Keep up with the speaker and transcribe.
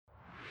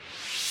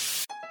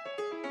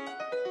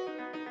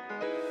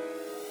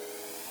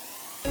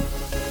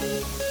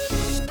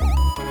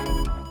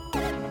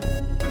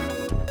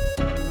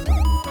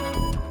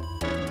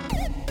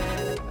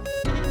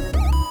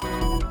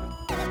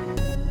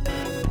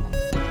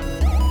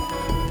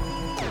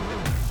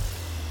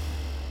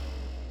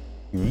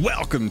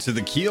Welcome to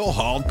the Keel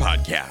Hauled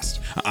Podcast.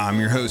 I'm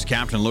your host,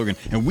 Captain Logan,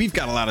 and we've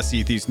got a lot of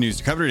Sea Thieves news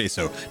to cover today,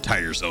 so tie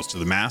yourselves to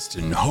the mast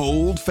and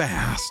hold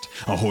fast.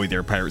 Ahoy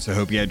there, pirates. I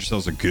hope you had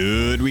yourselves a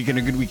good week and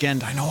a good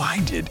weekend. I know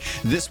I did.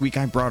 This week,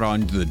 I brought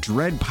on the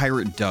Dread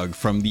Pirate Doug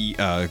from the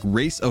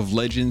Race of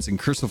Legends and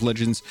Curse of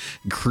Legends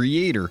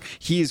creator.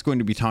 He is going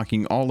to be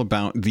talking all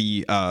about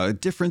the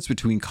difference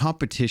between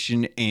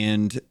competition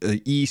and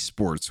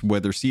esports,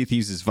 whether Sea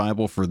Thieves is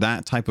viable for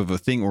that type of a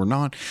thing or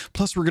not.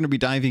 Plus, we're going to be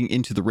diving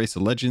into the Race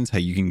of Legends, how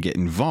you can get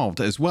involved,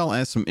 as well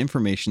as some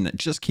information that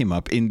just came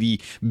up in the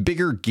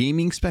bigger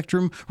gaming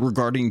spectrum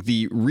regarding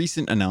the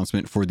recent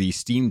announcement for the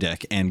Steam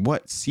Deck and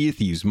what Sea of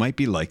Thieves might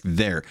be like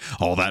there.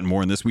 All that and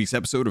more in this week's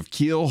episode of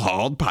Keel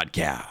Hauled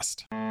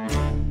Podcast.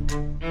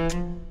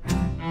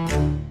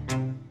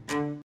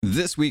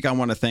 This week, I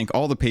want to thank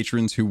all the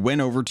patrons who went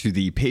over to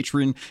the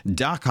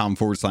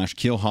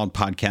patreon.com/Keelhauled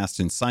Podcast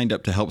and signed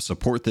up to help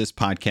support this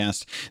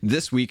podcast.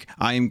 This week,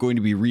 I am going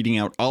to be reading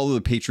out all of the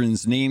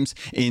patrons' names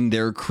in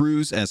their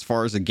crews as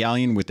far as a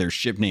galleon with their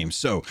ship names.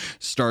 So,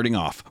 starting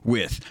off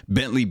with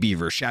Bentley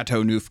Beaver,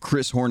 Chateau Neuf,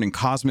 Chris Horn, and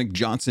Cosmic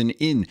Johnson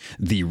in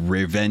the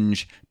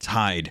Revenge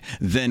Tide.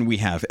 Then we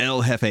have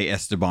El Jefe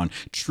Esteban,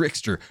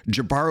 Trickster,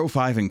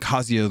 Jabaro5, and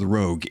Kazia the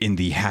Rogue in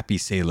the Happy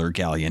Sailor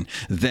Galleon.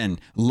 Then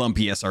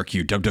Lumpy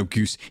SRQ, Dub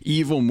Goose,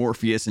 Evil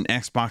Morpheus, and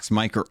Xbox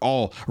Mike are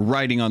all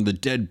riding on the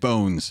dead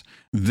bones.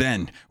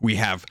 Then we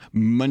have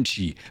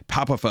Munchie,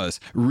 Papa Fuzz,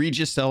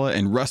 Registella,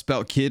 and Rust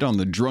Belt Kid on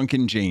the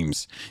Drunken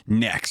James.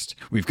 Next,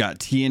 we've got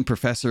TN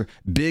Professor,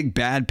 Big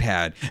Bad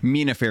Pad,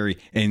 Mina Fairy,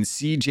 and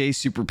CJ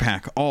Super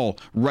Pack all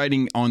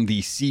riding on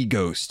the Sea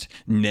Ghost.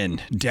 And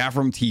then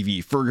Davram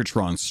TV,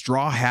 Fergatron,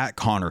 Straw Hat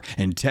Connor,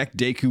 and Tech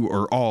Deku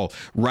are all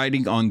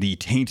riding on the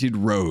Tainted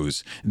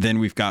Rose. Then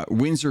we've got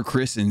Windsor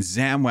Chris and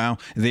Zamwow.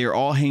 They are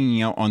all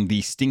hanging out on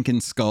the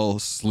Stinkin' Skull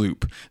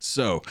sloop.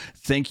 So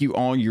thank you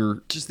all.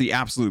 You're just the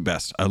absolute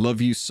best. I love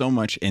you so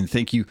much, and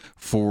thank you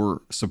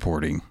for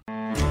supporting.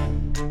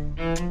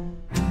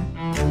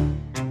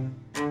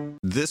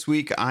 This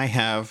week, I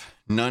have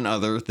none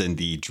other than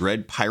the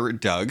Dread Pirate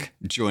Doug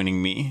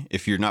joining me.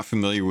 If you're not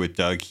familiar with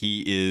Doug,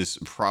 he is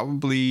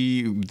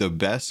probably the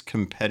best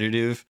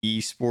competitive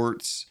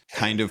esports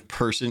kind of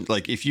person.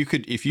 Like if you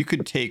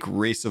could take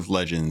Race of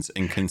Legends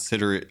and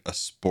consider it a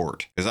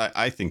sport, because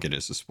I think it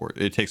is a sport.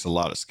 It takes a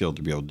lot of skill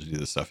to be able to do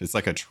this stuff. It's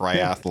like a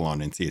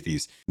triathlon in Sea of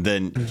Thieves.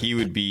 Then he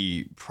would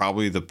be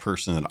probably the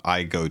person that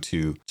I go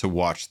to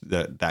watch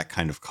that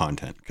kind of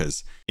content,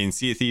 because in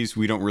Sea of Thieves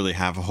we don't really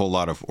have a whole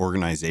lot of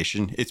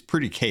organization. It's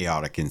pretty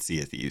chaotic in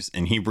Sea of Thieves,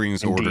 and he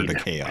brings order to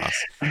chaos.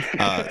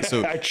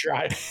 So I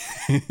tried.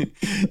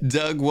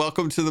 Doug,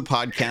 welcome to the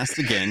podcast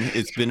again.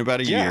 It's been about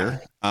a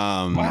year.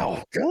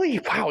 Wow, really?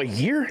 Wow, a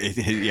year?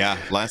 Yeah,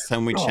 last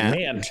time we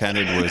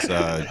chatted was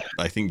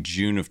I think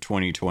June of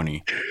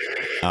 2020.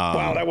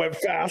 Wow, that went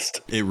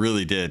fast. It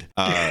really did.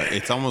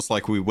 It's almost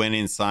like we went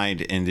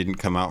inside and didn't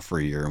come out for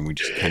a year, and we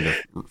just kind of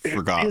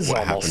forgot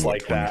what happened.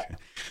 Like that.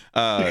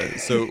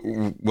 So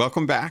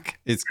welcome back.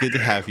 It's good to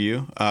have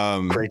you.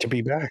 Great to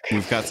be back.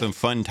 We've got some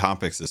fun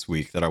topics this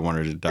week that I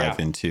wanted to dive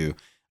into.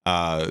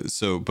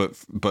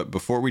 But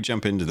before we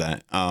jump into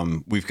that,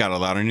 we've got a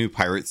lot of new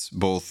pirates,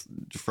 both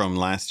from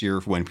last year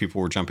when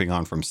people were jumping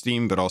on from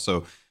Steam, but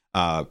also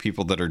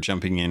people that are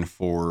jumping in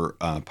for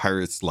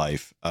Pirates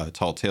Life,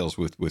 Tall Tales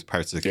with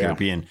Pirates of the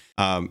Caribbean.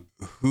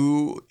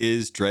 Who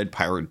is Dread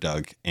Pirate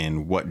Doug,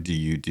 and what do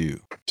you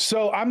do?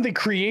 So I'm the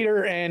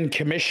creator and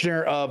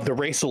commissioner of the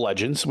Race of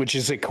Legends, which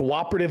is a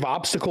cooperative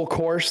obstacle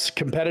course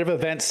competitive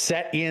event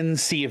set in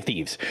Sea of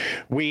Thieves.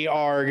 We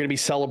are going to be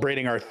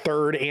celebrating our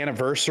 3rd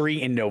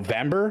anniversary in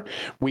November.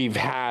 We've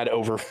had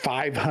over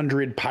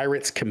 500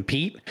 pirates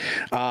compete.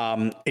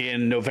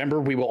 In November,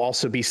 we will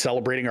also be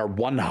celebrating our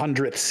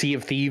 100th Sea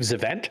of Thieves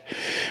event.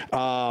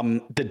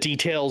 The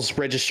details,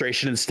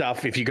 registration and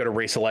stuff, if you go to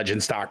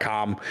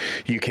raceoflegends.com,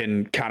 you can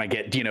kind of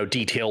get,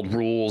 detailed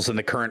rules and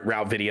the current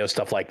route video,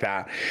 stuff like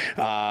that.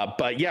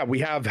 But yeah, we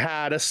have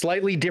had a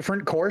slightly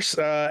different course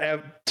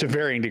to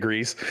varying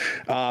degrees.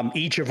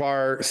 Each of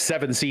our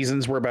 7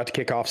 seasons, we're about to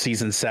kick off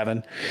season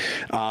 7.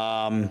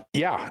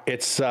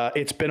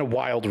 It's been a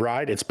wild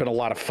ride. It's been a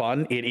lot of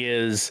fun. It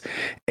is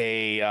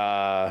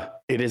a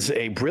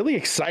really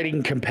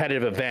exciting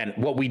competitive event.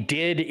 What we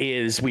did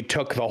is we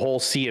took the whole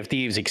Sea of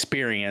Thieves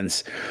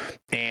experience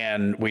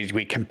and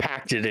we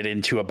compacted it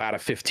into about a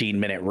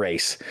 15-minute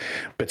race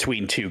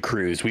between 2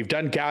 crews. We've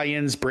done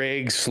galleons,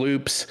 brigs,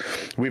 sloops.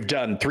 We've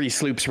done 3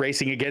 sloops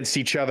racing against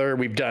each other.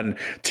 We've done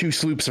 2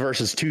 sloops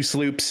versus 2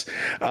 sloops.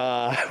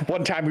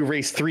 One time we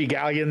raced 3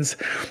 galleons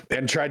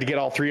and tried to get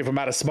all 3 of them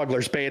out of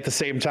Smuggler's Bay at the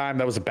same time.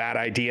 That was a bad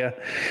idea.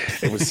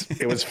 It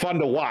was fun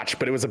to watch,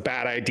 but it was a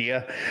bad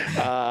idea.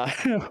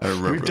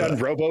 We've done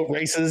rowboat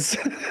races.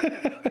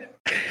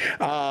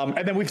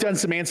 And then we've done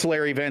some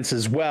ancillary events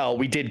as well.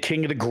 We did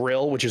King of the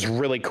Grill, which is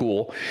really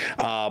cool.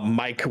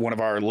 Mike, one of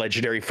our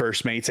legendary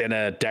first mates and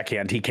a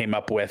deckhand, he came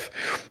up with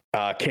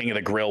King of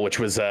the Grill, which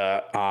was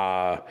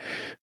a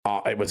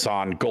it was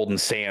on Golden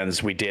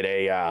Sands. We did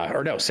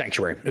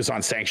Sanctuary. It was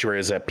on Sanctuary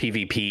as a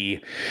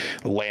PvP,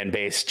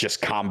 land-based,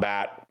 just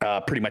combat,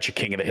 pretty much a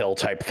King of the Hill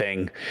type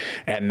thing.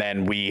 And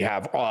then we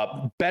have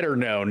better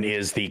known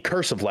is the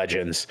Curse of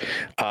Legends,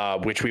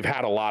 which we've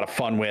had a lot of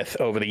fun with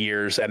over the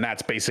years. And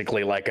that's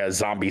basically like a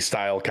zombie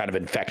style kind of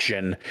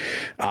infection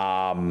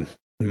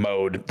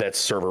mode that's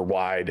server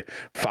wide.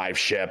 5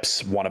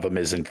 ships, one of them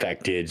is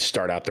infected.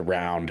 Start out the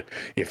round.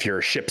 If your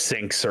ship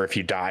sinks or if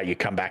you die, you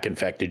come back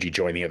infected, you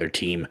join the other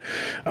team.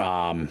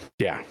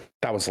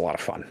 That was a lot of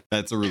fun.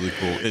 That's a really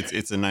cool.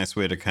 It's a nice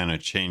way to kind of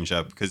change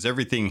up, because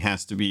everything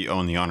has to be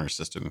on the honor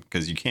system,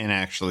 because you can't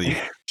actually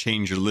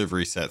change your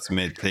livery sets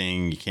mid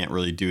thing. You can't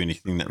really do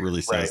anything that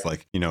really says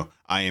like,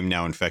 I am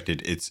now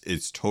infected.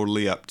 It's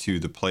totally up to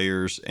the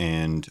players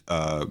and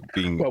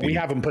we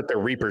have them put their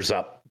Reapers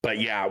up, but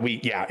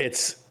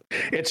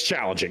it's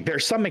challenging.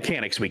 There's some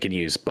mechanics we can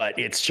use, but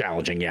it's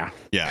challenging. Yeah.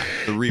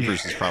 The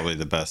Reapers is probably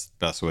the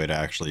best way to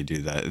actually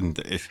do that.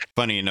 And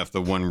funny enough,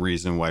 the one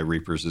reason why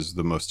Reapers is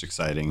the most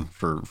exciting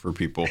for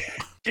people.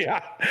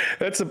 Yeah,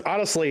 that's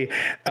honestly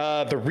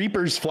the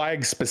Reaper's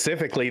flag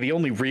specifically. The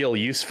only real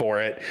use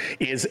for it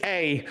is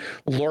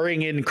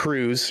luring in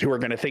crews who are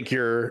going to think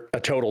you're a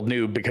total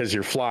noob because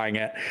you're flying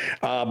it,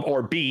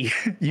 or B,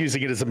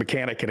 using it as a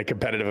mechanic in a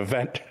competitive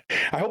event.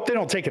 I hope they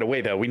don't take it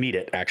away though. We need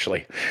it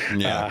actually.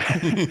 Yeah.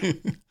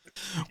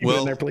 Well,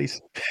 in there,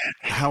 please.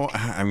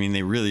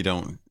 They really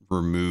don't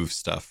remove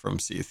stuff from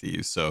Sea of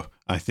Thieves, so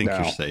I think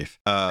you're safe.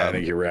 I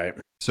think you're right.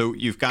 So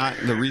you've got,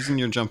 the reason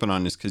you're jumping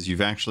on is because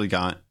you've actually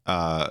got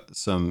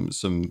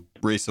some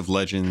Race of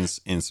Legends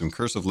and some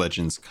Curse of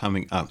Legends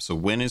coming up. So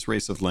when is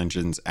Race of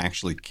Legends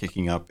actually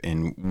kicking up,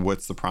 and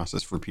what's the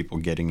process for people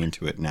getting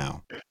into it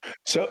now?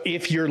 So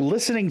if you're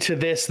listening to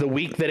this the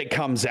week that it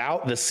comes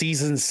out, the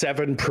season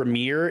 7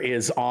 premiere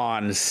is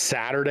on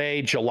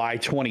Saturday, July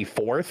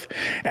 24th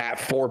at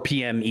 4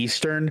 p.m.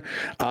 Eastern.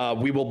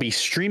 We will be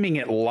streaming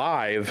it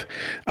live.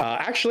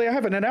 Actually, I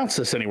haven't announced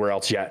this anywhere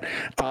else yet.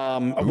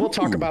 We'll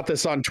talk about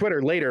this on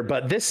Twitter later,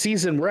 but this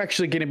season we're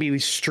actually going to be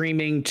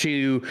streaming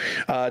to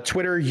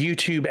Twitter,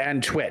 YouTube,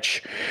 and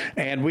Twitch,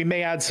 and we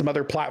may add some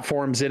other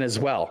platforms in as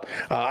well.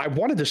 I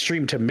wanted to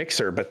stream to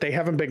Mixer, but they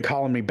haven't been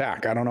calling me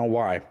back. I don't know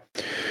why.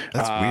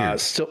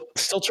 That's weird.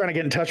 Still trying to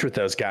get in touch with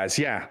those guys.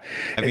 Yeah,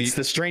 it's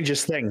the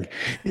strangest thing.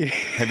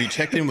 Have you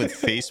checked in with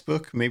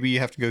Facebook? Maybe you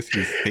have to go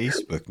through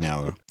Facebook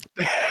now.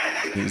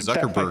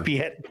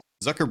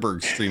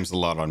 Zuckerberg streams a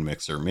lot on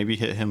Mixer. Maybe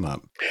hit him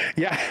up.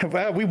 Yeah,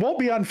 well, we won't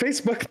be on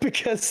Facebook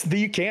because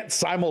you can't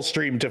simul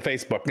stream to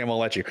Facebook, and we'll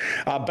let you.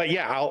 But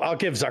yeah, I'll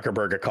give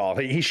Zuckerberg a call.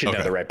 He should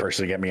know the right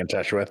person to get me in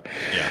touch with.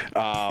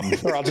 Yeah.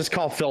 Or I'll just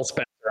call Phil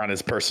Spencer on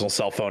his personal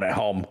cell phone at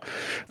home.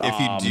 If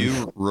you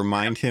do,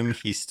 remind him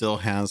he still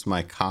has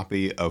my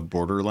copy of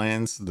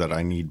Borderlands that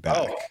I need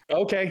back.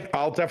 Oh, okay.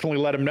 I'll definitely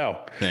let him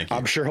know. Thank you.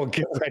 I'm sure he'll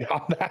get right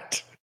on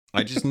that.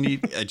 I just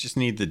need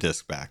the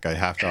disc back. I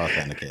have to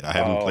authenticate. I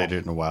haven't played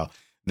it in a while.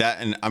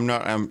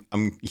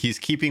 He's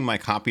keeping my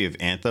copy of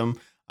Anthem.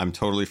 I'm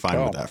totally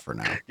fine with that for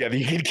now. Yeah,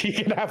 you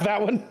can have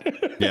that one.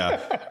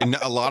 Yeah. And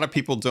a lot of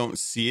people don't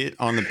see it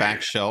on the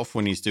back shelf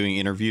when he's doing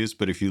interviews,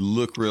 but if you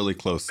look really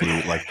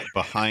closely, like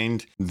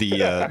behind the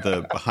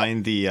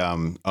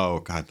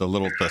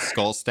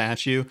skull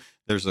statue,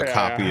 there's a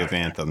copy of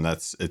Anthem.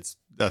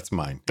 That's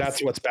mine.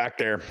 That's what's back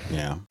there.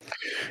 Yeah.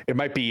 It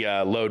might be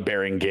a load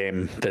bearing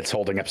game that's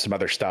holding up some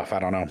other stuff. I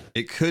don't know.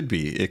 It could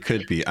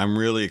be. I'm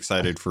really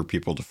excited for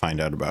people to find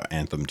out about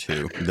Anthem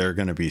 2. They're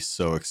going to be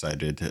so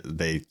excited.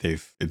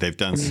 They've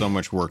done so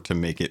much work to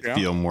make it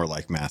feel more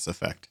like Mass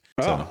Effect.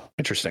 So,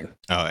 interesting.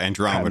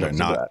 Andromeda,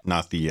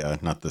 not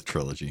the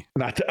trilogy.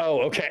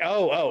 Okay.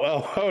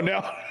 Oh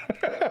no.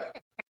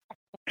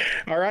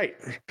 All right.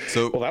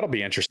 So, well, that'll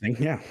be interesting.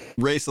 Yeah.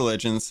 Race of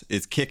Legends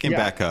is kicking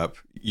back up.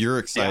 You're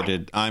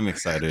excited. Yeah. I'm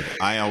excited.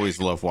 I always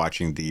love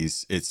watching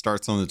these. It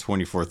starts on the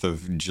 24th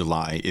of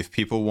July. If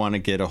people want to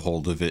get a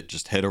hold of it,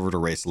 just head over to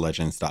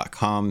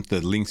raceoflegends.com.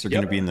 The links are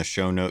going to be in the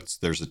show notes.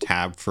 There's a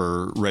tab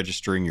for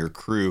registering your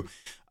crew.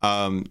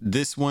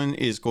 This one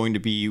is going to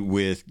be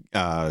with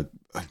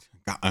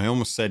I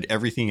almost said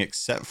everything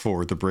except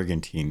for the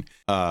Brigantine.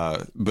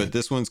 But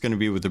this one's going to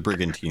be with the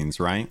Brigantines,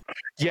 right?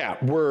 Yeah,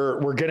 we're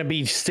going to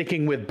be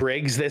sticking with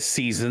Brigs this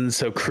season.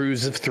 So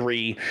crews of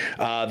 3.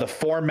 The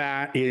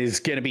format is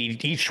going to be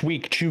each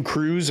week 2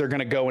 crews are going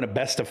to go in a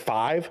best of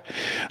 5,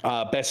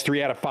 best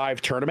 3 out of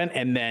 5 tournament.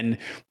 And then,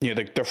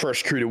 the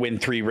first crew to win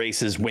 3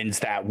 races wins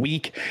that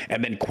week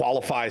and then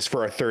qualifies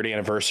for our 3rd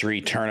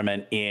anniversary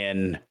tournament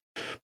in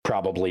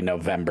probably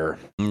November.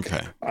 Okay.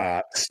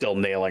 Still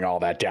nailing all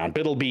that down, but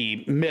it'll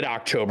be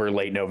mid-October,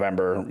 late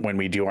November when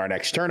we do our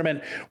next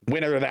tournament.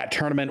 Winner of that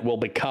tournament will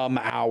become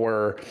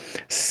our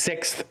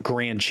 6th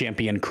grand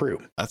champion crew.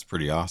 That's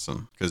pretty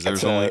awesome because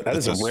that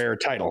is a rare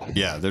title.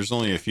 Yeah, there's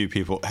only a few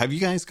people. Have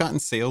you guys gotten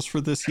sales for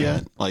this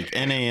yet? Like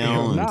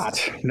NAL and not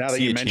now that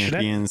you mention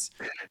Champions,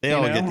 they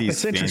all get these.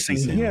 It's interesting.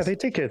 Sales. Yeah, they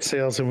did get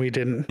sales and we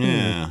didn't.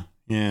 Yeah.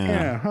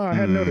 Yeah. Oh, I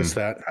hadn't noticed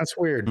that. That's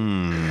weird.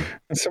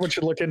 Someone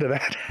should look into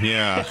that.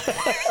 Yeah.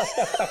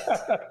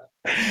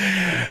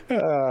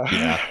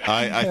 Yeah,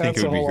 I think that's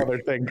it a would be whole great.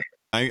 other thing.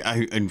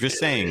 I'm just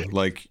saying,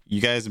 like,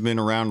 you guys have been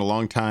around a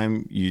long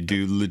time. You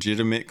do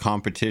legitimate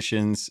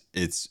competitions.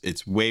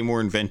 It's way more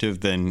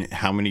inventive than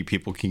how many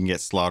people can get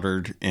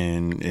slaughtered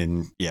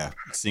and yeah,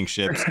 sink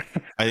ships.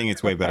 I think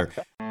it's way better.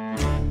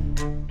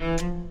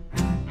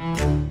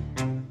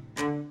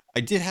 I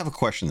did have a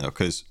question though,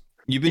 because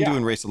you've been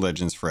doing Race of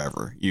Legends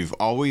forever. You've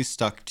always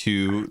stuck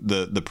to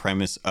the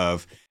premise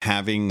of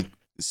having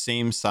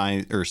same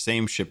size or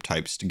same ship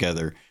types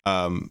together.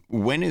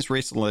 When is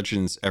Race of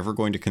Legends ever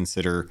going to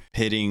consider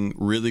pitting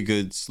really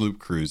good sloop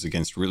crews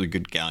against really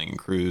good galleon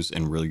crews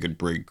and really good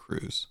brig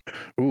crews?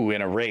 Ooh,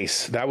 in a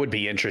race, that would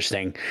be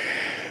interesting.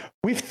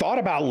 We've thought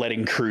about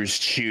letting crews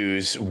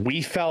choose.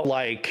 We felt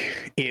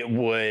like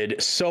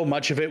so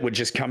much of it would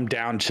just come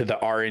down to the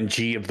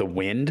RNG of the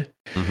wind.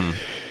 Mm-hmm.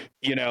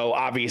 You know,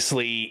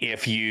 obviously,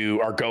 if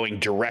you are going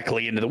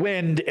directly into the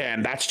wind,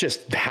 and that's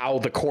just how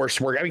the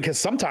course works. I mean, because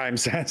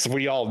sometimes, as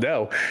we all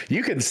know,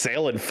 you can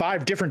sail in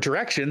 5 different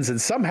directions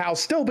and somehow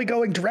still be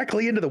going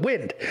directly into the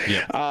wind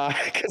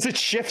because it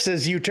shifts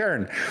as you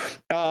turn.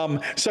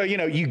 So, you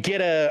know, you get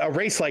a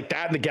race like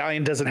that and the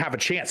galleon doesn't have a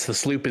chance. The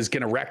sloop is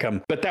going to wreck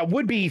them. But that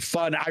would be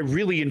fun. I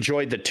really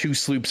enjoyed the 2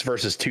 sloops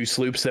versus 2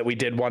 sloops that we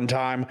did one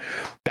time.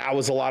 That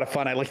was a lot of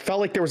fun. I felt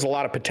like there was a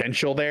lot of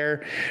potential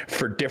there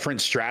for different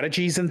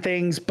strategies and things,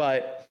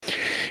 but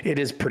it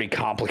is pretty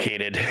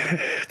complicated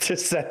to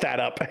set that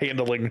up,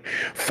 handling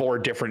 4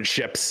 different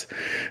ships.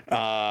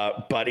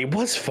 But it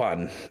was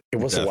fun. It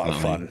was Definitely. A lot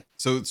of fun.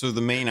 So the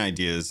main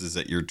idea is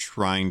that you're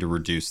trying to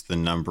reduce the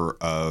number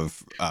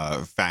of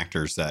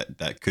factors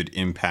that could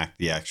impact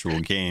the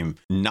actual game,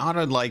 not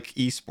unlike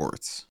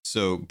esports.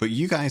 So, but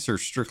you guys are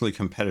strictly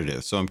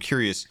competitive. So I'm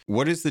curious,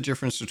 what is the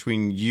difference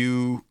between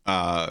you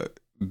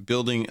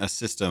building a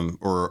system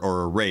or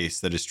a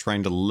race that is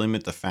trying to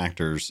limit the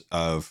factors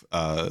of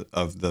the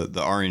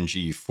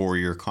RNG for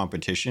your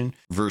competition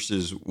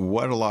versus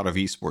what a lot of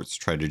esports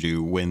try to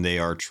do when they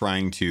are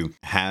trying to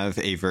have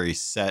a very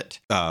set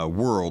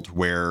world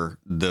where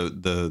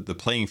the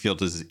playing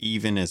field is as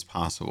even as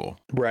possible?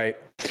 Right.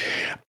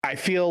 I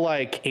feel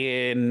like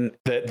in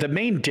the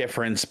main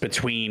difference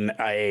between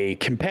a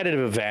competitive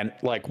event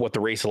like what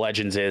the Race of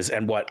Legends is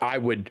and what I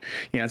would,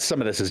 you know,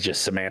 some of this is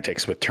just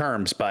semantics with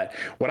terms, but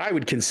what I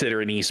would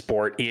consider an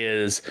esport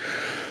is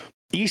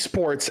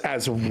esports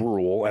as a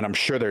rule, and I'm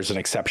sure there's an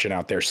exception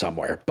out there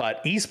somewhere,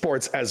 but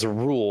esports as a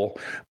rule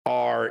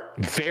are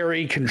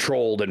very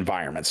controlled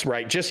environments,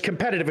 right? Just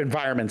competitive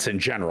environments in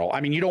general.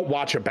 I mean, you don't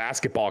watch a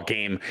basketball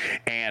game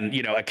and,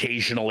 you know,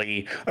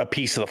 occasionally a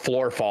piece of the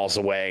floor falls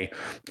away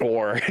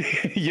or,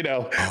 you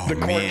know, the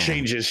court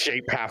changes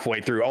shape halfway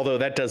through, although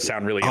that does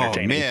sound really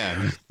entertaining.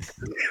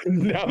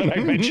 Now that I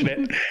mention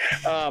it.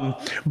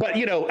 But,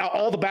 you know,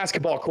 all the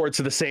basketball courts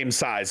are the same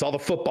size. All the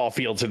football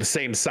fields are the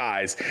same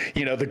size.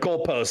 You know, the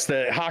goalposts,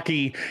 the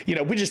hockey, you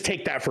know, we just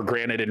take that for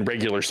granted in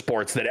regular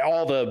sports that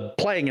all the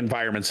playing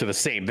environments are the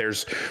same.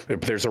 There's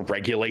a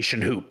regulation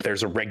hoop.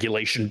 There's a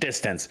regulation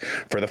distance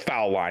for the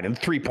foul line and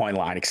 3-point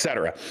line,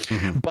 etc.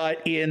 Mm-hmm.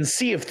 But in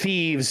Sea of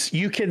Thieves,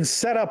 you can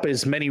set up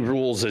as many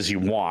rules as you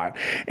want.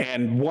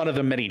 And one of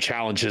the many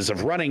challenges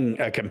of running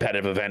a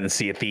competitive event in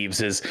Sea of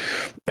Thieves is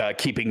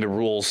keeping the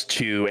rules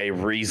to a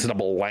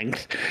reasonable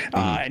length.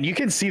 And you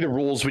can see the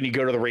rules when you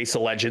go to the Race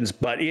of Legends,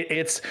 but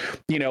it's,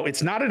 you know,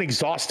 it's not an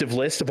exhaustive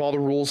list of all the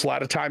rules. A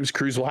lot of times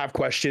crews will have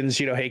questions,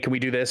 you know, hey, can we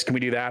do this? Can we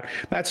do that?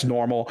 That's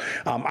normal.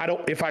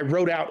 If I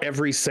wrote out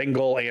every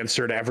single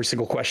answer to every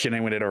single question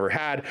anyone had ever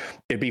had,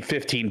 it'd be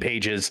 15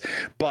 pages,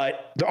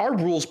 but our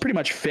rules pretty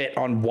much fit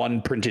on one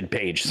printed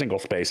page, single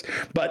space,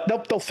 but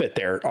they'll fit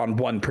there on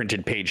one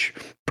printed page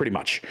pretty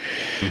much.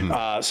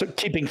 Mm-hmm. So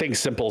keeping things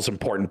simple is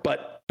important,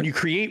 but you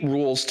create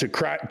rules to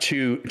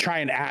try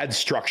and add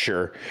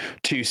structure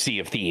to Sea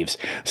of Thieves.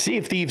 Sea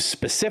of Thieves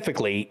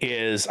specifically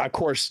is, of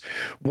course,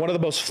 one of the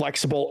most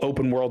flexible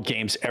open world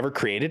games ever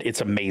created.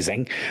 It's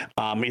amazing.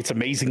 It's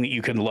amazing that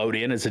you can load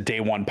in as a day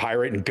one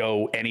pirate and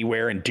go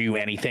anywhere and do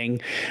anything.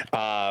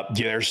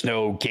 There's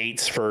no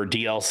gates for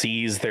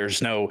DLCs.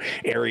 There's no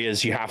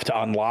areas you have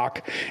to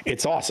unlock.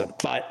 It's awesome.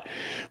 But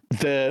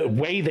the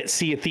way that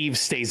Sea of Thieves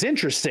stays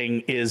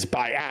interesting is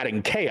by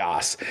adding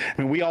chaos. I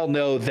mean, we all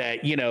know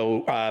that, you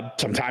know,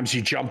 sometimes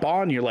you jump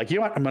on, you're like, you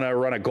know what, I'm going to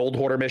run a gold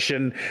hoarder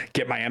mission,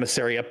 get my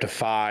emissary up to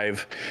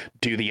 5,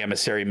 do the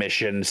emissary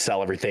mission,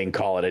 sell everything,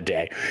 call it a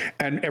day.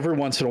 And every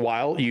once in a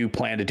while you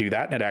plan to do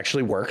that and it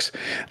actually works.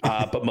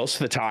 But most of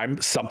the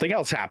time something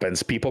else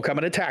happens. People come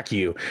and attack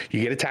you.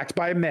 You get attacked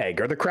by a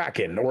Meg or the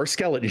Kraken or a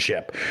skeleton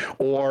ship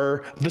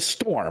or the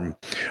storm,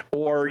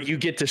 or you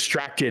get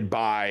distracted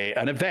by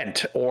an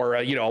event or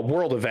a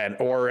world event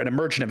or an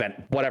emergent event,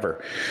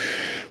 whatever.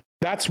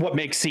 That's what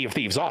makes Sea of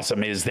Thieves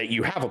awesome, is that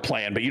you have a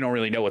plan, but you don't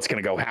really know what's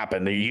going to go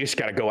happen. You just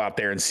got to go out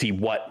there and see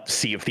what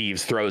Sea of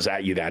Thieves throws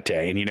at you that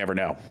day, and you never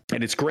know.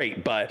 And it's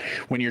great, but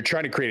when you're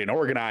trying to create an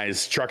organized,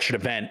 structured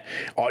event,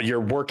 you're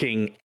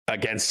working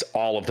against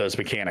all of those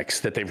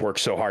mechanics that they've worked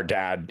so hard to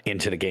add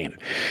into the game.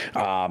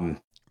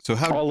 So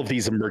all of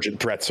these emergent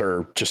threats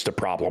are just a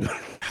problem.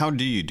 How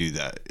do you do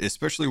that,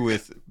 especially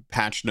with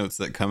patch notes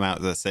that come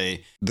out that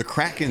say the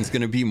Kraken's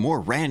going to be more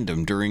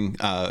random during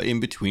in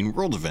between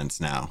world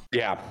events now.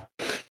 Yeah.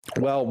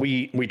 Well,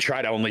 we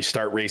try to only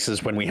start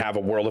races when we have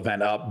a world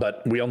event up,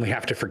 but we only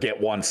have to forget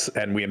once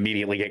and we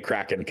immediately get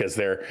Kraken because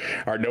there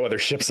are no other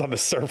ships on the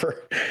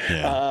server.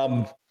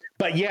 Yeah.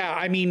 But yeah,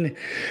 I mean,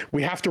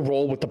 we have to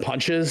roll with the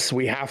punches.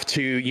 We have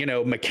to,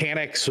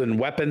 mechanics and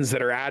weapons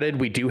that are added.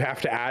 We do have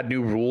to add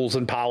new rules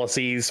and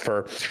policies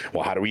for,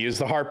 well, how do we use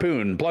the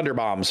harpoon, blunder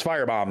bombs,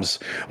 fire bombs,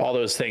 all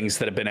those things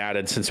that have been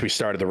added since we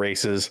started the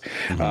races,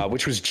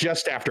 which was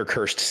just after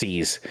Cursed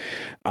Seas.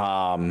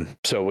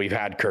 So we've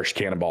had cursed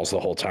cannonballs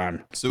the whole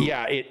time. So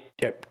yeah,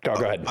 go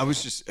ahead. I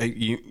was just,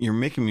 you're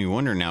making me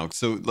wonder now.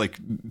 So like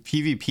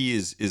PvP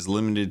is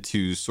limited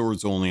to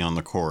swords only on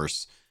the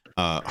course.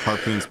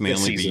 Harpoons may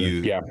only be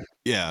used.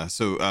 Yeah.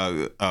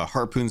 So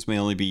harpoons may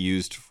only be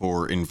used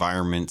for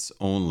environments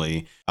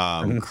only.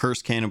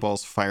 Cursed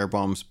cannonballs, fire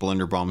bombs,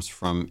 blunder bombs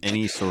from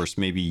any source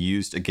may be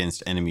used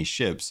against enemy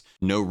ships.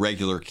 No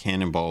regular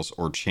cannonballs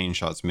or chain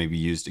shots may be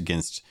used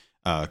against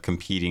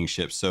competing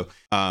ships. So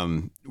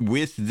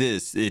with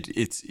this,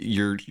 it's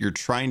you're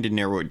trying to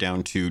narrow it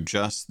down to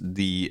just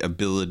the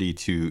ability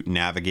to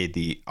navigate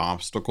the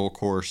obstacle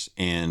course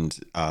and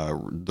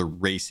the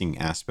racing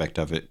aspect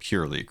of it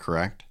purely,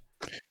 correct?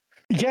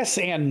 Yes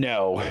and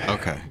no.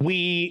 Okay.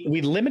 We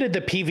limited the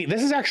PvP.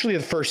 This is actually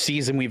the first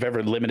season we've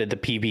ever limited the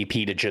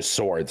PvP to just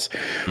swords.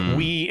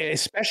 We,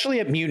 especially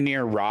at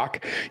Mutineer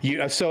Rock,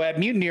 so at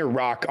Mutineer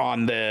Rock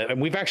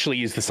and we've actually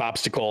used this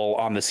obstacle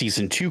on the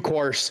season 2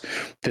 course,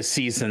 the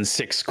season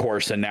 6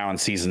 course, and now in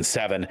season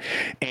 7.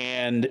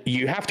 And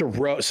you have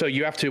to so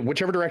you have to,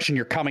 whichever direction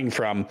you're coming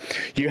from,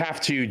 you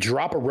have to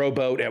drop a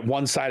rowboat at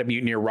one side of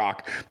Mutineer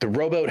Rock. The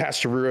rowboat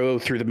has to row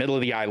through the middle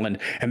of the island,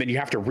 and then you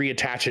have to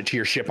reattach it to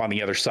your ship on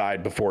the other side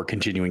before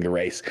continuing the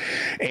race.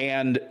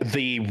 And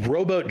the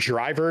rowboat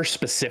driver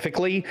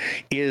specifically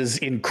is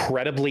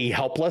incredibly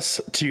helpless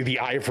to the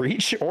eye of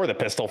reach, or the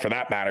pistol for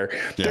that matter.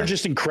 Yeah. They're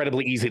just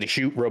incredibly easy to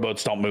shoot.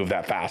 Rowboats don't move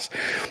that fast.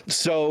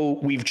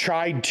 So we've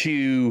tried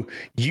to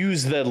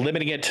use the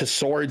limiting it to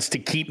swords to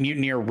keep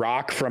Mutineer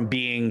Rock from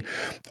being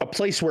a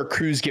place where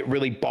crews get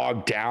really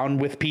bogged down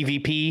with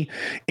PvP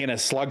in a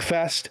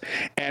slugfest.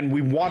 And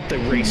we want the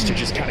race to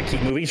just kind of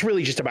keep moving. It's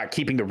really just about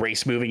keeping the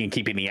race moving and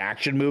keeping the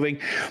action moving.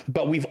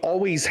 But we've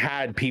always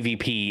had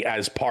PvP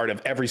as part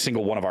of every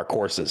single one of our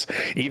courses.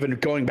 Even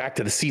going back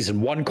to the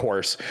season 1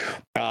 course,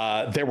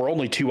 there were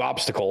only 2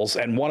 obstacles,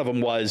 and one of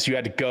them was you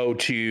had to go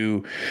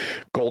to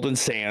Golden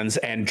Sands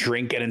and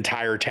drink an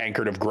entire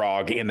tankard of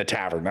grog in the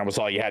tavern. That was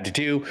all you had to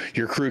do.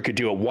 Your crew could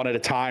do it one at a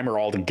time or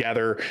all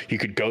together. You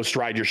could ghost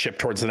ride your ship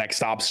towards the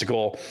next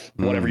obstacle,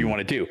 whatever you want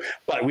to do.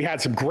 But we had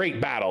some great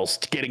battles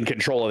to getting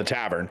control of the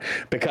tavern,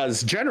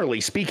 because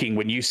generally speaking,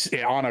 when you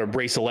on a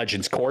Race of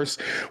Legends course,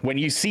 when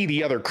you see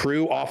the other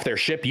crew off their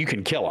ship, you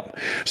can kill them.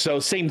 So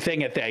same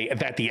thing at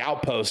the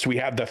outpost. We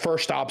have the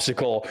first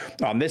obstacle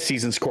on this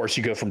season's course.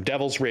 You go from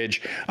Devil's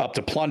Ridge up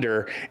to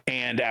Plunder,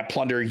 and at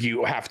Plunder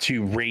you have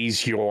to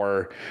raise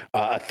your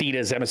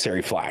Athena's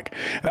emissary flag,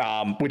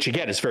 which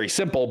again is very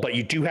simple, but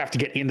you do have to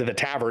get into the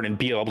tavern and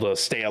be able to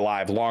stay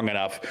alive long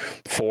enough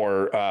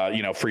for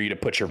for you to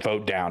put your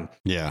vote down.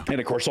 Yeah. And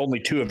of course only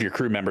 2 of your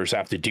crew members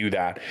have to do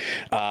that.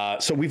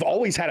 So we've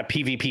always had a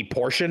PvP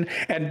portion,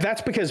 and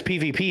that's because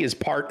PvP is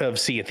part of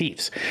Sea of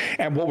Thieves.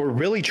 And what we're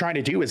really trying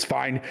to do is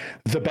find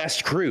the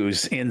best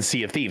crews in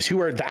Sea of Thieves.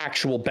 Who are the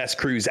actual best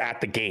crews at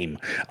the game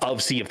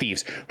of Sea of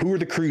Thieves? Who are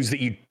the crews that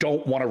you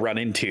don't want to run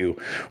into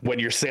when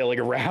you're sailing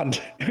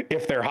around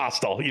if they're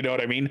hostile? You know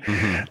what I mean?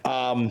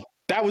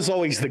 That was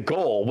always the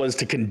goal, was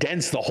to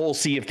condense the whole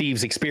Sea of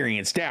Thieves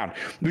experience down,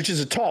 which is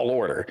a tall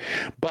order.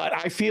 But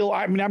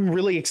I'm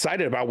really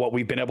excited about what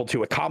we've been able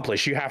to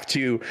accomplish. You have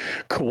to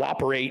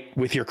cooperate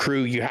with your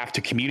crew. You have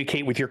to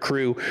communicate with your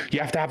crew.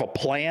 You have to have a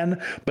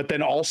plan, but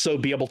then also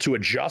be able to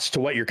adjust to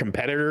what your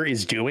competitor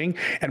is doing.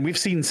 And we've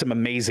seen some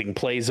amazing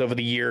plays over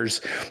the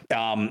years.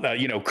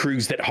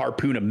 Crews that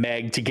harpoon a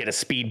Meg to get a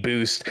speed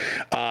boost.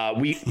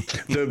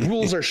 The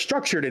rules are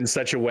structured in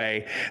such a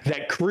way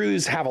that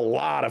crews have a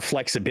lot of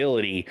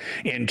flexibility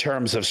in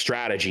terms of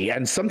strategy.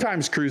 And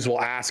sometimes crews will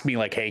ask me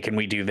like, hey, can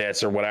we do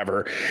this or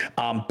whatever?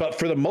 But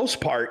for the most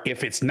part,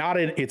 if it's not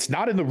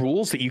in the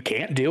rules that you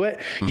can't do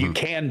it, you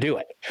can do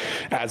it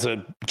as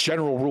a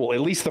general rule, at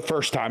least the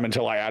first time,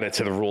 until I add it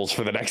to the rules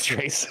for the next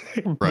race,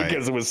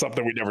 because it was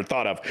something we never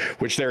thought of,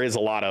 which there is a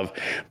lot of,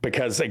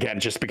 because of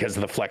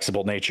the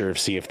flexible nature of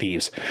Sea of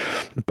Thieves.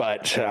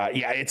 But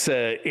it's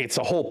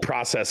a whole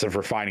process of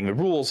refining the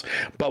rules,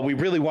 but we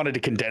really wanted to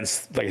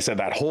condense, like I said,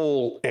 that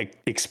whole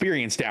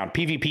experience down.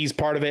 PvP is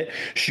part of it.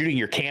 Shooting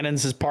your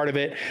cannons is part of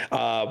it.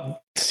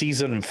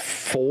 Season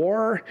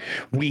 4,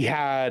 we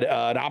had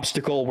an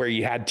obstacle where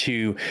you had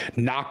to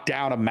knock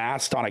down a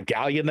mast on a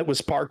galleon that was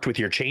parked with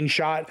your chain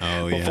shot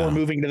before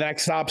moving to the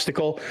next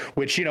obstacle,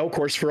 which, of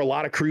course, for a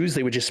lot of crews,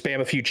 they would just spam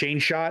a few chain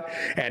shot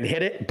and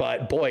hit it.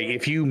 But boy,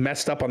 if you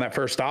messed up on that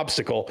first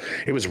obstacle,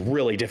 it was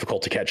really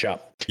difficult to catch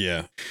up.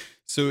 Yeah.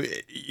 So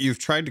you've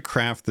tried to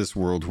craft this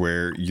world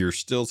where you're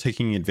still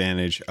taking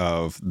advantage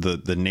of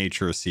the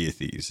nature of Sea of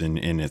Thieves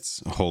in its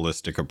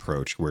holistic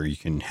approach, where you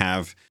can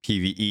have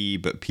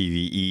PvE, but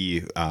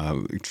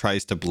PvE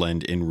tries to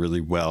blend in really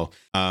well.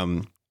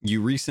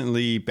 You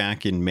recently,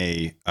 back in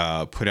May,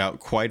 put out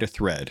quite a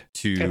thread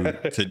to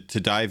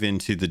dive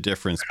into the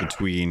difference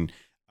between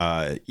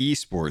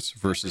esports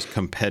versus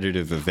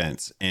competitive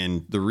events.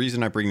 And the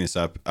reason I bring this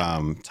up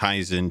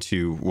ties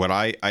into what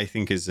I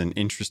think is an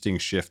interesting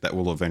shift that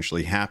will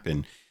eventually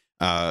happen.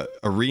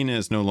 Arena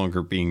is no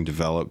longer being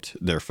developed.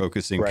 They're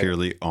focusing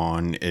purely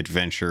on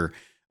adventure.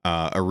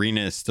 Arena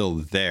is still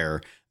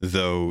there,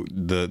 though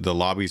the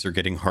lobbies are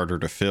getting harder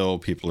to fill.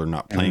 People are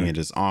not playing it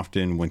as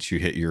often. Once you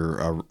hit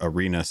your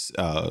Arena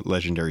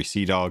legendary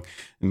Sea Dog,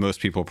 most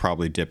people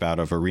probably dip out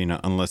of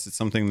Arena unless it's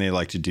something they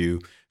like to do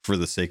for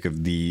the sake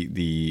of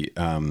the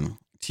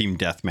team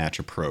deathmatch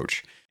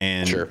approach.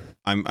 And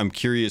I'm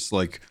curious,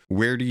 like,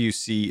 where do you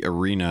see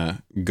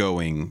Arena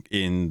going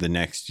in the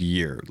next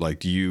year? Like,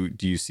 do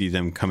you see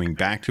them coming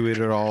back to it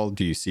at all?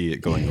 Do you see it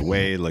going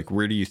away? Like,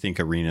 where do you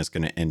think Arena is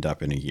going to end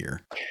up in a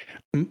year?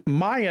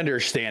 My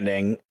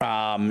understanding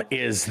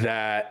is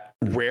that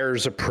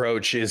Rare's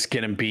approach is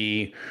going to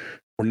be,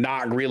 we're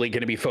not really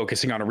going to be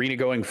focusing on Arena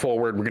going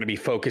forward. We're going to be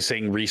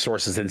focusing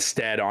resources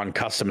instead on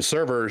custom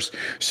servers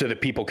so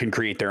that people can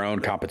create their own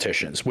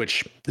competitions,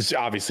 which is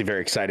obviously very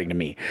exciting to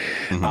me.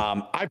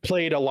 I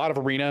played a lot of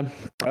Arena.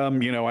 I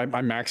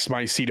maxed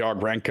my Sea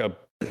Dog rank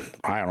up,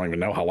 I don't even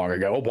know how long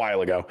ago, a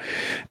while ago.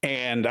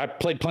 And I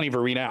played plenty of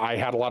Arena. I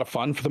had a lot of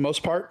fun for the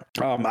most part.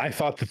 I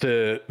thought that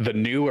the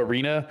new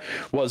Arena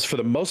was, for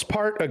the most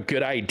part, a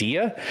good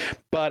idea.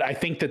 But I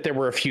think that there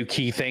were a few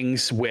key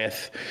things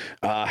with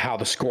how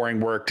the scoring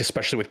worked,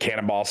 especially with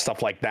cannonball,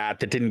 stuff like that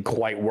didn't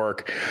quite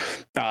work.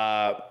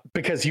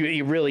 Because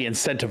you really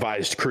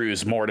incentivized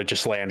crews more to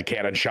just land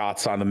cannon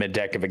shots on the mid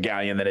deck of a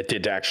galleon than it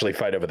did to actually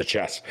fight over the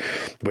chest,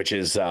 which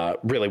is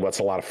really what's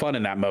a lot of fun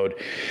in that mode.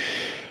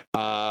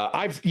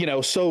 Arena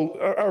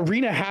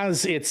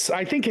has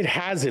I think it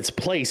has its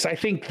place. I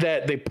think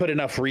that they put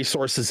enough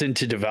resources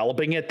into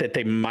developing it that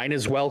they might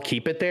as well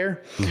keep it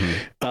there.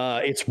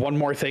 It's one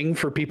more thing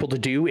for people to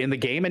do in the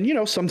game.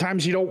 And,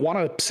 sometimes you don't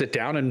want to sit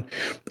down and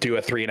do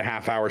a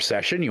 3.5 hour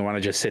session. You want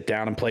to just sit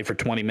down and play for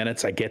 20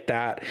 minutes. I get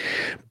that.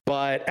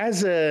 But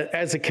as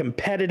a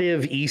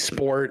competitive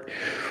esport,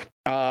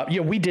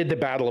 we did the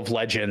Battle of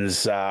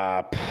Legends,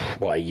 a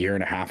year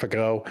and a half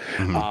ago.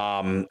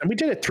 And we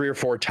did it 3 or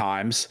 4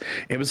 times.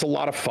 It was a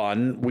lot of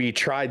fun. We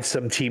tried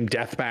some team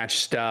deathmatch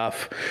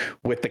stuff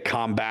with the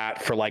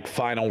combat for like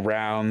final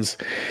rounds,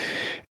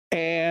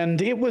 and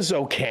it was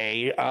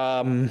okay.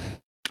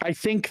 I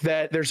think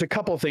that there's a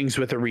couple things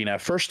with Arena.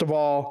 First of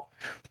all,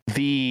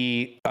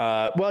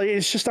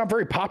 it's just not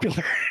very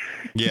popular.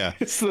 Yeah,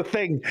 it's the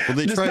thing. Well,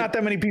 there's not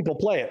that many people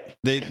play it.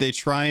 They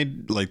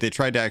tried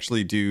to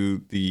actually do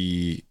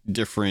the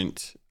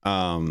different.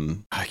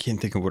 I can't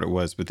think of what it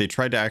was, but they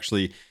tried to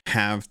actually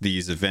have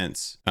these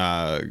events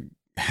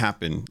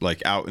happen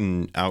like out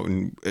in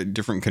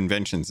different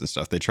conventions and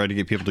stuff. They tried to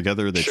get people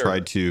together. They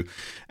tried to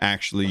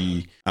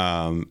actually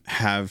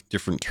have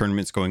different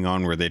tournaments going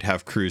on where they'd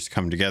have crews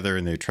come together,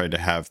 and they tried to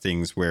have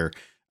things where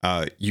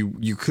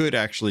you could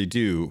actually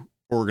do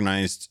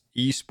organized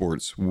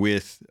esports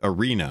with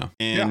Arena.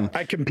 And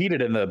I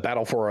competed in the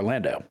Battle for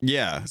Orlando.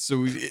 Yeah.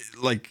 So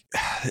like,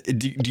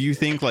 do you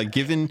think, like,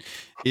 given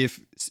if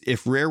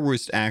Rare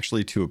was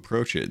actually to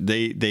approach it,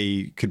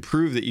 they could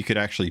prove that you could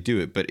actually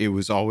do it, but it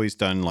was always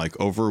done like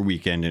over a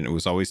weekend, and it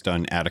was always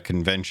done at a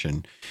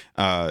convention.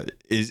 And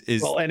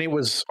it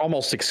was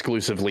almost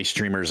exclusively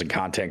streamers and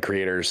content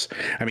creators.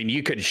 I mean,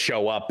 you could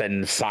show up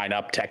and sign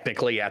up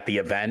technically at the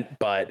event,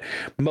 but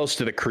most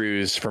of the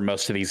crews for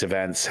most of these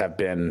events have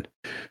been,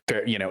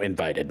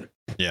 invited.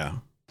 Yeah.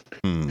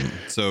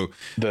 So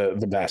the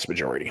vast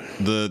majority,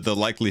 the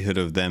likelihood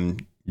of them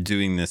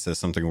doing this as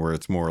something where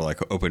it's more like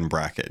open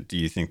bracket, do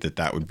you think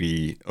that would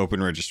be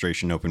open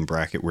registration, open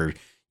bracket, where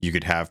you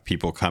could have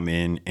people come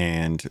in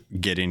and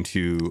get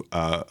into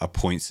a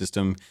point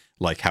system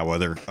like how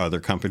other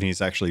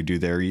companies actually do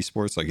their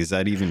esports? Like, is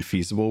that even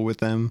feasible with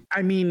them?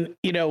 I mean,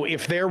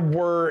 if there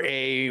were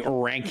a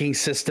ranking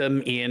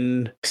system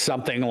in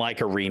something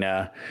like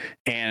Arena,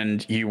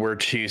 and you were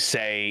to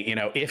say,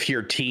 if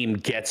your team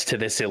gets to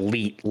this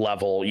elite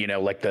level,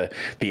 like the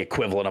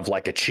equivalent of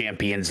like a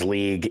Champions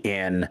League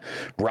in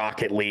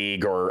Rocket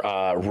League, or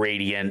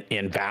Radiant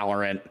in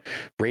Valorant.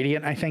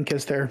 Radiant, I think,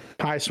 is their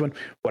highest one.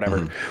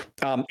 Whatever.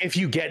 If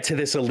you get to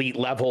this elite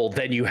level,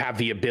 then you have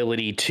the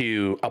ability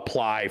to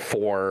apply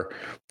for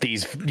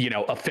these,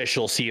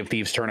 official Sea of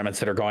Thieves tournaments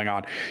that are going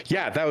on.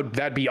 Yeah,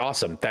 that'd be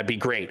awesome. That'd be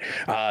great.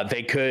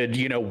 They could,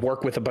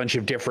 work with a bunch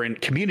of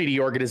different community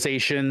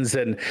organizations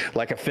and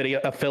like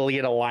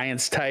affiliate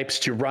alliance types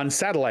to run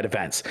satellite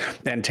events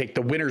and take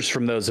the winners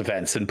from those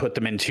events and put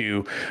them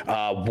into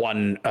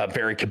one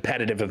very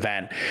competitive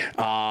event.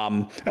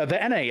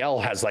 The NAL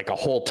has like a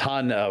whole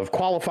ton of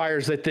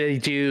qualifiers that they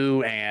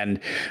do, and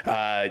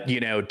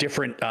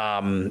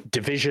different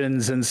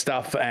divisions and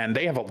stuff, and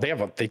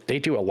they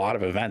do a lot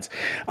of events.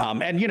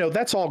 And,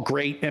 that's all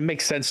great. It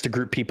makes sense to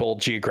group people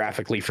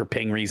geographically for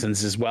ping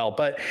reasons as well.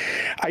 But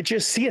I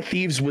just Sea of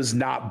Thieves was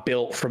not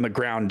built from the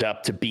ground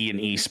up to be an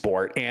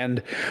esport.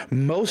 And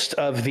most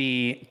of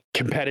the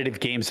competitive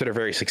games that are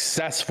very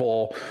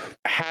successful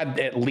had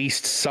at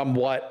least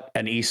somewhat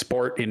an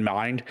esport in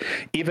mind.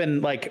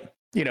 Even like,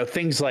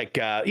 things like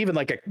even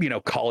like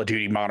Call of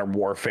Duty Modern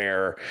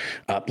Warfare,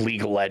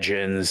 League of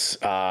Legends,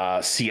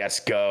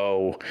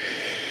 CS:GO.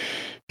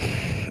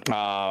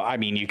 I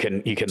mean, you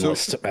can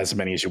list as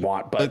many as you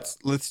want, but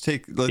let's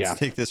take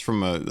this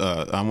from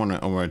I want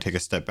to take a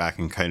step back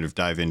and kind of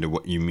dive into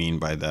what you mean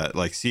by that.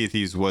 Like, Sea of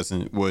Thieves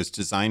was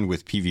designed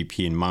with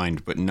PvP in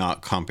mind, but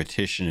not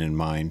competition in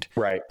mind.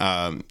 Right.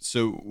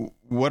 So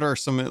what are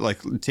some, like,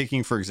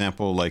 taking for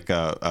example, like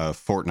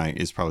Fortnite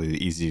is probably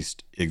the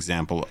easiest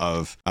example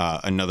of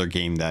another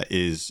game that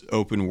is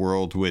open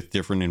world with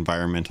different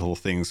environmental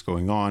things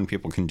going on.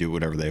 People can do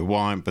whatever they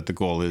want, but the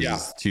goal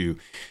is to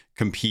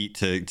compete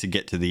to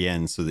get to the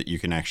end so that you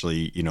can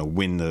actually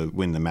win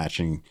the match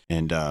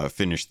and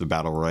finish the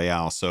battle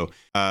royale. So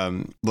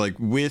like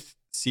with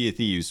Sea of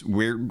Thieves,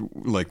 where,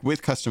 like,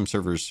 with custom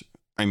servers,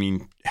 I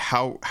mean,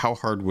 how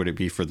hard would it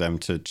be for them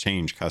to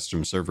change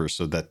custom servers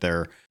so that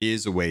there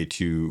is a way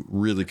to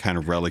really kind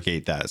of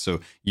relegate that? So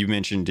you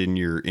mentioned in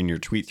your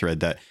tweet thread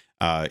that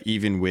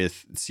even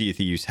with Sea of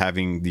Thieves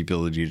having the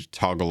ability to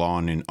toggle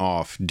on and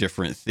off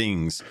different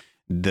things,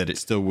 that it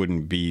still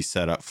wouldn't be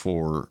set up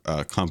for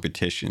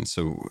competition.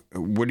 So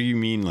what do you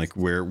mean? Like,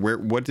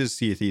 what does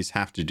Sea of Thieves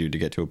have to do to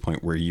get to a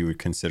point where you would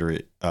consider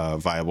it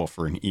viable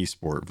for an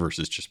esport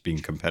versus just being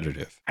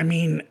competitive? I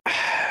mean,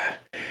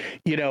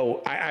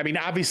 I mean,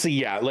 obviously,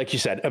 yeah, like you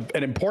said,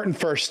 an important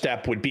first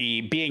step would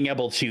be being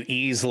able to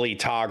easily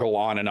toggle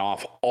on and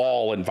off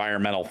all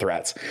environmental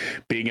threats,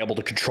 being able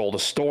to control the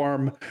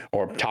storm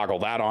or toggle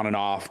that on and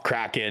off,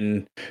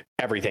 Kraken,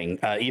 everything.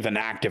 Even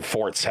active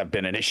forts have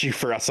been an issue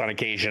for us on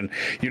occasion.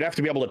 You'd have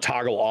to be able to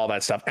toggle all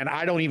that stuff. And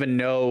I don't even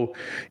know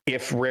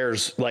if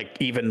Rare's like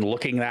even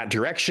looking that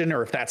direction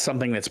or if that's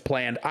something that's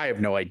planned. I have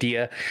no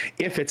idea.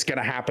 If it's going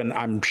to happen,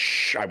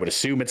 I would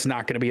assume it's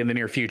not going to be in the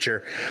near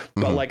future.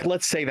 But like,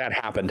 let's say that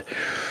happened.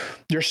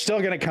 You're still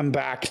going to come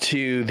back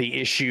to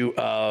the issue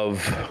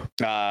of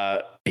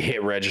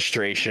hit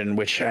registration,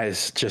 which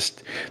is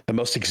just the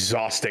most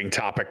exhausting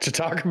topic to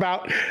talk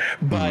about.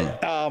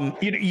 But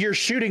you're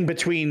shooting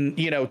between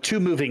two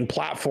moving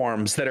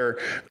platforms that are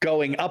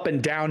going up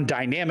and down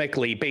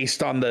dynamically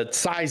based on the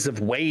size of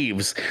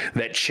waves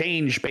that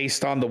change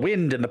based on the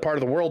wind and the part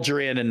of the world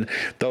you're in and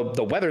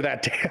the weather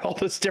that day, all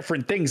those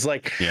different things.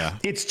 Like,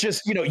 it's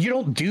just, you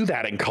don't do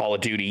that in Call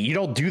of Duty. You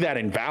don't do that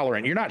in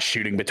Valorant. You're not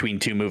shooting between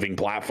two moving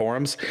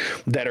platforms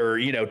that are,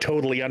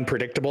 totally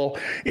unpredictable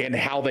in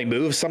how they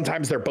move.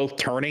 Sometimes they're both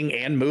turning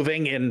and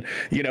moving in,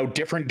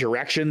 different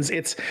directions.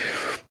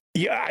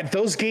 Yeah,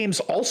 those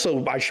games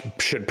also, I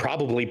should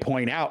probably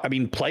point out, I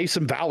mean, play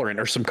some Valorant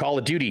or some Call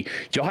of Duty.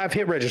 You'll have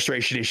hit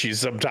registration issues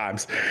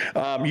sometimes.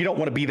 You don't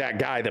want to be that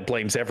guy that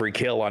blames every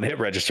kill on hit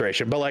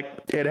registration, but like,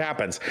 it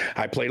happens.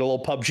 I played a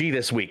little PUBG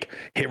this week.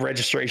 Hit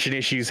registration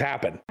issues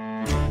happen.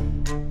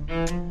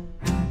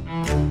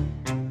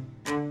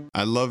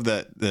 I love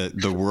that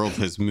the world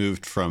has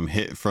moved from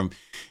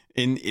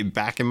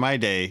back in my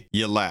day,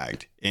 you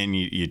lagged and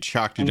you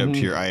chalked it up to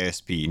your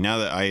ISP. Now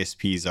that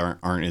ISPs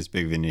aren't as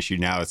big of an issue,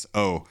 now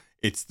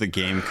it's the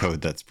game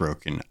code that's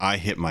broken. I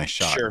hit my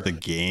shot. Sure. The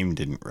game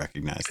didn't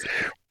recognize it.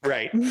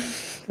 Right.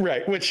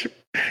 Which,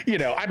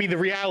 I mean, the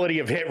reality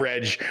of hit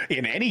reg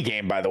in any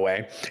game, by the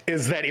way,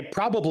 is that it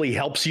probably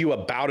helps you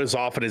about as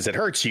often as it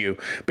hurts you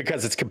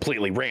because it's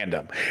completely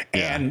random.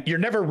 Yeah. And you're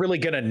never really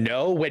going to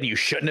know when you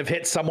shouldn't have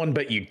hit someone,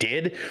 but you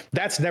did.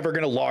 That's never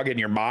going to log in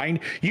your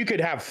mind. You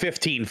could have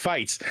 15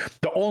 fights.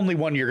 The only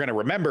one you're going to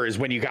remember is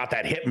when you got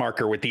that hit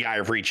marker with the Eye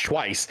of Reach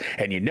twice,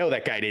 and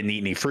that guy didn't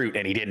eat any fruit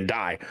and he didn't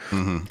die.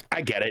 Mm-hmm.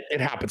 I get it. It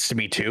happens to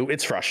me too.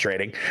 It's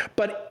frustrating.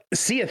 But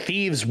Sea of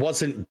Thieves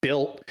wasn't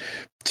built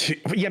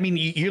I mean,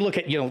 you look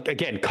at,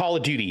 again, Call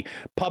of Duty,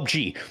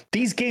 PUBG,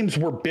 these games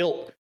were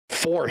built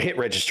for hit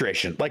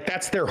registration. Like,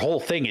 that's their whole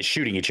thing, is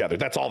shooting each other.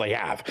 That's all they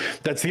have.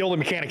 That's the only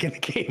mechanic in the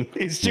game,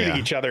 is shooting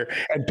each other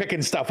and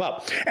picking stuff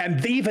up.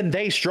 And even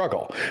they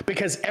struggle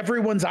because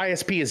everyone's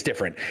ISP is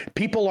different.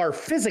 People are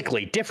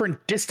physically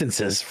different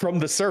distances from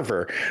the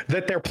server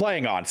that they're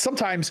playing on.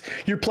 Sometimes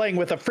you're playing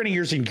with a friend of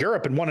yours in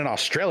Europe and one in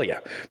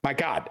Australia. My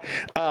God,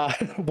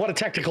 what a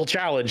technical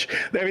challenge.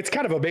 I mean, it's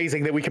kind of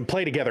amazing that we can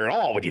play together at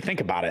all when you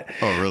think about it.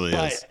 Oh, it really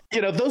is.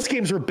 Those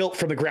games were built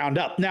from the ground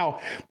up. Now,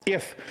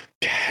 if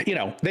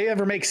they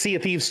ever make Sea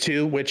of Thieves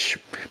 2, which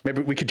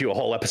maybe we could do a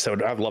whole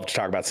episode. I'd love to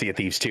talk about Sea of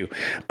Thieves 2.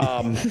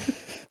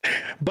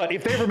 But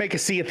if they ever make a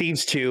Sea of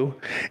Thieves 2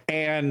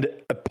 and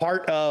a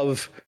part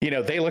of,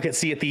 they look at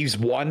Sea of Thieves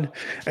 1,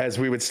 as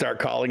we would start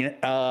calling it,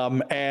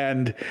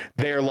 and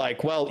they're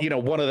like, well,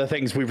 one of the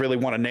things we really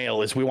want to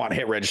nail is we want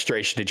hit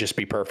registration to just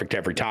be perfect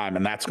every time.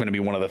 And that's going to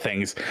be one of the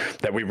things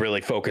that we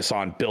really focus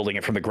on, building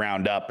it from the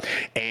ground up.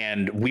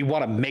 And we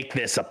want to make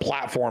this a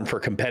platform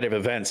for competitive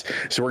events.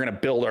 So we're going to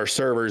build our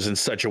servers in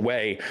such a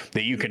way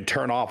that you can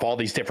turn off all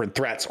these different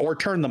threats or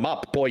turn them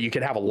up. Boy, you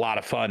can have a lot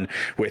of fun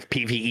with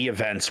PvE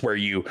events where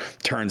you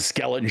turn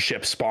skeleton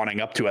ships spawning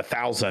up to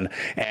 1,000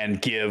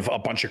 and give a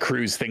bunch of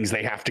crews things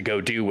they have to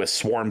go do with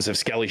swarms of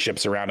skelly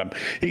ships around them.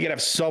 You can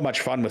have so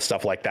much fun with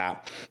stuff like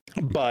that.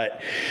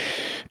 But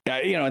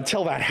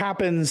until that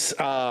happens,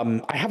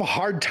 I have a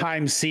hard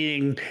time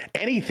seeing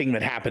anything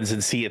that happens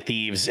in Sea of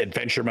Thieves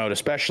adventure mode,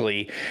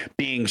 especially,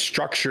 being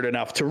structured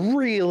enough to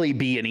really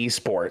be an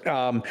esport.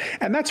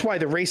 And that's why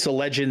the Race of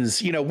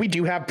Legends, we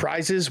do have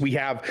prizes. We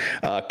have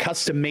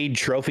custom made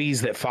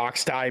trophies that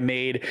Foxdie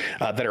made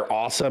that are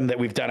awesome, that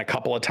we've done a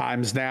couple of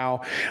times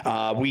now.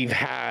 We've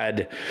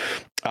had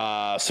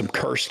some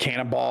cursed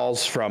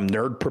cannonballs from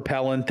Nerd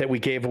Propellant that we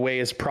gave away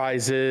as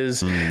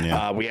prizes.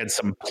 We had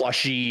some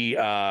plushy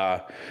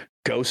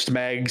Ghost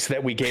Megs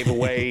that we gave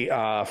away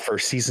for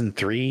season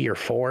 3 or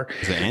 4.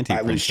 The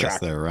anti-princess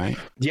there, right?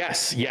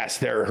 Yes.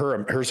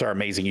 Hers are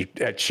amazing. You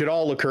should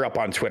all look her up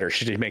on Twitter.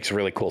 She makes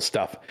really cool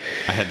stuff.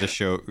 I had to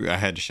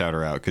shout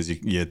her out because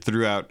you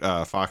threw out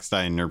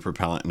Foxdie and Nerd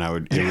Propellant,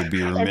 and it would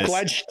be remiss. I'm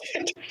glad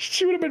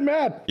she would have been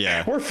mad.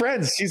 Yeah, we're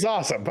friends. She's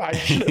awesome. I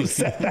should have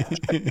said that.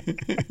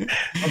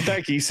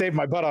 Thank you. You saved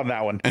my butt on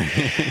that one.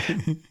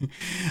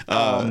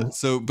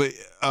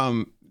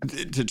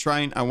 To try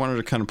and I wanted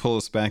to kind of pull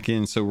us back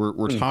in. So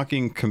we're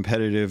talking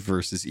competitive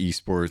versus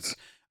esports,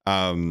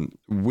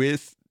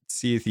 with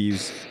Sea of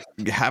Thieves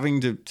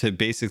having to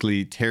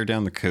basically tear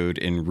down the code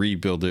and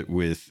rebuild it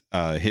with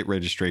hit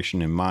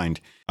registration in mind.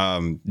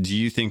 Do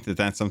you think that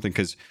that's something?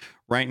 Because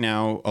right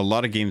now, a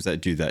lot of games that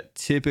do that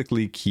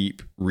typically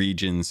keep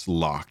regions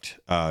locked.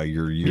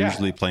 You're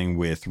usually playing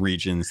with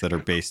regions that are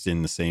based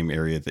in the same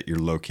area that you're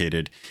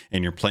located,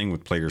 and you're playing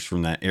with players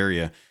from that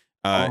area.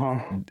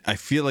 I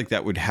feel like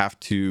that would have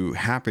to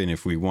happen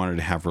if we wanted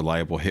to have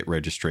reliable hit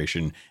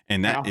registration,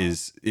 and that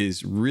is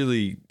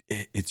really,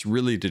 it's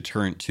really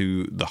deterrent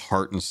to the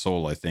heart and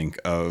soul, I think,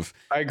 of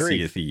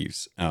Sea of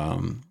Thieves. I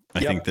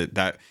think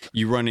that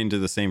you run into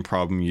the same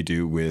problem you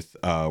do with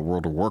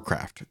World of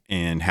Warcraft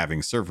and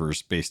having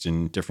servers based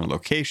in different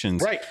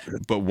locations, right?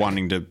 But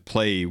wanting to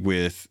play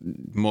with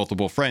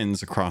multiple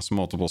friends across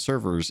multiple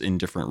servers in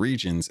different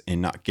regions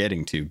and not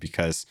getting to,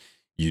 because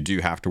you do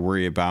have to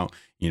worry about,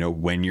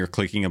 when you're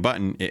clicking a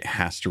button, it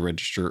has to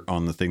register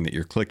on the thing that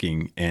you're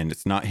clicking, and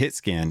it's not hit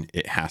scan.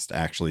 It has to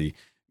actually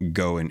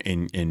go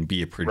and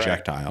be a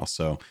projectile. Right.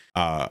 So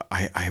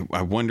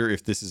I wonder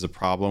if this is a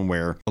problem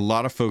where a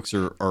lot of folks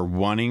are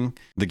wanting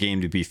the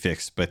game to be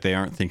fixed, but they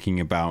aren't thinking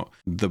about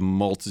the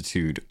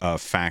multitude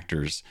of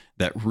factors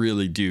that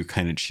really do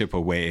kind of chip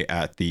away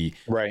at the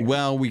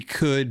well, we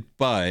could,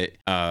 but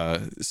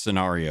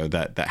scenario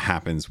that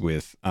happens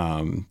with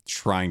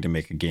trying to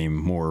make a game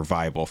more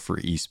viable for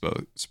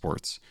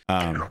esports.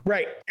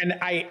 Right. And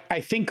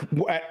I think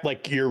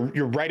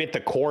you're right at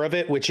the core of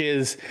it, which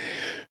is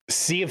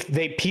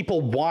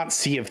people want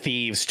Sea of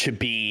Thieves to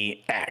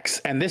be X,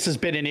 and this has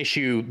been an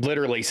issue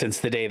literally since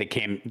the day the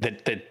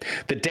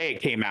day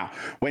it came out.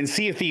 When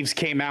Sea of Thieves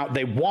came out,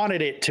 they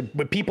wanted it to,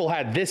 but people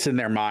had this in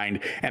their mind,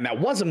 and that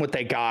wasn't what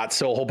they got.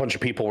 So a whole bunch of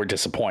people were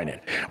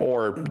disappointed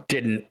or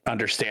didn't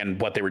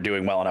understand what they were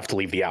doing well enough to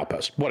leave the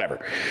outpost.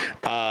 Whatever.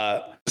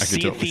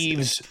 Sea of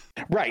Thieves,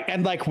 right?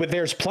 And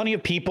there's plenty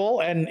of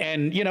people, and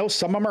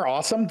some of them are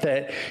awesome.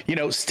 That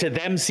to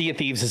them, Sea of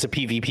Thieves is a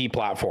PvP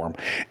platform,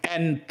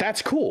 and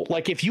that's cool.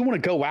 Like, if you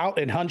want to go out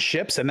and hunt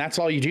ships and that's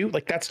all you do,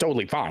 that's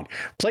totally fine.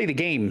 Play the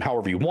game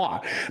however you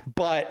want.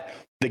 But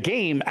the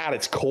game at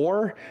its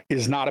core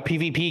is not a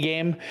PvP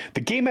game. The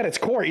game at its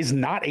core is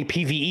not a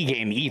PvE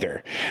game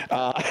either.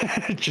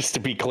 Just to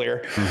be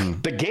clear,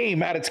 the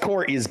game at its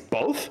core is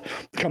both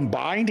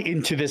combined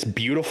into this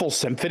beautiful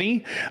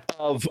symphony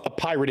of a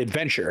pirate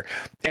adventure.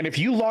 And if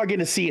you log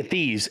into Sea of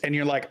Thieves and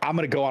you're like, I'm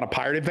going to go on a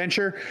pirate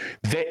adventure,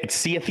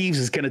 Sea of Thieves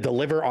is going to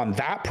deliver on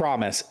that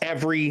promise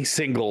every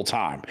single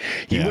time.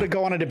 You want to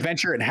go on an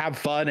adventure and have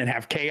fun and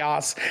have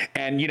chaos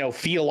and,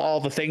 feel all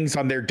the things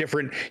on their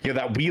different,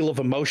 that wheel of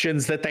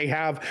emotions that they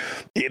have.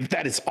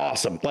 That is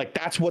awesome.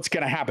 That's what's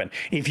going to happen.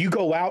 If you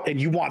go out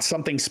and you want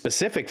something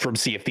specific from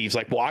Sea of Thieves,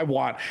 I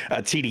want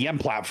a TDM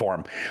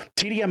platform.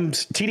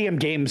 TDM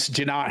games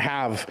do not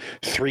have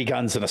 3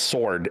 guns and a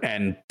sword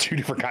and 2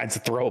 different kinds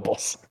of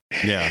throwables.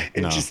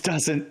 It just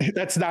doesn't.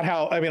 That's not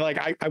how. I mean,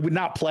 I would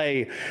not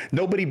play.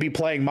 Nobody be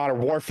playing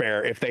Modern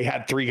Warfare if they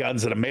had 3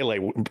 guns and a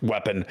melee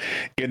weapon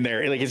in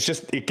there.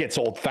 It gets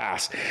old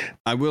fast.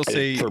 I will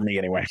say, for me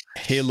anyway,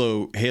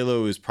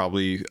 Halo is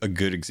probably a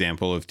good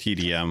example of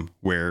TDM,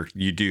 where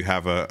you do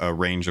have a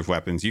range of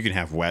weapons. You can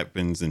have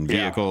weapons and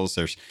vehicles.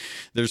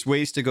 There's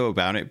ways to go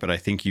about it, but I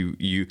think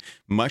you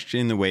much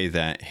in the way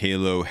that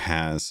Halo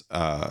has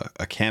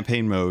a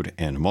campaign mode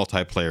and a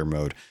multiplayer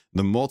mode.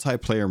 The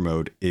multiplayer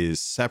mode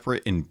is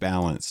separate and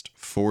balanced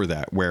for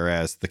that,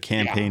 whereas the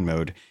campaign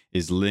mode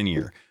is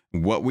linear.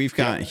 What we've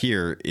got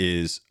here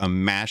is a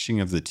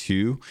mashing of the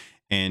two,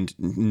 and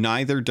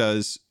neither of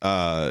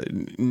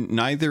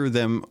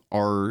them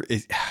are.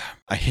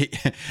 I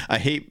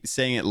hate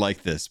saying it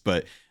like this,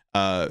 but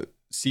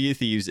Sea of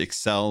Thieves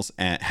excels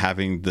at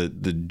having the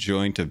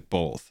joint of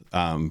both,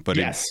 but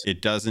Yes.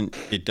 it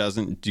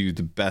doesn't do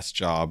the best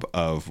job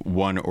of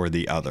one or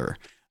the other.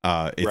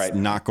 It's Right.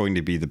 not going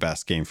to be the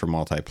best game for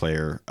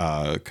multiplayer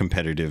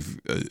competitive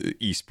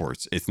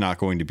esports. It's not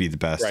going to be the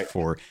best Right.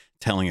 for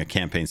telling a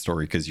campaign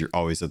story, because you're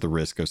always at the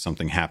risk of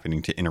something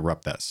happening to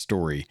interrupt that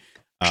story.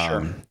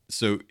 Sure.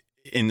 So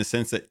in the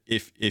sense that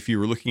if you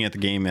were looking at the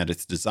game at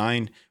its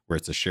design, where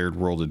it's a shared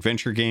world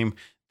adventure game,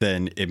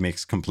 then it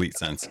makes complete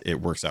sense. It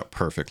works out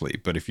perfectly.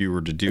 But if you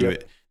were to do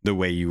it the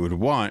way you would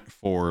want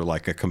for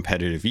like a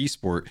competitive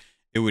esport,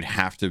 it would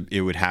have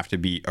to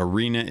be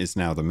arena is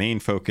now the main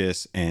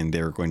focus, and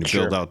they're going to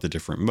build out the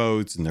different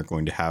modes, and they're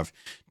going to have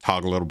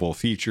toggleable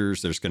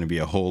features. There's going to be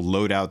a whole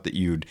loadout that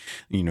you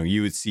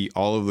would see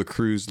all of the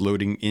crews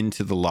loading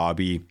into the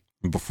lobby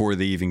before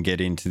they even get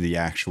into the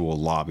actual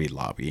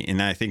lobby.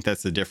 And I think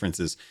that's the difference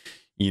is,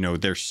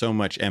 there's so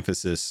much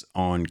emphasis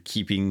on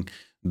keeping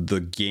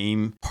the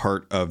game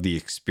part of the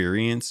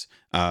experience,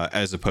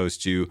 as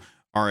opposed to,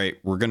 all right,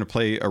 we're going to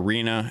play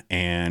arena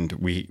and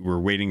we're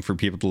waiting for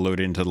people to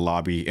load into the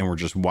lobby, and we're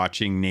just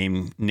watching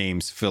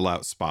names fill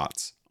out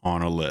spots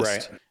on a list.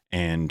 Right.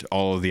 And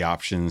all of the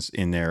options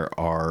in there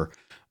are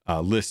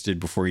listed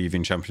before you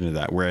even jump into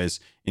that. Whereas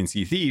in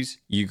Sea of Thieves,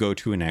 you go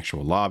to an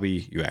actual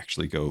lobby, you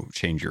actually go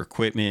change your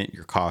equipment,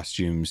 your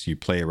costumes, you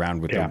play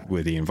around with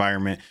the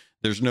environment.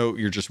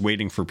 You're just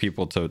waiting for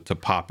people to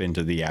pop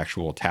into the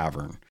actual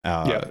tavern.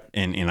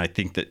 And I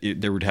think that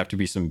there would have to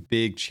be some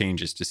big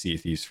changes to Sea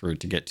of Thieves for it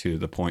to get to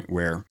the point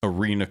where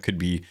arena could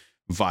be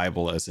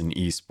viable as an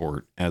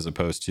esport, as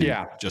opposed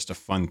to just a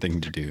fun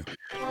thing to do.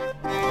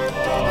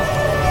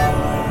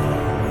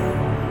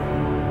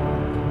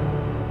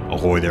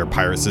 Ahoy there,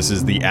 pirates. This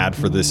is the ad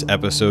for this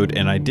episode,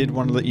 and I did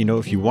want to let you know,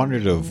 if you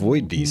wanted to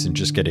avoid these and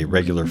just get a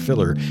regular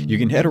filler, you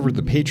can head over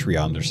to the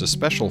Patreon. There's a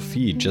special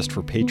feed just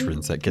for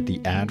patrons that get the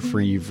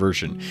ad-free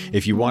version.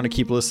 If you want to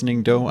keep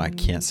listening, though, I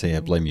can't say I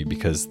blame you,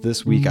 because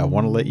this week I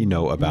want to let you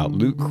know about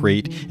Loot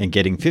Crate and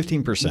getting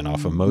 15%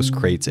 off of most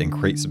crates and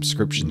crate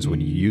subscriptions when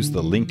you use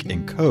the link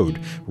and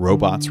code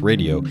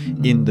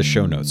RobotsRadio in the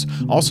show notes.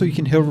 Also, you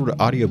can head over to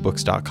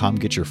audiobooks.com,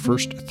 get your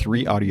first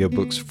 3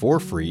 audiobooks for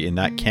free, and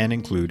that can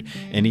include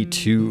any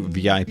 2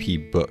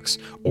 VIP books,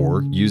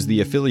 or use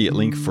the affiliate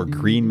link for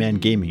Green Man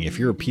Gaming. If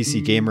you're a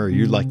PC gamer or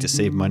you'd like to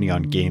save money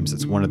on games,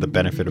 it's one of the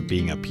benefits of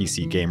being a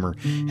PC gamer.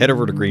 Head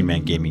over to Green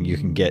Man Gaming. You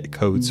can get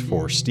codes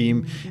for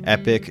Steam,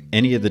 Epic,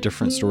 any of the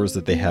different stores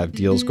that they have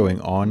deals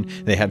going on.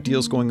 They have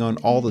deals going on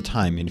all the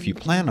time, and if you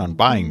plan on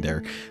buying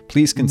there,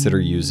 please consider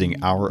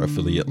using our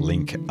affiliate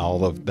link.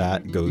 All of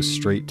that goes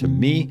straight to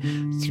me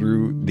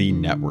through the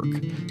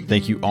network.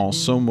 Thank you all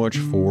so much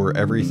for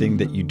everything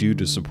that you do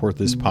to support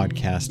this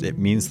podcast. It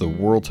means the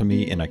world to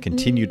me, and I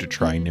continue to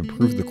try and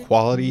improve the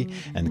quality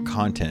and the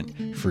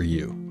content for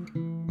you.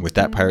 With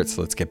that, pirates,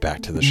 let's get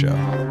back to the show.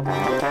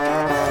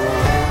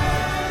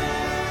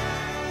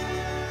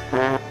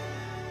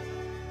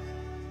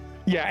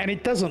 Yeah, and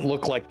it doesn't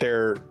look like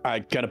they're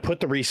going to put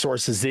the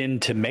resources in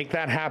to make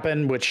that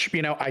happen, which,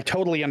 I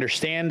totally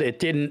understand. It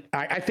didn't.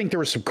 I think there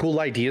were some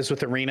cool ideas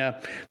with Arena.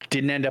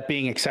 Didn't end up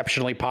being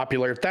exceptionally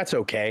popular. That's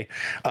okay.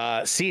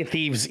 Sea of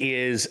Thieves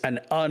is an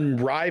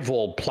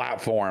unrivaled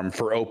platform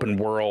for open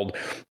world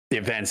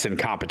events and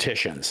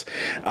competitions.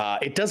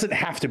 It doesn't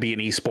have to be an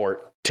esport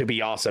to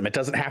be awesome. It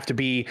doesn't have to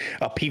be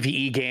a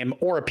PvE game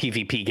or a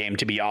PvP game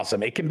to be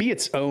awesome. It can be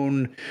its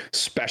own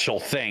special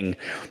thing.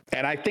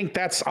 And I think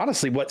that's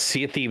honestly what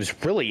Sea of Thieves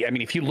really,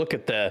 if you look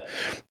at the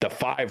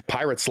 5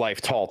 Pirates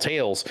Life Tall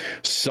Tales,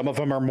 some of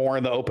them are more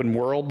in the open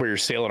world where you're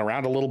sailing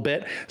around a little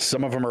bit.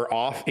 Some of them are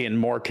off in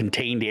more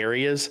contained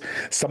areas.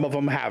 Some of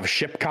them have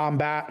ship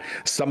combat.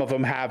 Some of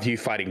them have you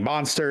fighting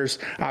monsters.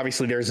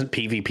 Obviously there isn't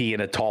PvP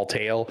in a Tall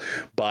Tale,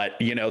 but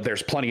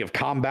there's plenty of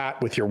combat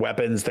with your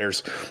weapons.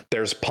 There's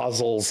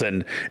puzzles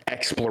and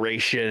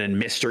exploration and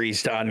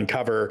mysteries to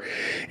uncover.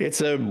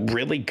 It's a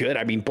really good,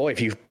 if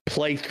you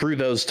play through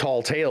those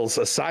Tall Tales,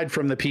 aside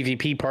from the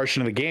PvP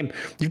portion of the game,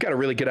 you've got a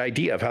really good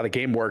idea of how the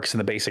game works and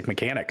the basic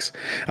mechanics.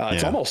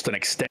 It's almost an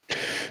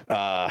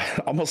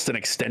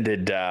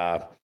extended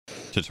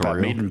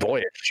tutorial, maiden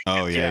voyage.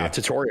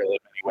 Tutorial in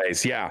many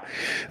ways.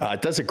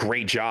 It does a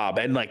great job.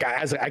 And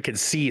as I can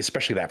see,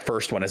 especially that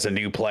first one as a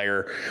new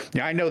player,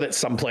 I know that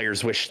some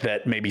players wish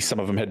that maybe some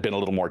of them had been a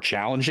little more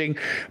challenging,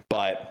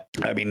 but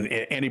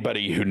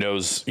anybody who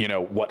knows,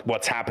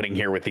 what's happening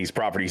here with these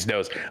properties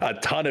knows a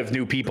ton of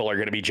new people are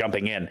going to be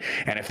jumping in.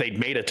 And if they'd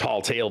made a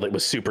Tall Tale that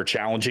was super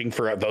challenging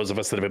for those of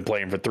us that have been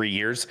playing for 3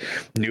 years,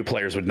 new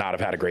players would not have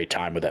had a great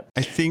time with it.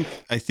 I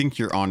think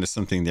you're onto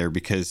something there,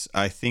 because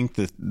I think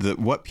that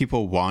what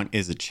people want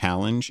is a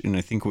challenge, and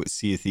I think what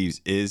Sea of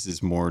Thieves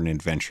is more an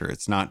adventure.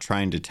 It's not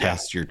trying to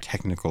test your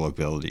technical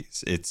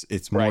abilities.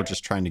 It's more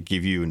just trying to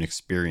give you an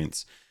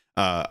experience.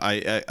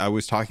 I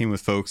was talking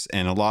with folks,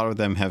 and a lot of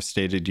them have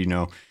stated,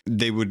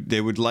 they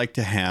would like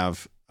to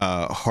have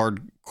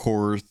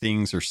hardcore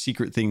things or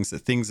secret things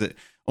that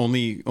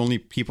only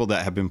people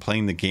that have been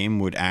playing the game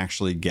would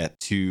actually get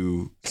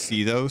to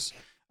see those.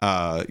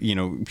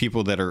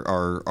 people that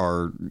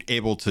are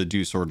able to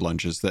do sword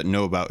lunges, that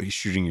know about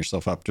shooting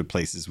yourself up to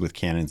places with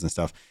cannons and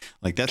stuff.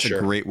 Like that's a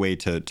great way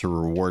to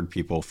reward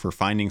people for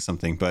finding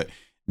something. But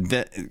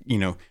that,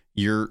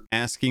 you're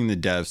asking the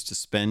devs to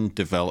spend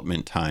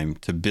development time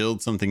to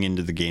build something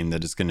into the game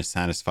that is going to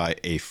satisfy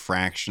a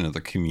fraction of the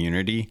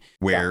community,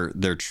 where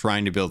they're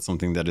trying to build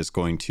something that is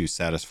going to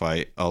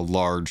satisfy a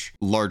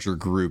larger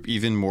group,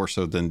 even more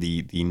so than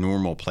the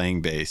normal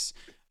playing base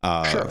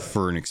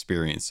for an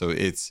experience. So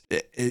it's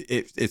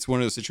one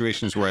of those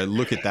situations where I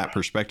look at that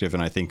perspective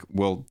and I think,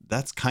 well,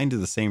 that's kind of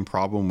the same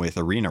problem with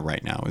Arena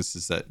right now,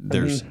 is that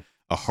there's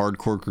a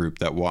hardcore group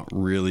that want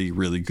really,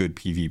 really good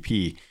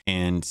PvP,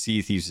 and Sea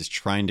of Thieves is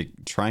trying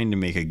to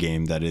make a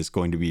game that is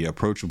going to be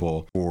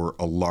approachable for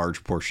a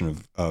large portion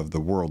of the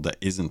world that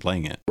isn't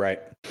playing it. Right.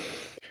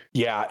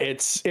 Yeah,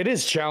 it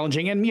is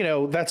challenging. And,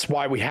 that's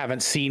why we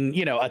haven't seen,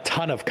 a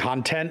ton of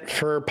content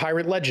for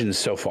Pirate Legends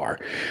so far.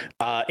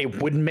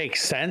 It wouldn't make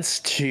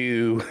sense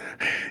to,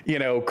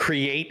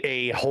 create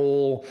a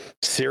whole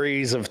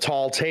series of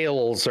tall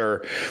tales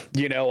or,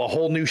 a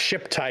whole new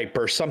ship type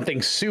or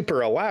something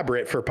super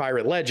elaborate for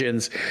Pirate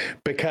Legends,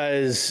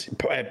 because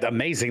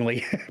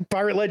amazingly,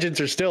 Pirate Legends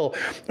are still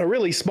a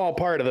really small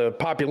part of the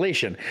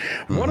population.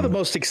 One of the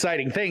most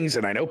exciting things,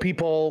 and I know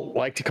people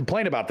like to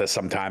complain about this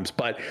sometimes,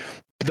 but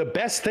the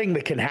best thing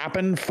that can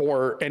happen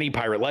for any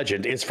Pirate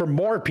Legend is for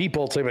more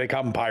people to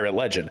become Pirate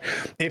Legend.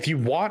 If you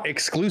want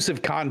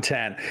exclusive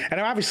content, and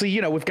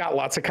obviously, we've got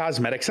lots of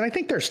cosmetics, and I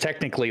think there's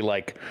technically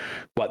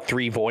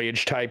 3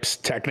 voyage types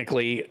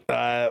technically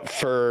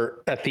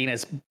for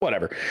Athena's,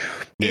 whatever.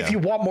 Yeah. If you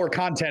want more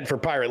content for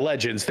Pirate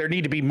Legends, there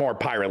need to be more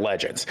Pirate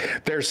Legends.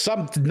 There's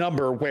some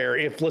number where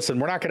we're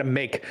not going to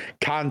make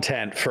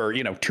content for,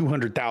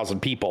 200,000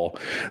 people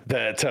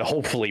to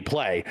hopefully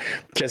play,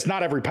 because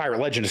not every Pirate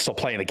Legend is still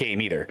playing the game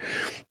either.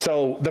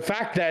 So the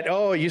fact that,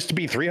 it used to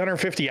be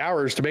 350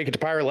 hours to make it to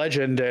Pirate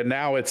Legend, and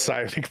now I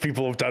think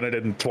people have done it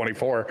in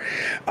 24.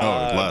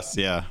 Less,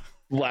 yeah.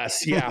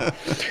 Less, yeah.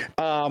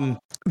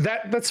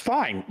 That's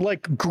fine.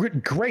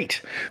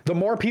 Great. The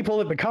more people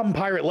that become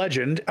Pirate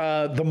Legend,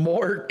 the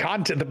more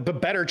content, the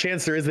better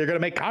chance there is they're going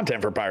to make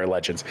content for Pirate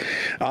Legends.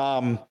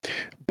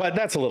 But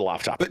that's a little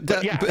off topic.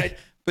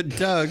 But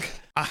Doug,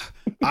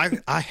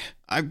 I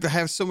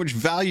have so much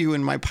value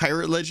in my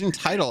Pirate Legend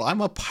title. I'm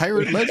a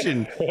Pirate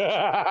Legend.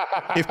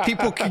 If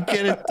people can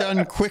get it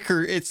done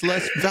quicker, it's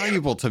less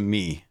valuable to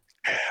me.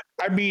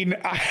 I mean,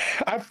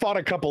 I've fought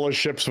a couple of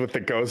ships with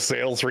the ghost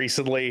sails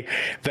recently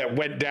that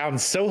went down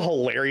so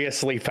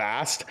hilariously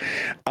fast.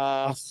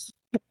 That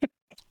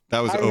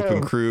was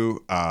open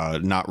crew,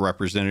 not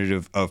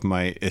representative of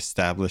my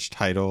established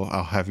title,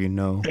 I'll have you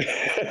know.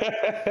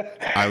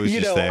 I was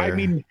just there. I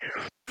mean,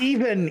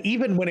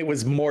 even when it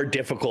was more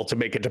difficult to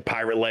make it to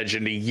Pirate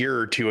Legend a year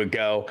or two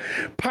ago,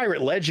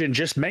 Pirate Legend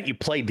just meant you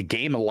played the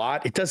game a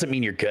lot. It doesn't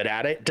mean you're good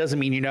at it. It doesn't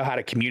mean you know how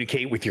to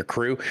communicate with your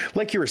crew.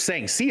 Like you were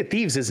saying, Sea of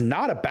Thieves is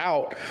not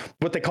about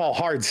what they call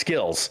hard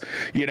skills.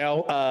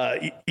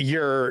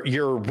 Your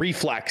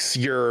reflex,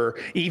 your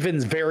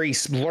even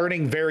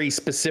learning very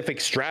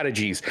specific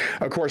strategies.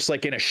 Of course,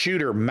 like in a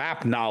shooter,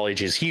 map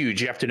knowledge is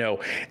huge. You have to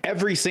know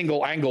every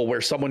single angle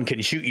where someone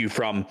can shoot you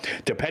from,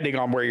 depending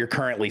on where you're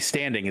currently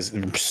standing, is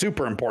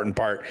super important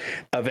part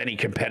of any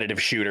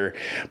competitive shooter.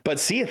 But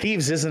Sea of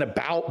Thieves isn't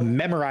about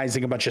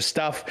memorizing a bunch of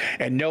stuff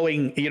and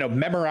knowing,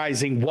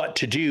 memorizing what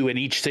to do in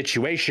each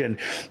situation.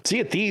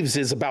 Sea of Thieves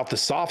is about the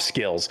soft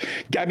skills.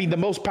 I mean, the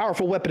most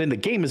powerful weapon in the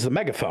game is the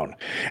megaphone.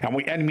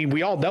 And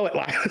we all know it.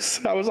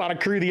 I was on a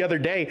crew the other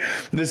day.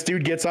 This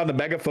dude gets on the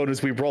megaphone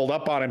as we rolled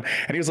up on him,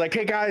 and he was like,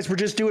 "Hey guys, we're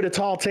just doing a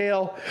tall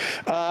tale.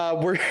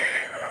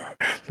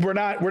 We're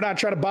not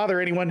trying to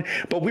bother anyone,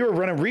 but we were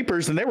running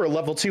Reapers and they were a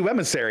level 2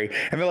 emissary.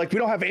 And they're like, we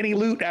don't have any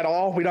loot at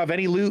all. We don't have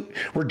any loot.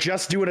 We're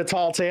just doing a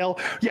tall tale."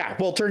 Yeah,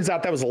 well, it turns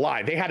out that was a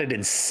lie. They had an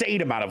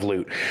insane amount of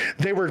loot.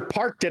 They were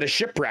parked at a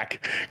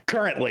shipwreck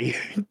currently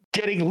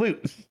getting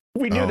loot.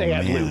 We knew they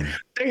had loot.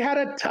 They had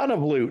a ton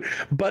of loot,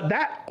 but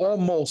that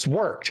almost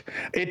worked.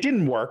 It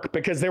didn't work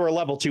because they were a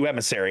level 2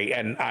 emissary,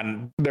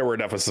 and there were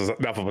enough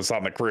of us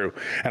on the crew.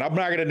 And I'm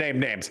not going to name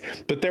names,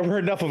 but there were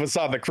enough of us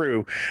on the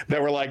crew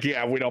that were like,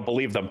 yeah, we don't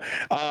believe them.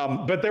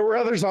 But there were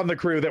others on the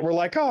crew that were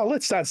like, oh,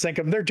 let's not sink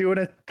them. They're doing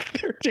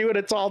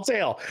a tall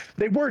tale.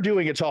 They were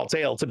doing a tall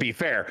tale, to be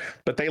fair,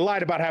 but they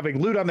lied about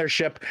having loot on their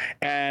ship.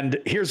 And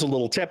here's a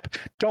little tip: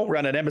 don't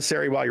run an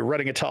emissary while you're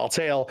running a tall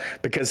tale,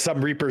 because some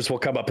Reapers will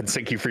come up and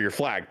sink you for your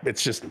flag.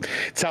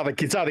 It's how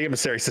the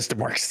emissary system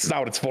works. It's not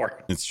what it's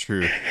for. It's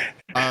true.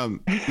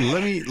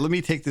 Let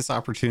me take this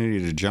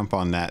opportunity to jump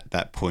on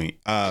that point.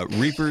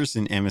 Reapers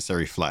and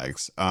emissary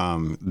flags.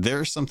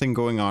 There's something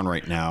going on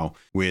right now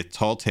with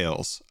tall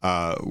tales,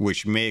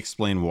 which may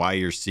explain why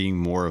you're seeing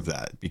more of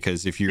that.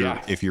 Because if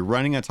you're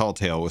running a tall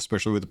tale,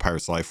 especially with the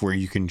Pirate's Life, where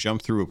you can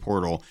jump through a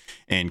portal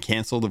and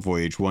cancel the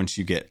voyage once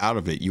you get out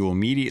of it, you will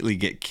immediately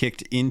get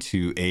kicked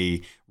into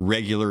a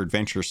regular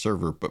adventure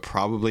server, but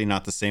probably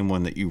not the same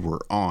one that you were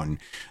on.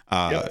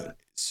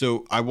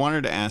 So I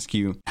wanted to ask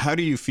you, how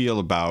do you feel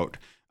about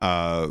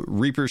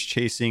Reapers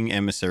chasing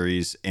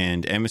emissaries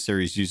and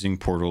emissaries using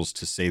portals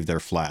to save their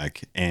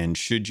flag. And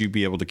should you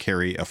be able to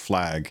carry a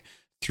flag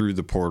through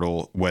the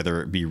portal,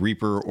 whether it be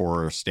Reaper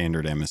or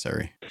standard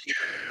emissary?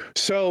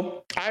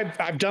 So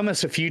I've done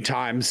this a few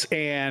times,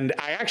 and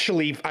I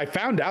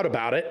found out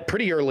about it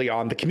pretty early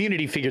on. The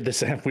community figured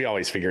this out. We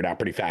always figure it out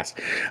pretty fast.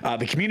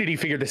 The community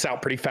figured this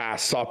out pretty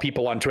fast. Saw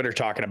people on Twitter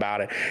talking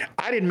about it.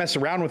 I didn't mess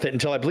around with it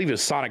until I believe it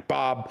was Sonic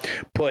Bob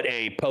put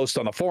a post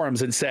on the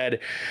forums and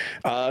said,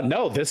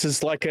 no, this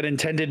is like an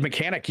intended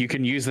mechanic. You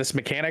can use this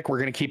mechanic. We're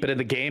going to keep it in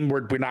the game.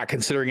 We're not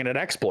considering it an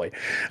exploit.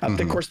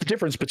 Of course, the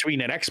difference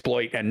between an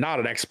exploit and not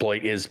an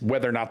exploit is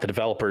whether or not the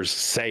developers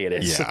say it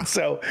is. Yeah.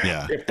 So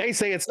if they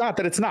say it's not,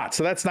 that it's not.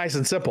 So that's nice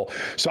and simple.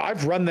 So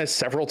I've run this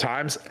several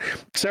times.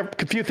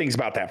 A few things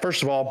about that.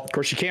 First of all, of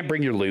course, you can't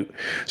bring your loot.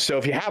 So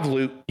if you have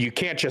loot, you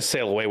can't just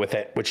sail away with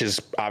it, which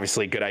is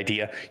obviously a good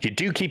idea. You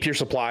do keep your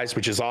supplies,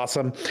 which is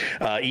awesome.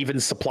 Even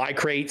supply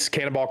crates,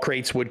 cannonball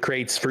crates, wood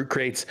crates, fruit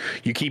crates,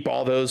 you keep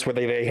all those,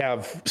 whether they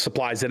have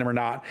supplies in them or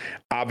not.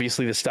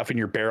 Obviously, the stuff in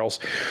your barrels.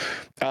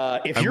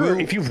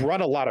 If you've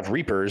run a lot of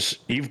Reapers,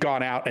 you've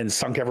gone out and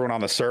sunk everyone on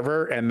the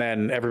server, and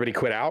then everybody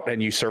quit out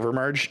and you server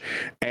merged.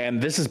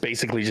 And this is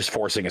basically just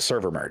forcing a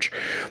server merge.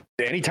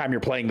 Anytime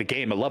you're playing the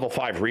game, a level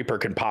 5 Reaper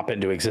can pop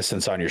into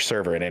existence on your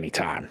server at any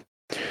time.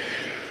 You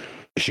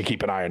should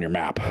keep an eye on your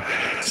map.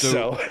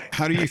 So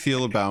how do you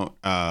feel about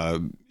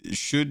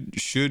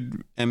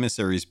should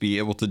emissaries be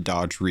able to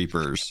dodge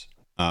Reapers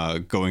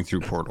going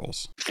through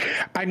portals?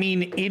 I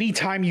mean,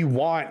 anytime you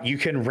want, you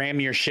can ram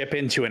your ship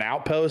into an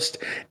outpost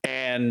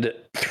and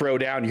throw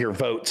down your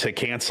vote to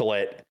cancel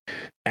it.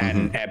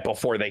 And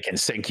before they can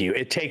sink you,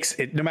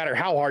 no matter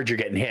how hard you're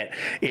getting hit,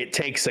 it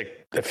takes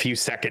a few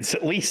seconds,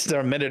 at least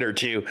a minute or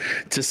two,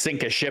 to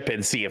sink a ship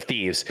in Sea of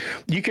Thieves.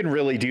 You can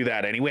really do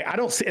that anyway. I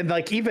don't see, and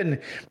like even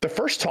the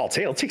first Tall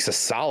Tale, it takes a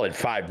solid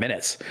 5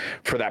 minutes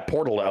for that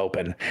portal to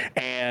open.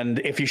 And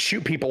if you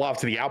shoot people off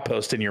to the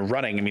outpost and you're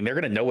running, I mean, they're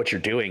going to know what you're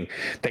doing.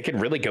 They can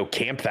really go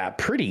camp that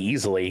pretty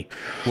easily.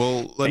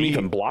 Well, let me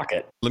even block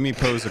it. Let me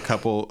pose a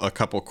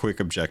couple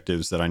quick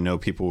objectives that I know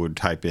people would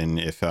type in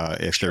if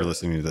they're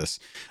listening to this.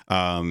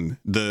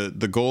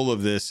 The goal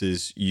of this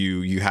is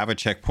you have a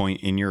checkpoint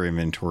in your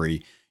inventory.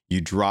 You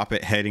drop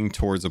it heading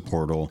towards a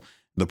portal.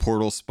 The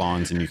portal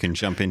spawns and you can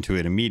jump into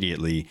it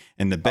immediately.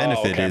 And the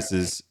benefit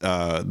is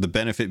the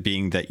benefit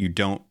being that you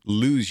don't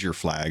lose your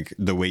flag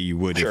the way you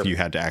would if you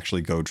had to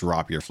actually go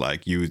drop your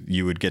flag.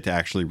 You would get to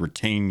actually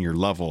retain your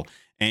level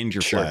and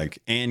your flag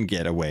and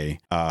get away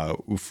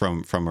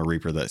from a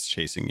Reaper that's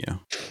chasing you.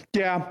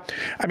 Yeah.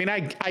 I mean, I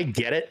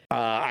get it.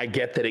 I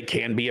get that it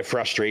can be a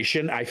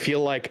frustration. I feel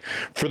like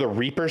for the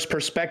Reaper's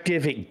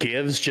perspective, it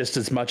gives just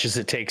as much as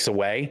it takes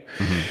away.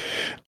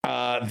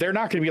 They're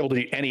not going to be able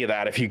to do any of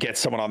that if you get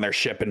someone on their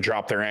ship and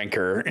drop their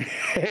anchor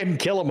and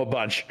kill them a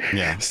bunch.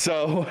 Yeah.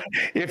 So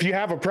if you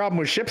have a problem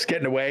with ships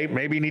getting away,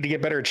 maybe you need to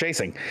get better at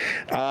chasing.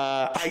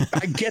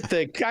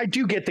 I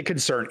do get the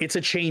concern. It's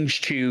a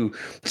change to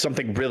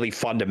something really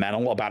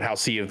fundamental about how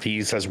Sea of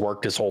Thieves has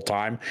worked this whole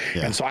time.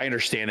 Yeah. And so I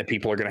understand that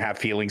people are going to have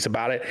feelings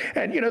about it.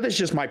 And, this is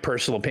just my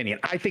personal opinion.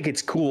 I think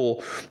it's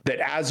cool that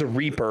as a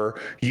Reaper,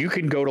 you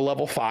can go to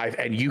level 5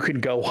 and you can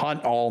go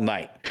hunt all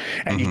night.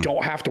 And you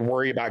don't have to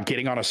worry about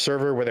getting on a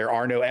server where there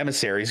are no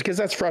emissaries, because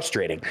that's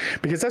frustrating,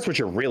 because that's what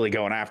you're really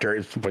going after.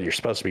 It's what you're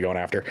supposed to be going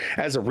after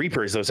as a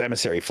Reaper, is those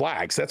emissary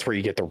flags. That's where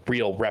you get the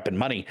real rep and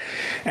money.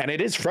 And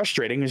it is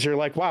frustrating because you're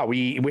like, wow,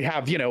 we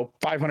have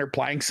 500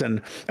 planks and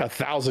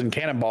 1,000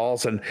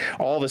 cannonballs and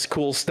all this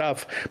cool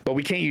stuff, but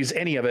we can't use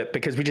any of it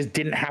because we just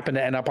didn't happen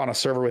to end up on a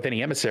server with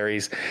any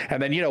emissaries.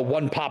 And then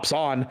one pops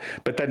on,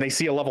 but then they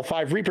see a level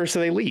 5 Reaper, so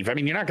they leave. I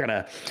mean, you're not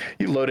gonna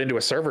load into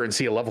a server and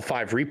see a level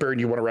 5 Reaper and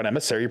you want to run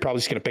emissary, you're probably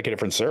just gonna pick a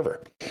different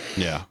server.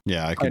 Yeah,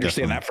 I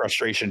understand that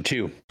frustration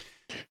too.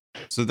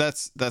 So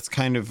that's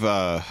kind of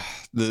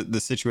the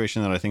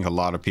situation that I think a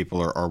lot of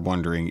people are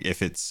wondering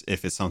if it's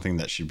something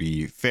that should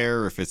be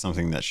fair, if it's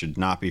something that should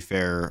not be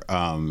fair.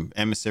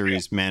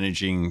 Emissaries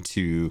managing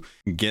to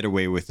get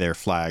away with their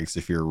flags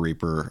if you're a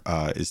Reaper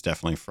is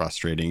definitely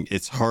frustrating.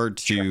 It's hard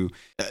to,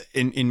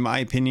 in my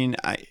opinion,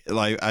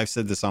 I've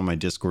said this on my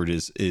Discord,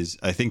 is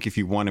I think if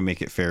you want to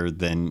make it fair,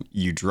 then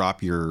you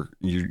drop your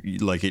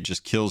it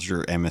just kills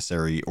your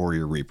emissary or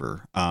your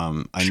Reaper.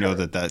 I know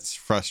that that's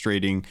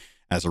frustrating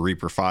as a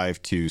Reaper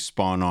 5 to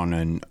spawn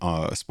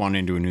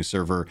into a new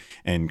server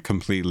and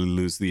completely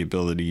lose the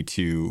ability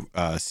to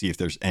see if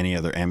there's any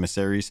other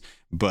emissaries.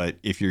 But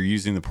if you're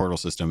using the portal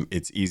system,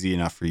 it's easy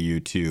enough for you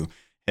to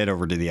head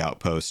over to the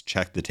outpost,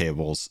 check the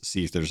tables,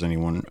 see if there's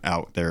anyone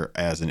out there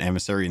as an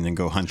emissary, and then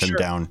go hunt them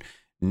down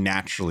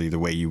naturally the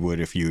way you would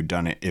if you had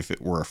done it if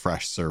it were a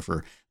fresh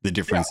server. The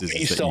difference is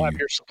you that still have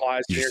your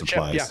supplies.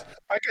 Supplies. Yeah,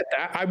 I get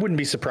that. I wouldn't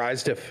be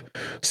surprised if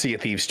Sea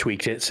of Thieves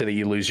tweaked it so that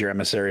you lose your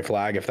emissary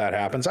flag if that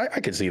happens. I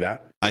could see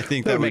that. I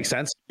think that would make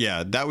sense.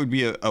 Yeah, that would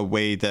be a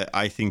way that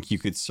I think you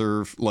could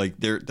serve. Like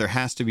there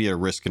has to be a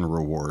risk and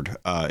reward.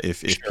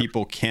 If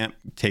people can't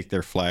take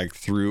their flag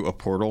through a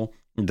portal,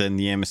 then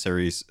the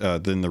emissaries,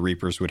 then the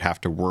Reapers would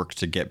have to work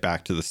to get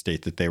back to the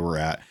state that they were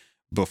at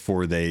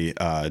before they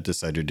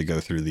decided to go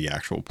through the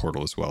actual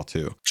portal as well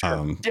too.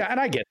 Sure. Yeah, and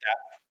I get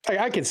that.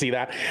 I can see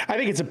that. I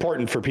think it's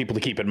important for people to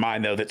keep in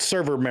mind, though, that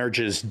server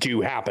merges do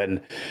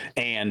happen.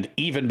 And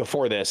even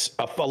before this,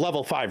 a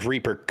level 5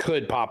 Reaper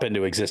could pop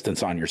into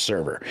existence on your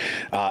server.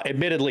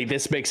 Admittedly,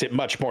 this makes it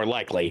much more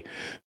likely,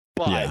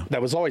 but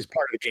that was always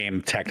part of the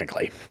game,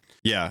 technically.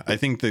 Yeah, I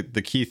think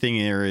the key thing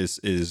here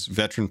is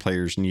veteran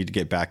players need to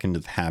get back into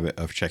the habit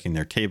of checking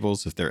their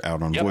tables if they're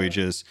out on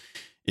voyages.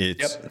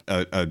 It's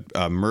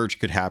a merge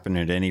could happen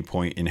at any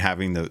point, and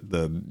having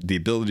the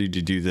ability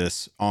to do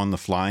this on the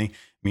fly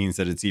means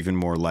that it's even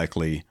more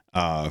likely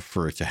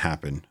for it to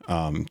happen.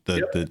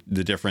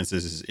 The difference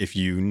is if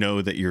you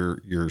know that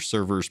your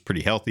server's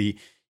pretty healthy,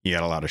 you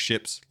got a lot of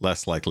ships,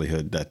 less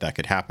likelihood that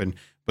could happen.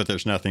 But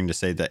there's nothing to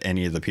say that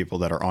any of the people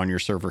that are on your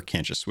server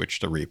can't just switch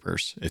to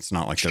Reapers. It's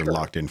not like they're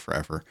locked in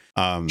forever.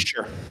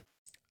 Sure.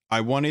 I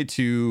wanted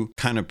to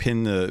kind of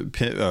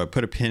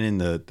put a pin in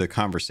the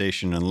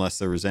conversation, unless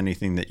there was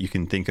anything that you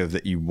can think of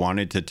that you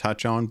wanted to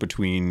touch on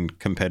between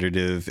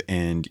competitive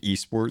and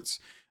esports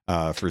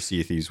for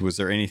Sea of Thieves. Was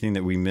there anything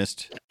that we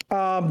missed?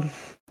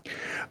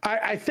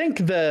 I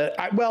think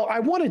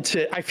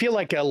I feel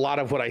like a lot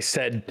of what I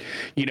said,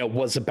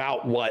 was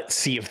about what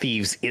Sea of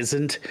Thieves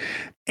isn't.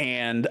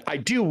 And I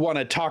do want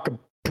to talk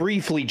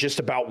briefly just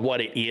about what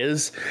it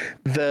is.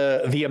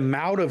 The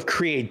amount of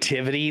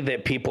creativity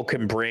that people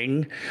can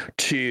bring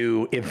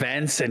to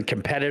events and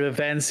competitive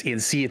events in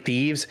Sea of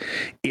Thieves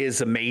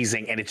is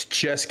amazing, and it's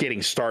just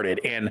getting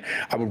started. And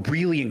I would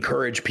really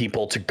encourage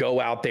people to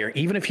go out there,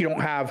 even if you don't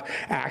have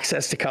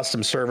access to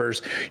custom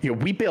servers.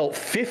 We built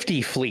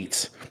 50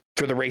 fleets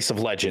for the Race of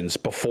Legends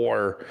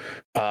before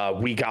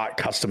we got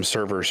custom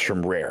servers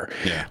from Rare.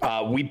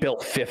 We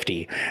built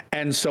 50.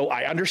 And so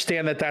I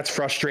understand that that's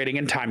frustrating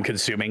and time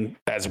consuming,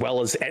 as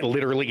well as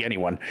literally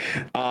anyone.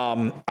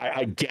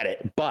 I get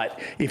it.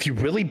 But if you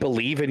really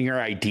believe in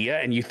your idea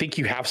and you think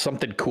you have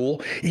something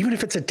cool, even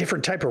if it's a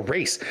different type of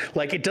race,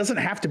 like it doesn't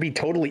have to be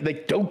totally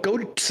like, don't go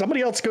to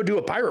somebody else, go do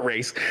a pirate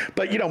race,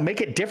 but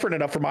make it different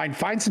enough for mine.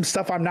 Find some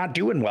stuff I'm not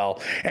doing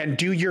well and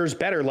do yours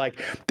better.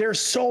 Like there's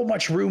so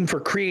much room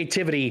for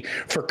creativity,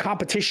 for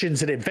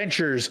competitions and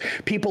adventures.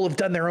 People have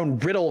done their own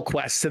riddle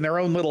quests and their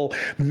own little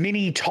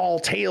mini tall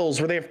tales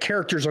where they have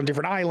characters on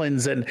different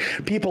islands, and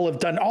people have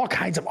done all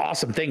kinds of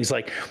awesome things.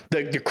 Like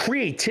the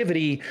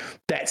creativity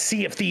that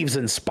Sea of Thieves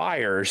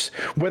inspires,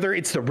 whether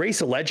it's the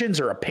Race of Legends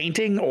or a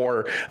painting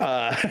or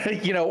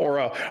or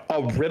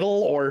a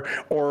riddle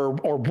or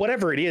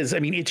whatever it is. I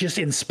mean, it just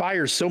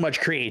inspires so much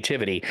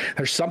creativity.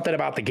 There's something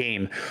about the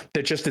game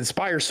that just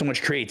inspires so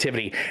much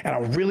creativity, and I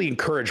really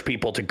encourage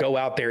people to go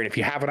out there, and if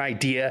you have an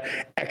idea,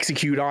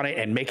 execute on it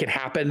and make it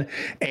happen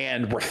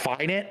and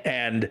refine it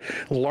and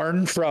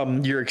learn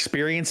from your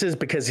experiences,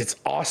 because it's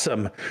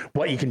awesome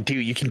what you can do.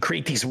 You can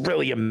create these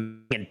really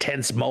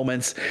intense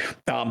moments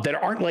that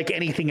aren't like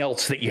anything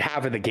else that you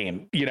have in the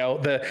game.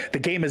 The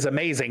game is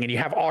amazing and you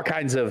have all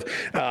kinds of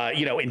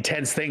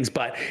intense things,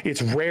 but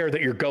it's rare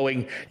that you're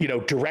going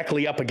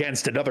directly up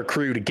against another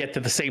crew to get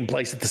to the same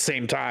place at the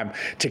same time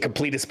to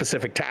complete a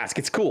specific task.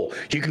 It's cool.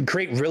 You can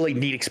create really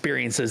neat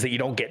experiences that you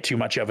don't get too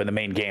much of in the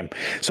main game.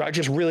 So I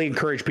just really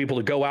encourage people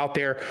to go out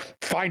there,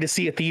 find a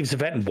Sea of Thieves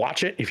event and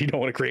watch it. If you don't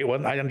want to create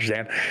one, I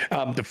understand.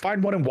 To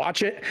find one and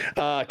watch it,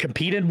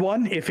 compete in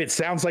one. If it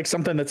sounds like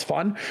something that's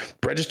fun,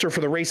 register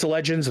for the Race of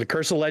Legends, the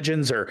Curse of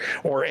Legends,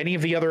 or any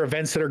of the other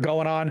events that are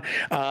going on.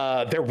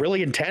 They're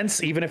really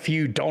intense, even if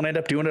you don't end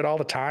up doing it all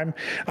the time.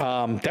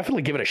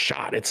 Definitely give it a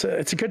shot. It's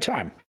a good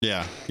time.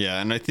 Yeah.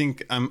 And I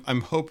think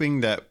I'm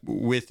hoping that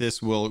with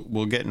this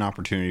we'll get an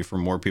opportunity for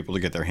more people to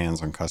get their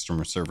hands on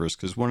customer servers,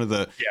 because one of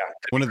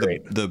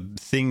the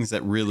things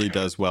that really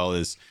does well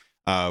is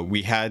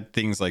we had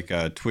things like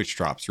Twitch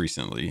drops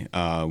recently.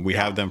 We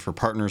have them for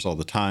partners all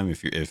the time.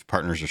 If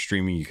partners are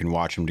streaming, you can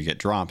watch them to get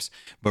drops.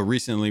 But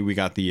recently we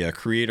got the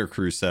creator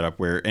crew set up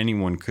where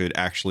anyone could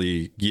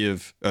actually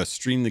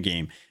stream the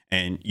game,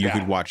 and you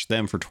could watch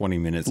them for 20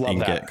 minutes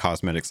get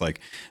cosmetics.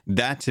 Like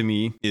that to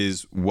me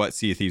is what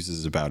Sea of Thieves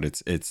is about.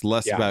 It's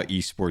less about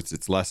esports.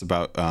 It's less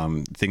about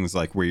things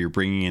like where you're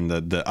bringing in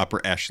the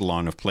upper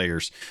echelon of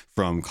players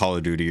from Call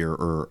of Duty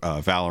or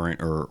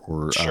Valorant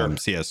or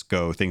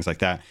CSGO, things like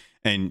that.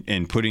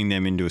 And putting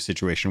them into a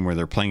situation where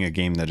they're playing a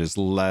game that is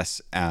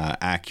less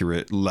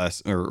accurate,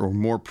 less or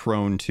more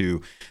prone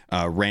to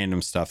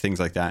random stuff, things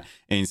like that,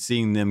 and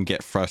seeing them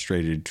get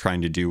frustrated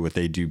trying to do what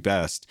they do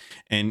best,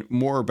 and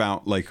more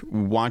about like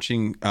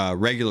watching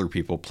regular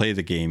people play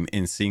the game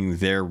and seeing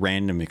their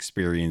random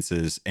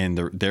experiences and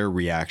their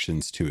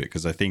reactions to it.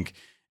 Because I think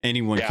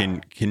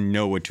anyone can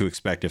know what to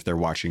expect if they're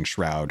watching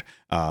Shroud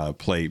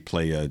play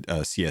a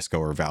CSGO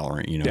or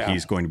Valorant.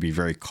 He's going to be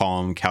very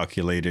calm,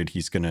 calculated.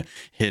 He's going to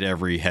hit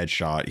every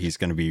headshot. He's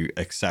going to be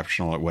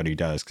exceptional at what he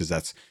does because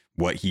that's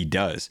what he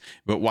does.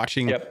 But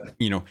watching,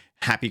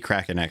 Happy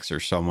Kraken X or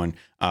someone,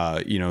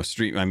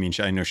 stream. I mean,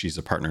 I know she's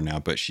a partner now,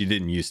 but she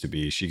didn't used to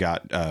be. She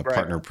got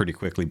partner pretty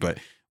quickly. But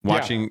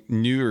watching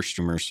newer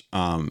streamers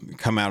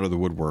come out of the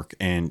woodwork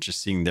and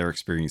just seeing their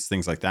experience,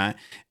 things like that.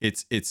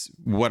 It's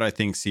what I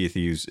think Sea of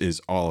Thieves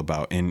is all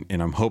about. And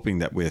I'm hoping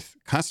that with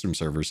custom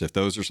servers, if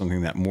those are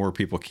something that more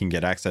people can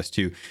get access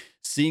to,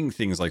 seeing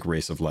things like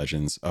Race of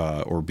Legends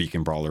or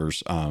Beacon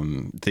Brawlers,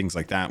 things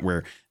like that,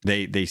 where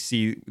they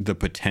see the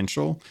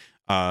potential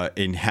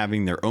in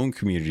having their own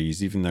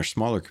communities, even their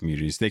smaller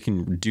communities. They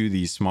can do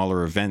these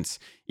smaller events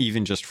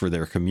even just for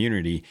their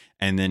community,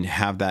 and then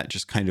have that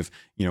just kind of,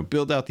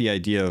 build out the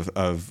idea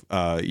of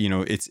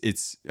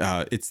it's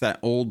that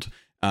old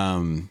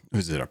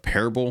is it a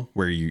parable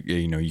where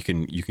you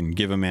can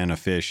give a man a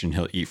fish and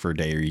he'll eat for a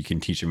day, or you can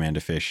teach a man to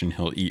fish and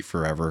he'll eat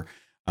forever.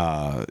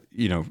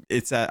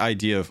 It's that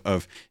idea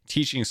of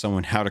teaching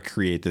someone how to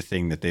create the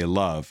thing that they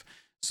love,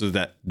 so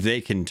that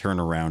they can turn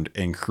around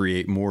and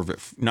create more of it,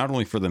 not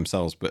only for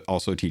themselves, but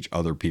also teach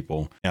other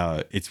people.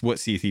 It's what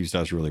Sea of Thieves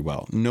does really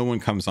well. No one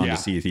comes on to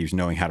Sea of Thieves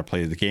knowing how to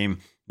play the game.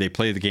 They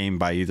play the game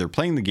by either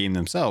playing the game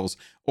themselves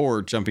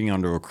or jumping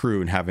onto a crew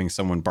and having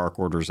someone bark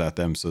orders at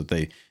them so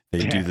they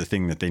do the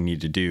thing that they need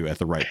to do at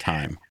the right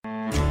time.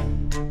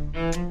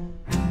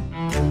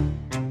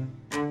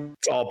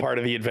 It's all part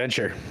of the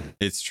adventure.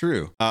 It's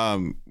true.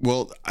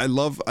 Well, I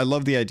love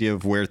the idea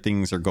of where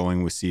things are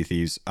going with Sea of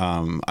Thieves.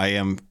 I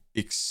am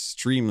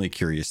extremely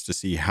curious to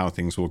see how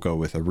things will go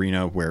with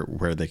Arena,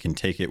 where they can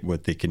take it,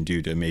 what they can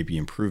do to maybe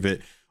improve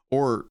it,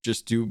 or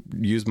just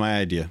use my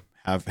idea,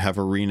 have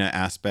Arena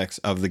aspects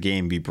of the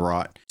game be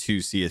brought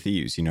to Sea of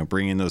Thieves.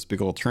 Bring in those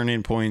big old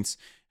turn-in points,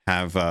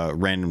 have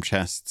random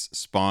chests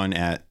spawn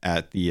at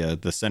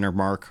the center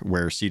mark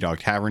where Sea Dog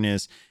Tavern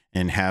is,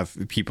 and have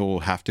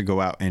people have to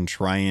go out and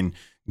try and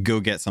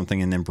go get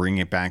something and then bring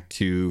it back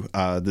to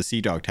the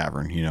Sea Dog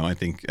Tavern. I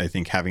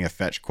think having a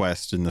fetch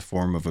quest in the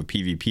form of a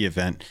PvP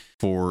event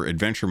for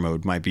adventure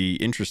mode might be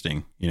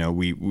interesting.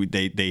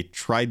 They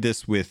tried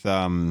this with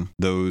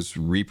those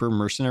Reaper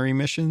mercenary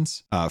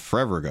missions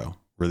forever ago,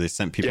 where they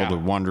sent people to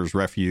Wanderer's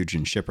Refuge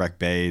and Shipwreck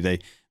Bay. They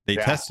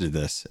tested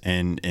this,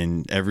 and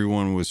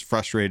everyone was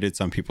frustrated.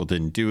 Some people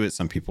didn't do it.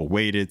 Some people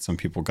waited. Some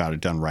people got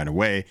it done right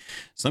away.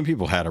 Some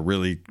people had a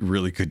really,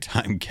 really good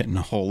time getting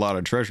a whole lot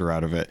of treasure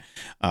out of it.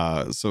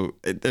 So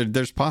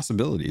there's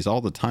possibilities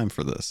all the time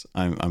for this.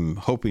 I'm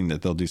hoping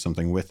that they'll do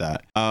something with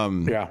that.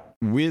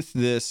 With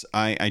this,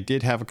 I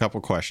did have a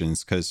couple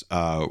questions, because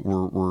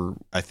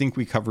I think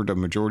we covered a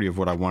majority of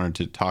what I wanted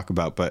to talk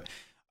about, but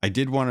I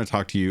did want to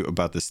talk to you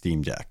about the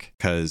Steam Deck,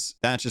 because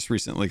that just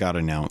recently got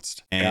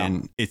announced,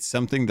 and it's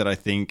something that I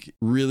think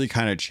really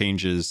kind of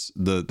changes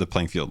the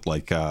playing field.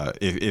 Like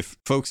if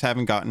folks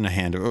haven't gotten a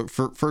hand of,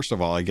 first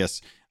of all, I guess,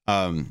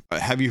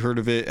 have you heard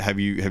of it? Have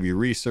you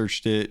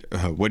researched it?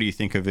 What do you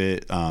think of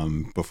it?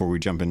 Before we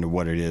jump into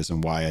what it is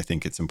and why I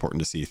think it's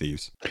important to Sea of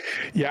Thieves.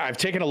 Yeah, I've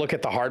taken a look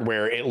at the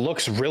hardware. It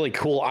looks really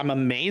cool. I'm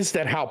amazed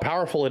at how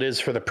powerful it is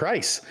for the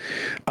price.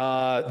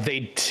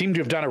 They seem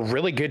to have done a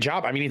really good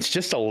job. I mean, it's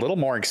just a little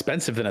more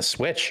expensive than a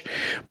Switch,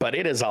 but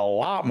it is a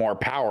lot more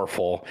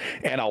powerful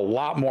and a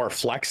lot more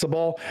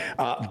flexible.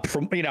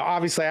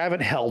 Obviously I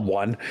haven't held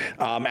one,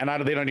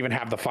 and they don't even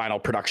have the final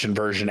production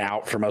version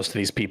out for most of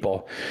these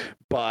people.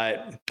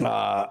 But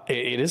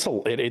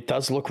it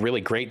does look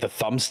really great. The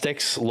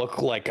thumbsticks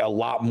look like a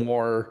lot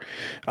more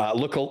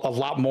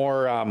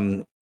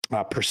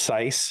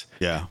precise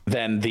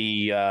than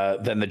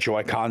the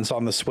Joy-Cons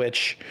on the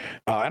Switch.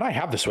 And I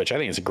have the Switch. I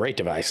think it's a great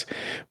device,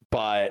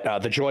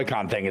 but the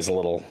Joy-Con thing is a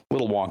little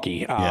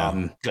wonky.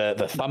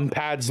 The thumb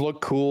pads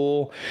look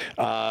cool.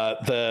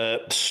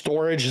 The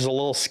storage is a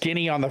little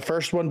skinny on the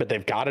first one, but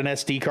they've got an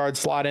SD card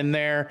slot in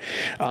there.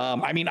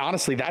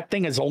 Honestly, that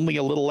thing is only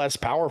a little less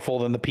powerful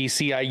than the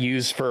PC I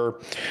use for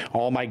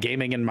all my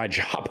gaming and my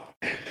job.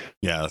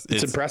 Yeah,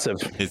 it's impressive.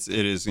 It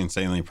is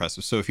insanely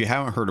impressive. So if you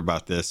haven't heard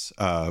about this,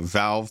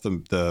 Valve,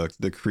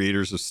 the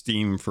creators of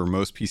Steam, for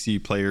most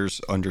PC players,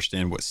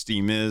 understand what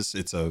Steam is.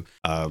 It's a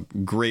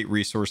great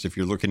resource if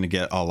you're looking to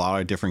get a lot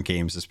of different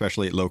games,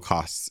 especially at low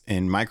costs.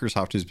 And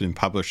Microsoft has been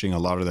publishing a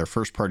lot of their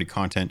first party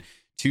content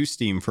to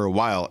Steam for a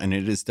while, and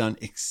it has done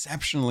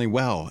exceptionally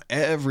well.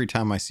 Every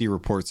time I see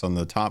reports on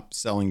the top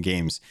selling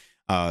games,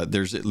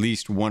 there's at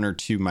least one or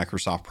two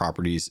Microsoft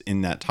properties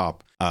in that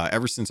top.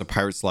 Ever since A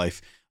Pirate's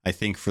Life, I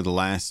think for the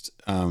last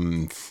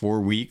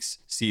 4 weeks,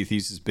 Sea of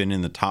Thieves has been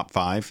in the top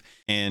 5,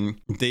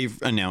 and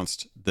they've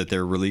announced that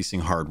they're releasing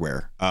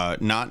hardware.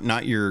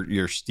 Not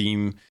your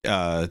Steam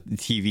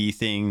TV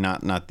thing,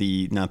 not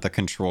the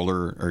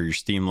controller or your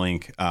Steam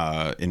Link,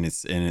 and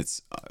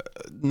it's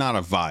not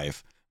a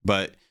Vive,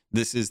 but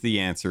this is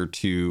the answer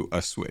to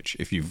a Switch.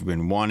 If you've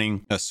been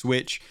wanting a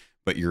Switch,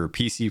 but you're a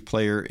PC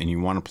player and you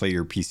want to play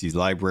your PC's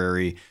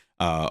library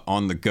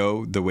on the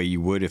go the way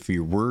you would if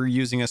you were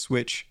using a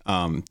Switch,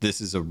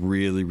 this is a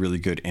really, really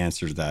good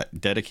answer to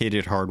that.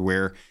 Dedicated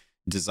hardware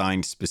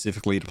designed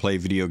specifically to play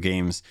video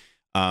games.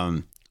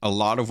 A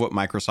lot of what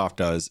Microsoft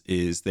does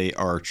is they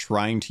are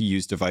trying to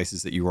use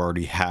devices that you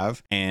already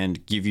have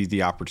and give you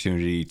the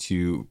opportunity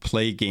to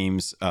play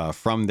games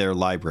from their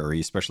library,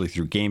 especially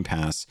through Game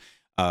Pass,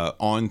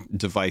 on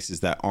devices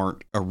that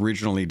aren't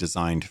originally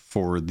designed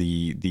for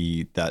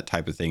that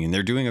type of thing. And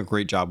they're doing a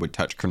great job with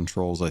touch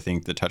controls. I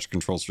think the touch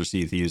controls for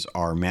Sea of Thieves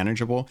are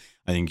manageable.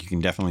 I think you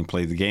can definitely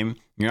play the game.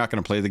 You're not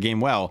going to play the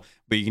game well,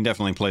 but you can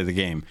definitely play the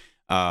game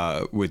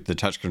with the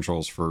touch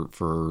controls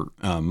for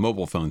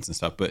mobile phones and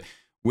stuff. But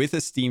with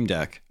a Steam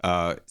Deck,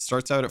 it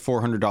starts out at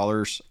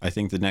 $400. I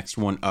think the next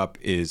one up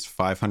is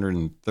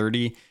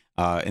 $530.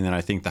 And then I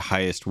think the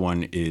highest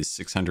one is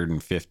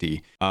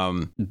 $650.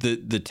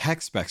 The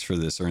tech specs for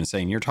this are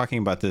insane. You're talking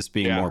about this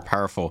being more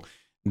powerful.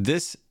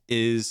 This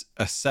is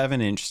a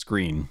 7-inch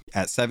screen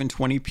at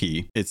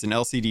 720p. It's an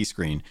LCD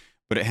screen,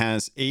 but it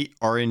has 8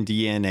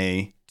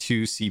 RDNA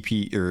 2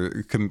 CPU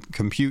or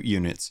compute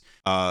units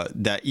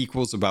that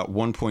equals about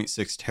 1.6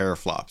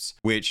 teraflops,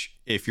 which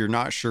if you're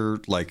not sure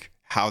like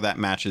how that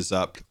matches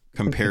up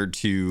compared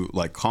to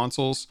like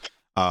consoles,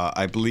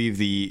 I believe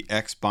the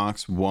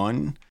Xbox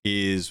One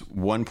is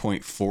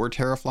 1.4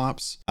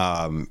 teraflops.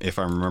 If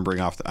I'm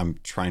remembering I'm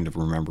trying to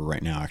remember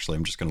right now, actually,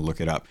 I'm just going to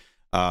look it up.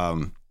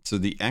 So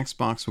the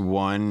Xbox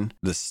One,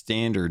 the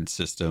standard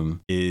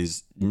system,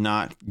 is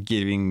not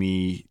giving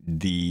me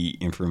the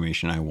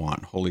information I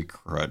want. Holy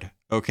crud.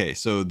 Okay,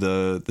 so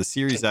the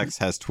Series X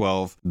has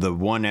 12, the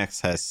One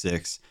X has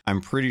 6.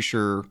 I'm pretty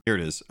sure, here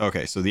it is.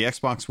 Okay, so the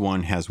Xbox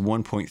One has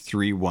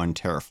 1.31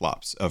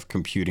 teraflops of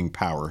computing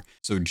power.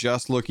 So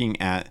just looking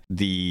at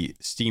the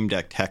Steam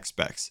Deck tech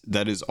specs,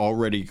 that is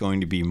already going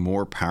to be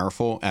more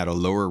powerful at a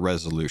lower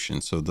resolution.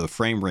 So the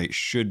frame rate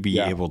should be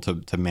able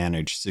to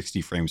manage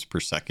 60 frames per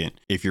second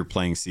if you're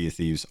playing Sea of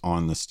Thieves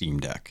on the Steam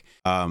Deck.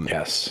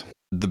 Yes.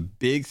 The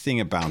big thing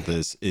about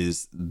this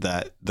is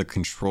that the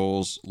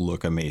controls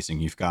look amazing.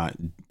 You've got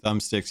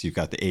thumbsticks, you've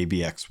got the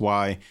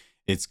ABXY,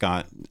 it's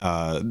got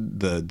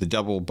the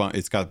double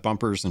it's got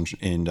bumpers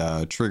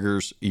and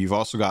triggers. You've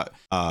also got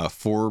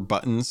 4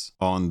 buttons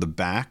on the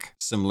back,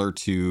 similar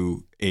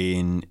to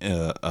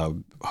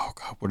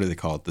what do they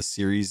call it? The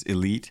Series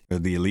Elite or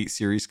the Elite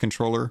Series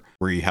controller,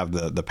 where you have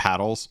the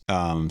paddles.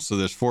 So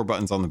there's 4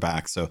 buttons on the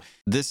back. So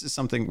this is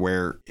something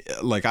where,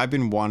 like, I've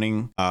been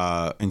wanting.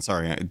 And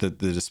sorry, the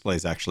display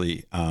is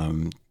actually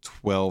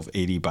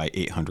 1280 by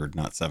 800,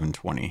 not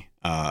 720.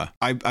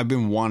 I've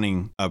been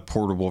wanting a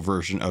portable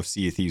version of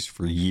Sea of Thieves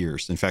for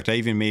years. In fact, I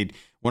even made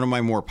one of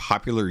my more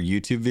popular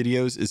YouTube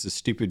videos is a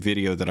stupid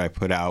video that I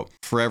put out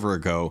forever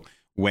ago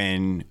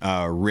when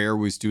Rare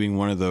was doing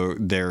one of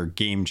their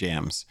game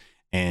jams,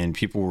 and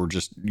people were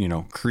just,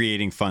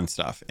 creating fun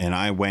stuff. And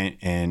I went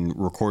and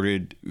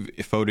recorded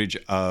footage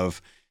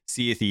of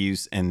Sea of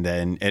Thieves and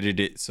then edited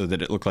it so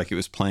that it looked like it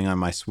was playing on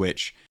my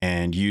Switch,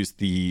 and used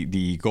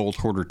the Gold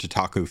Hoarder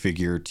Tataku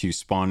figure to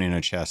spawn in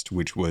a chest,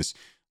 which was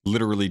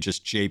literally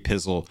just Jay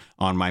Pizzle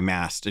on my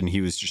mast, and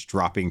he was just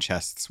dropping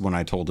chests when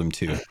I told him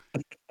to.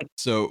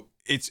 So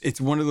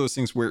it's one of those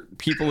things where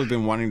people have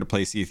been wanting to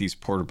play Sea of Thieves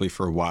portably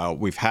for a while.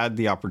 We've had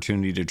the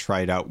opportunity to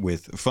try it out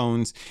with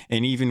phones,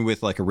 and even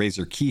with like a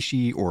Razer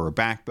Kishi or a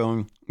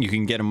Backbone, you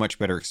can get a much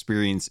better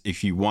experience.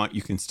 If you want,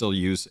 you can still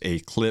use a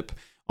clip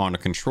on a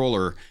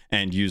controller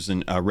and use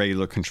a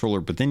regular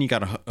controller, but then you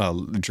got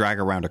to drag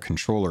around a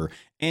controller,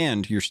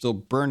 and you're still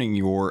burning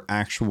your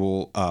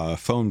actual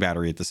phone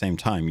battery at the same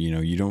time.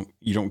 You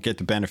don't get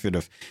the benefit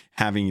of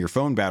having your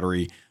phone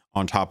battery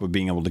on top of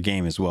being able to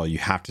game as well. You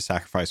have to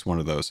sacrifice one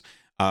of those.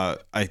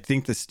 I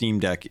think the Steam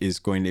Deck is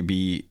going to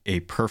be a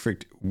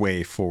perfect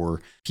way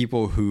for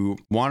people who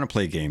want to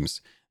play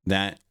games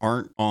that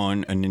aren't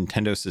on a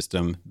Nintendo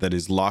system that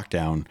is locked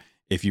down.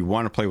 If you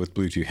want to play with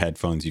Bluetooth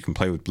headphones, you can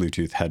play with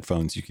Bluetooth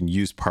headphones. You can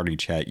use Party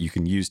Chat. You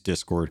can use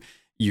Discord.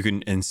 You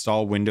can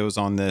install Windows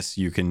on this.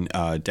 You can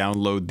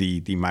download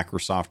the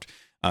Microsoft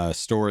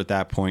store at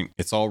that point.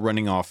 It's all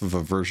running off of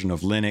a version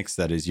of Linux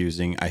that is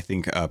using, I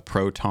think, a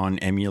Proton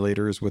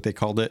emulator is what they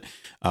called it,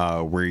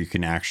 where you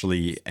can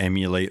actually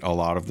emulate a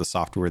lot of the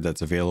software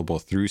that's available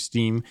through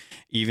Steam.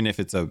 Even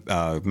if it's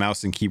a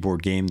mouse and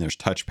keyboard game, there's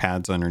touch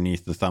pads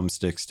underneath the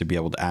thumbsticks to be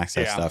able to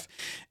access stuff.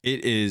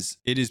 It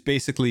is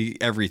basically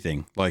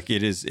everything. Like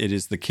it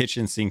is the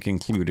kitchen sink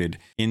included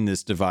in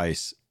this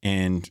device.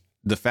 And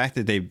the fact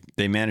that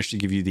they managed to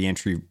give you the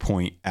entry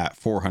point at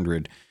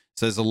 400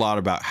 says a lot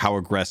about how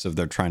aggressive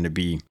they're trying to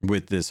be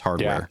with this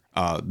hardware.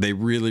 They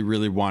really,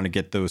 really want to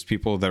get those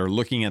people that are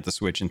looking at the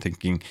Switch and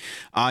thinking,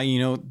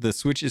 the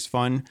Switch is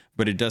fun,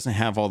 but it doesn't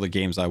have all the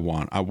games I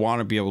want. I want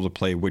to be able to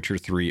play Witcher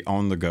 3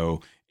 on the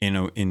go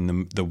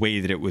in the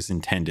way that it was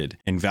intended.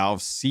 And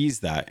Valve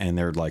sees that, and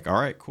they're like,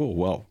 all right, cool.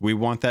 Well, we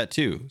want that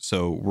too.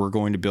 So we're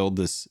going to build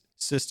this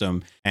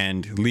system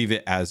and leave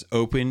it as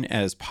open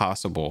as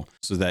possible,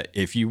 so that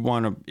if you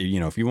want to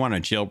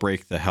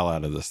jailbreak the hell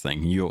out of this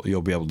thing,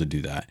 you'll be able to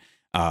do that.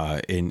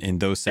 And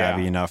those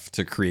savvy enough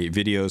to create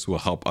videos will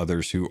help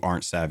others who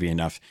aren't savvy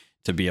enough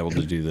to be able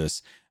to do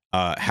this.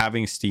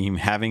 Having Steam,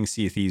 having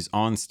Sea of Thieves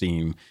on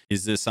Steam,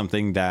 is this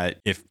something that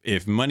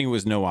if money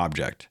was no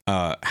object,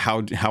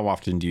 how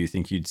often do you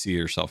think you'd see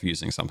yourself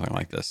using something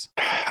like this?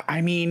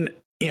 I mean,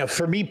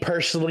 for me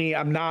personally,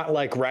 I'm not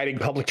like riding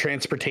public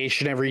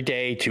transportation every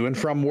day to and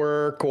from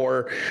work,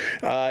 or,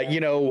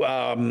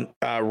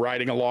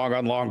 riding along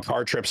on long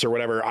car trips or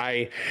whatever.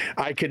 I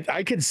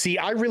could see,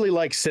 I really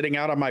like sitting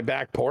out on my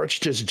back porch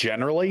just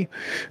generally.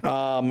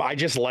 I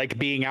just like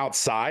being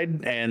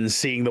outside and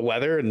seeing the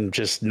weather and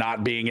just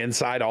not being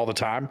inside all the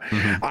time.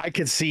 Mm-hmm. I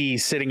could see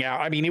sitting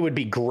out. I mean, it would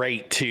be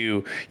great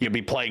to,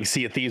 be playing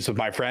Sea of Thieves with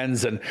my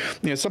friends. And,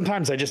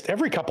 sometimes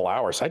every couple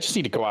hours, I just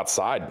need to go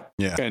outside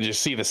and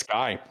just see the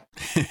sky.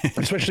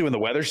 Especially when the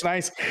weather's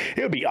nice.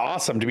 It would be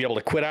awesome to be able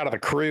to quit out of the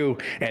crew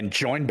and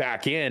join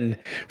back in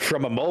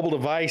from a mobile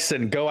device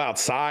and go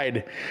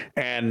outside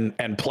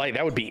and play.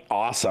 That would be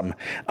awesome.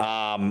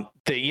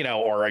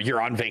 Or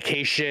you're on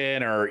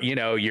vacation, or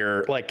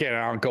you're like,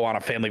 I'll go on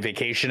a family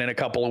vacation in a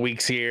couple of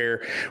weeks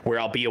here where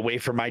I'll be away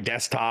from my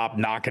desktop,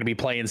 not going to be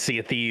playing Sea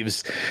of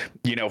Thieves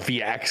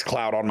via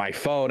xCloud on my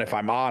phone. If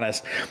I'm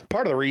honest,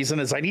 part of the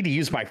reason is I need to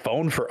use my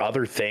phone for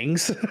other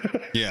things.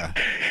 Yeah.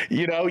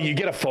 You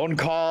get a phone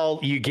call,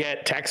 you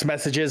get text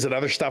messages and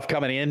other stuff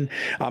coming in.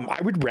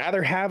 I would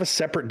rather have a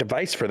separate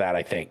device for that,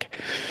 I think.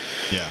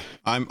 Yeah,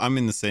 I'm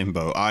in the same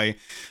boat. I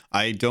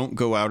don't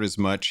go out as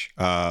much,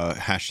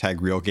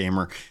 hashtag real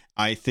gamer.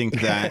 I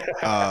think that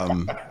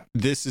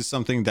this is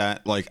something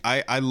that, like,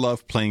 I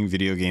love playing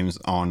video games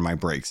on my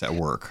breaks at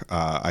work.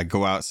 I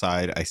go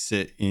outside, I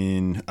sit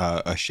in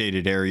a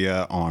shaded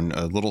area on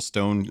a little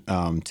stone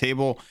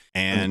table,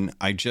 and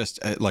I just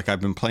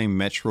I've been playing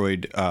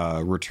Metroid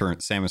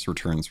Samus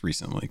Returns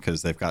recently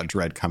because they've got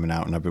Dread coming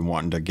out, and I've been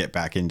wanting to get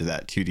back into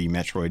that 2D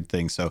Metroid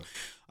thing. So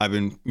I've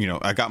been,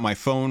 I got my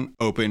phone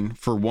open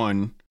for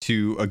one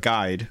to a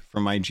guide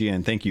from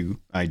IGN. Thank you,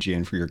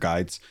 IGN, for your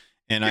guides.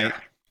 And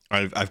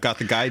I've got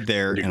the guide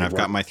there, and I've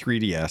got my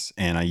 3DS,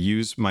 and I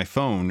use my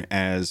phone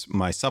as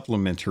my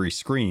supplementary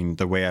screen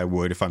the way I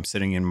would if I'm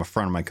sitting in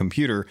front of my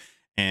computer.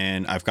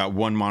 And I've got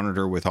one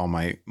monitor with all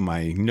my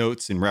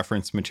notes and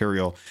reference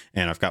material,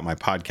 and I've got my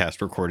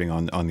podcast recording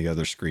on the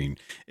other screen.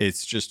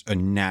 It's just a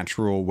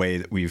natural way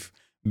that we've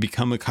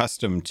become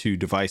accustomed to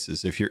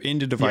devices. If you're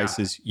into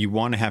devices, you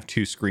want to have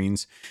two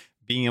screens.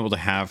 Being able to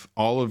have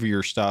all of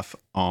your stuff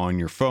on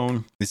your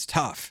phone is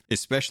tough,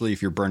 especially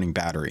if you're burning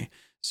battery.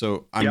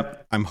 So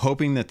I'm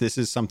hoping that this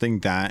is something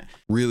that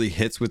really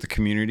hits with the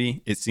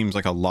community. It seems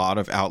like a lot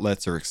of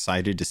outlets are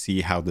excited to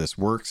see how this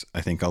works.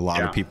 I think a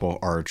lot of people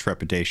are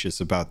trepidatious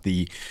about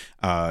the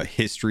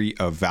history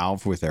of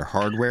Valve with their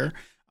hardware.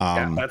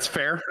 That's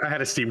fair. I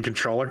had a Steam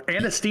controller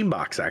and a Steam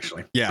box,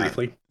 actually. Yeah.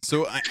 Briefly.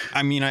 So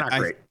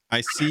I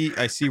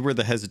see where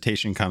the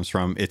hesitation comes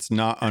from. It's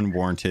not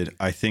unwarranted.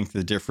 I think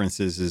the difference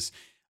is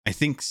I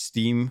think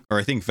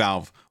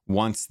Valve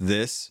wants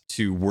this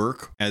to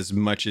work as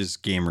much as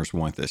gamers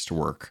want this to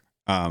work.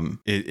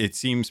 It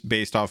seems,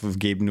 based off of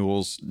Gabe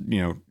Newell's,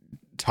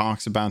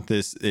 talks about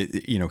this,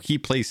 he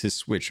plays his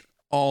Switch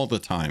all the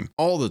time.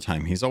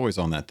 He's always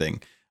on that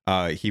thing.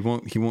 He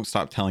won't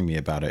stop telling me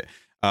about it.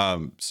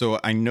 So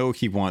I know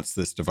he wants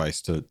this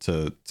device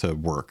to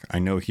work. I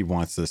know he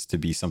wants this to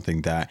be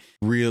something that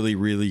really,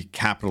 really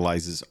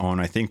capitalizes on,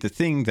 I think, the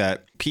thing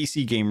that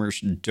PC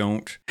gamers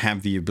don't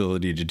have the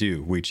ability to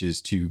do, which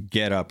is to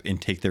get up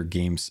and take their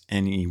games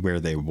anywhere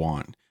they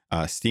want.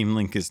 Steam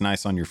Link is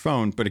nice on your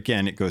phone, but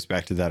again, it goes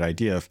back to that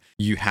idea of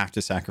you have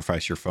to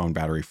sacrifice your phone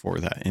battery for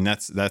that. And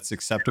that's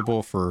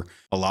acceptable for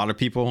a lot of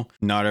people.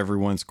 Not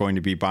everyone's going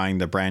to be buying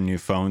the brand new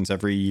phones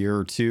every year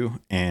or two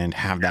and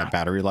have that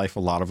battery life. A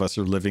lot of us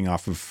are living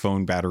off of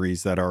phone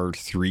batteries that are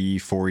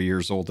 3-4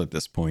 years old at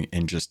this point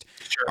and just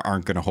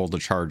aren't going to hold the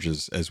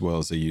charges as well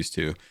as they used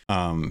to.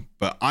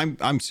 But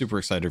I'm super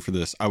excited for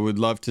this. I would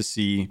love to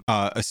see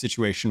a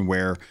situation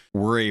where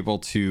we're able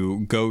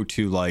to go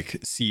to like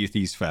Sea of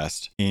Thieves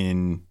Fest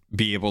and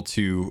be able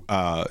to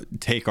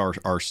take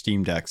our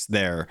Steam Decks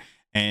there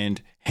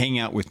and hang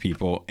out with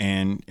people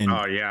and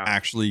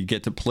actually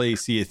get to play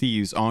Sea of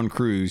Thieves on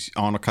cruise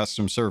on a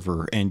custom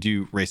server and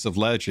do Race of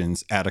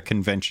Legends at a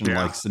convention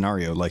like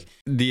scenario. Like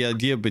the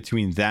idea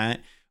between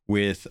that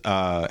with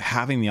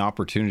having the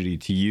opportunity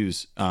to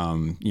use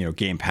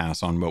Game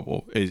Pass on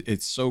mobile,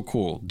 it's so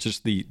cool.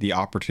 Just the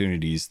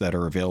opportunities that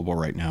are available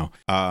right now.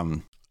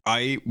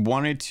 I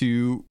wanted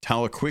to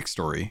tell a quick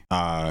story,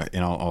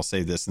 and I'll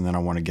say this, and then I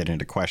want to get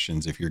into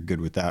questions if you're good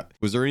with that.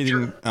 Was there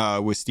anything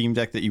with Steam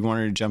Deck that you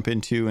wanted to jump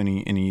into?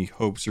 Any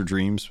hopes or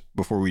dreams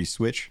before we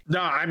switch? No,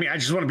 I mean, I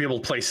just want to be able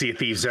to play Sea of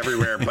Thieves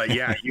everywhere. But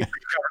yeah, you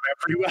covered that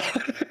pretty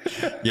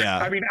well. Yeah.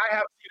 I mean,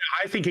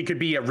 I think it could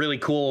be a really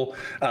cool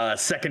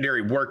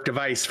secondary work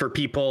device for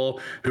people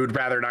who'd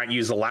rather not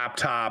use a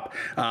laptop.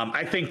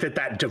 I think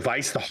that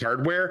device, the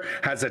hardware,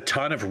 has a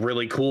ton of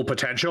really cool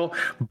potential,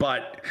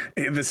 but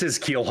this is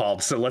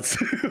Keelhauled, so let's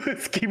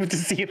keep it to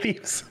Sea of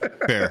Thieves.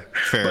 Fair.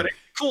 But it's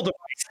a cool device.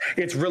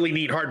 It's really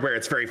neat hardware.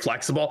 It's very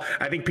flexible.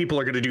 I think people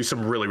are going to do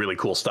some really, really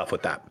cool stuff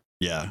with that.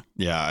 Yeah.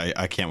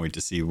 I can't wait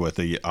to see what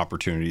the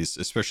opportunities,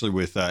 especially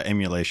with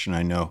emulation.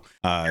 I know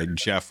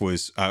Jeff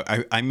was.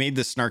 I made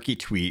the snarky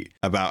tweet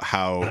about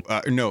how.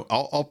 No,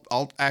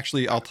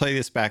 I'll play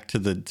this back to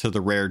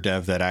the rare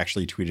dev that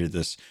actually tweeted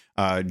this.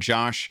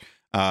 Josh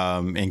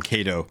and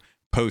Kato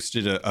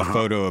posted a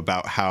photo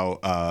about how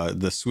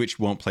the Switch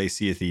won't play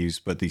Sea of Thieves,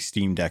 but the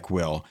Steam Deck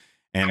will.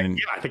 And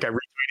I think I retweeted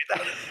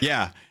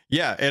that.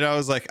 Yeah, and I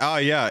was like, oh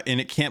yeah,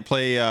 and it can't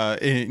play.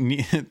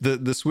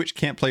 The Switch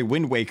can't play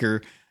Wind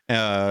Waker,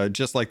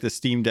 just like the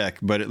Steam Deck,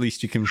 but at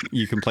least you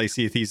can play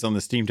Sea of Thieves on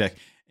the Steam Deck.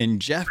 And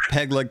Jeff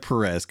Pegleg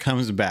Perez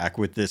comes back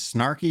with this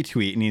snarky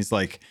tweet, and he's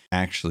like,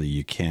 actually,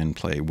 you can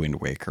play Wind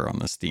Waker on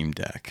the Steam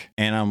Deck.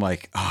 And I'm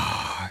like,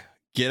 oh,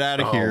 get out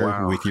of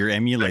here with your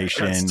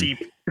emulation. That's deep.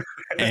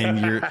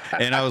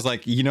 And I was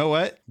like, you know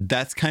what?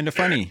 That's kind of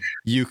funny.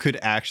 You could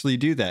actually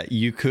do that.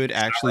 You could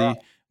actually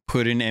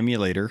put an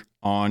emulator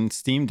on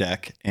Steam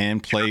Deck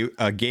and play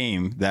a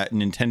game that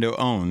Nintendo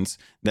owns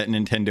that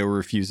Nintendo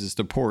refuses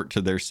to port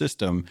to their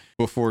system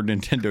before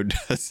Nintendo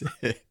does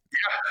it.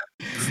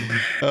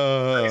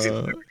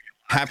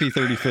 Happy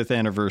 35th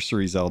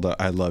anniversary, Zelda.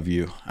 I love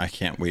you. I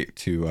can't wait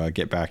to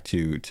get back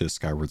to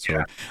Skyward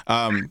Sword. So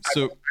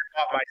I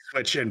bought my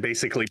Switch and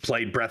basically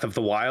played Breath of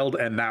the Wild,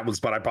 and that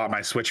was what I bought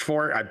my Switch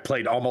for. I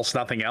played almost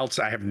nothing else.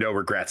 I have no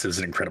regrets. It was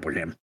an incredible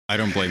game. I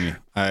don't blame you.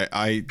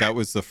 I that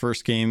was the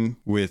first game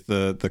with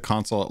the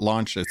console at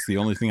launch. It's the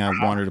only thing I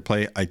wanted to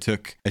play. I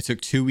took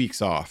 2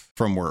 weeks off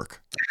from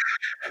work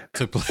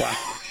to play.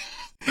 Wow.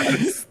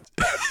 That's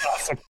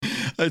awesome.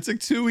 I took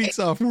 2 weeks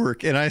off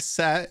work and I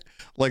sat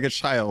like a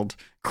child,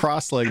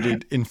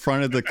 cross-legged in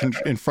front of the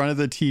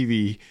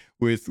TV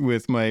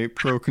with my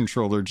Pro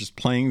controller, just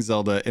playing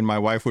Zelda. And my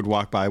wife would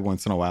walk by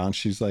once in a while and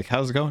she's like,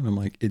 how's it going? I'm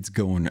like, it's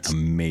going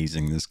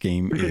amazing. This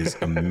game is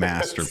a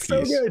masterpiece.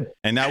 So good.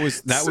 And that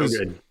was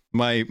good.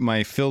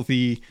 My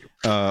filthy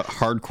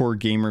hardcore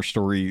gamer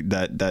story.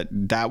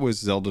 That was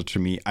Zelda to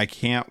me. I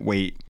can't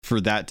wait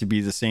for that to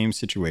be the same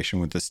situation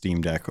with the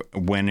Steam Deck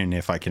when and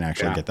if I can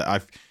actually get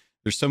that.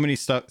 There's so many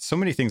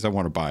things I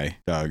want to buy,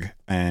 Doug,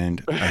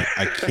 and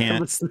I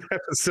can't. I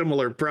have a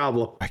similar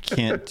problem. I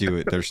can't do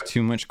it. There's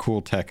too much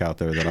cool tech out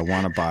there that I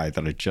want to buy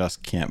that I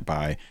just can't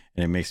buy,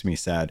 and it makes me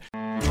sad.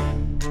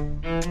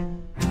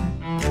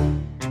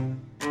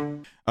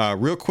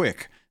 Real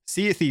quick,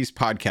 Sea of Thieves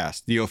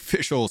podcast, the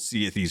official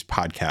Sea of Thieves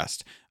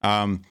podcast,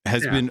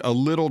 has been a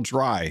little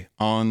dry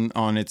on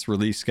its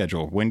release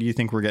schedule. When do you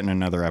think we're getting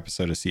another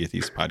episode of Sea of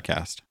Thieves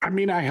podcast? I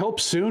mean, I hope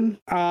soon.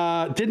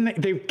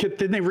 Didn't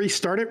they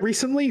restart it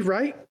recently?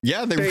 Right?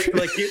 Yeah,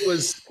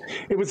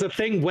 it was a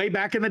thing way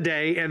back in the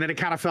day, and then it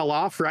kind of fell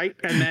off, right?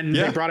 And then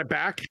they brought it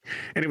back,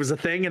 and it was a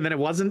thing, and then it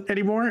wasn't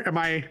anymore. Am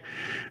I?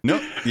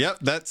 No. Yep.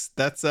 That's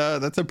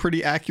a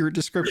pretty accurate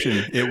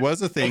description. It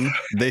was a thing.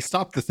 They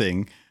stopped the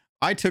thing.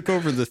 I took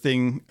over the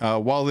thing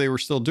while they were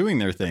still doing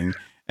their thing,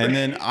 and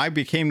then I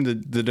became the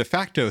de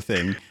facto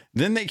thing.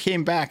 Then they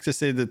came back to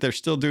say that they're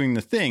still doing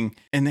the thing,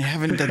 and they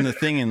haven't done the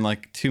thing in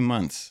like 2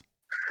 months.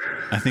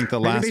 I think the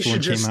last one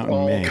came out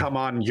in May. Come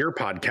on your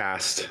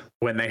podcast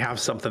when they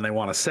have something they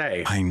want to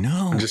say. I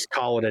know. And just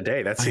call it a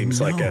day. That seems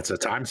like it's a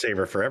time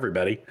saver for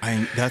everybody.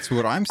 That's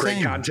what I'm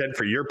saying. Great content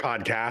for your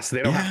podcast.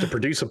 They don't have to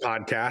produce a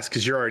podcast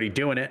because you're already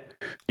doing it.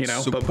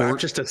 But I'm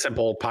just a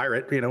simple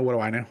pirate. What do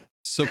I know?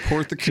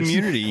 Support the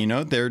community.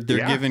 They're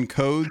giving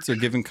codes, they're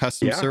giving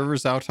custom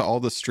servers out to all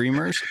the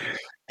streamers.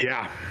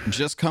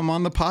 Just come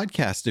on the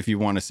podcast if you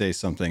want to say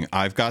something.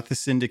 I've got the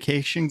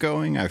syndication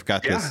going, I've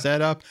got this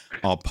set up,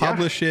 I'll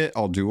publish it,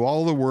 I'll do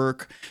all the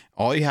work.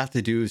 All you have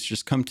to do is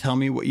just come tell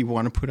me what you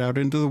want to put out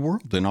into the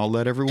world, and I'll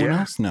let everyone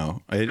else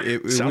know.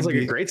 It sounds like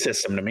a great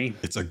system to me.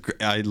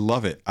 I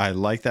love it. I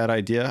like that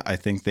idea. I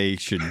think they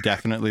should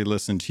definitely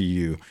listen to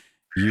you.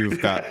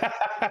 You've got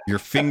your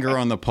finger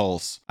on the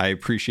pulse. I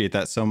appreciate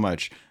that so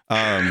much.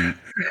 We're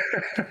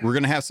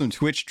going to have some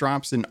Twitch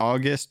drops in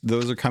August.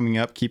 Those are coming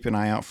up. Keep an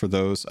eye out for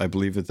those. I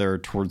believe that they're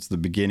towards the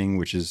beginning,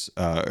 which is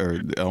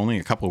only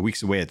a couple of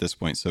weeks away at this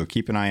point. So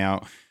keep an eye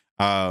out.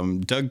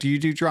 Doug, do you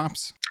do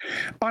drops?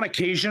 On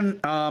occasion.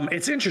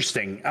 It's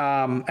interesting.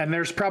 And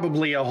there's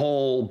probably a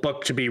whole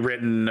book to be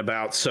written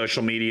about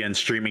social media and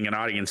streaming and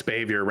audience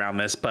behavior around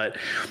this. But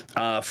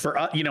for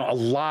a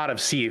lot of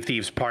Sea of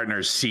Thieves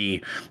partners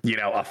see,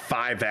 a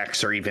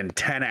 5x or even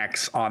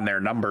 10x on their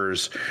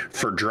numbers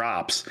for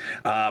drops.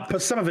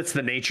 But some of it's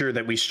the nature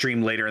that we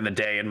stream later in the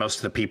day, and most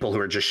of the people who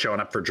are just showing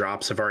up for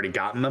drops have already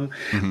gotten them.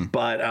 Mm-hmm.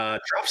 But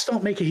drops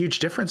don't make a huge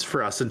difference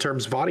for us in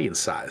terms of audience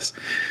size.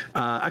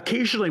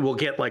 Occasionally we'll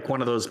get like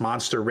one of those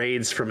monster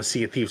raids from a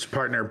Sea of Thieves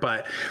partner,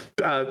 but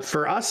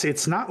for us,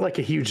 it's not like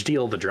a huge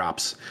deal, the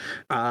drops.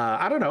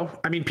 I don't know.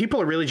 I mean,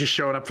 people are really just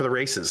showing up for the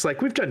races.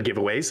 Like, we've done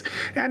giveaways,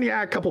 and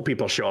a couple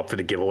people show up for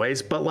the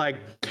giveaways, but like,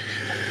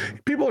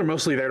 people are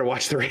mostly there to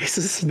watch the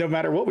races, no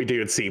matter what we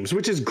do, it seems,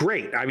 which is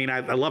great. I mean, I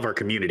love our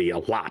community a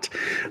lot.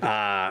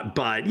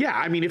 But yeah,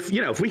 I mean,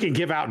 if we can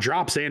give out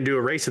drops and do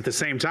a race at the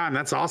same time,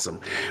 that's awesome.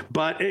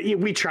 But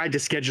we tried to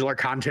schedule our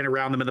content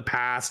around them in the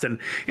past, and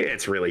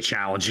it's really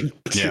challenging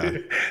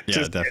to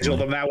schedule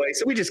them that way.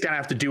 So we just kind of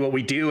have to do what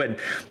we do. And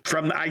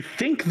I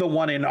think the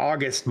one in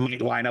August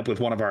might line up with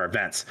one of our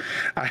events.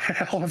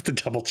 I'll have to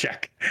double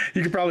check.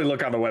 You can probably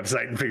look on the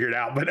website and figure it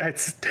out, but I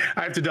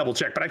have to double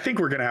check. But I think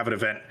we're going to have an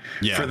event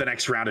for the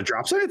next round of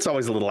drops. It's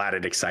always a little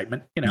added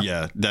excitement, you know?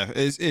 Yeah,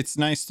 it's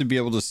nice to be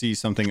able to see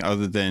something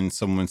other than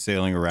someone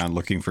sailing around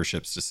looking for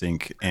ships to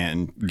sink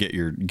and get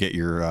your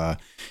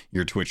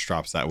Twitch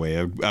drops that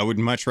way. I would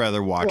much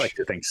rather watch. I like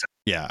to think so.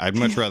 Yeah, I'd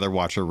much rather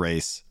watch a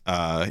race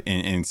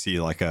and see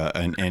like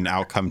an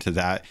outcome to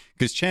that,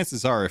 because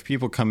chances are if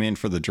people come in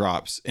for the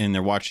drops and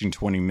they're watching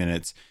 20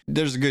 minutes,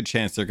 there's a good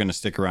chance they're going to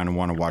stick around and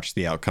want to watch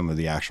the outcome of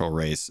the actual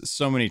race.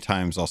 So many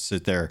times I'll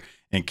sit there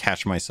and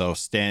catch myself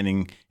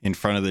standing in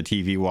front of the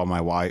TV while my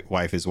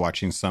wife is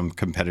watching some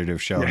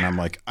competitive show, and I'm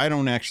like, I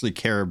don't actually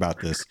care about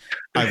this.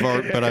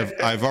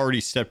 I've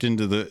already stepped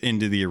into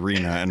the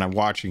arena and I'm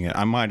watching it.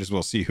 I might as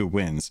well see who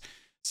wins.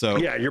 So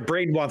yeah, your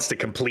brain wants to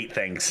complete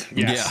things.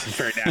 Yes, yeah.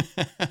 very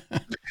nice.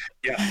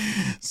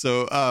 Yeah.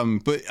 So,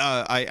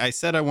 I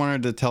said I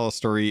wanted to tell a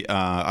story.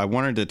 I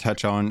wanted to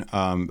touch on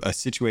a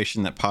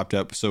situation that popped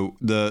up. So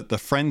the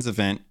Friends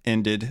event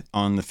ended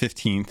on the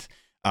 15th.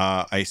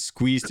 I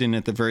squeezed in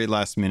at the very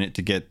last minute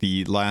to get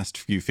the last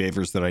few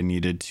favors that I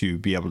needed to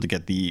be able to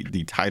get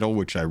the title,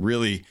 which I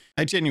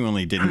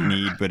genuinely didn't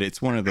need, but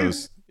it's one of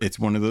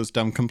those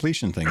dumb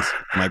completion things.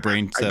 My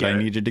brain said I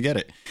needed to get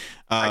it.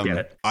 I get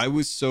it. I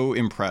was so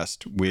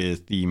impressed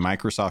with the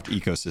Microsoft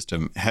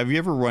ecosystem. Have you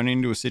ever run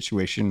into a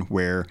situation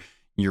where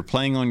you're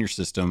playing on your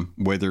system,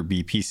 whether it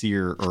be PC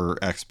or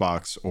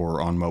Xbox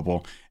or on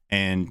mobile,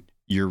 and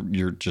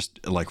you're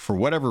just like, for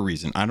whatever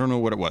reason, I don't know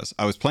what it was,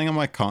 I was playing on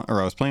my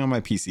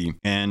PC,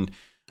 and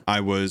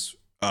I was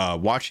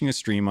watching a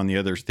stream on the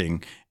other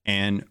thing,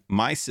 and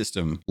my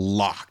system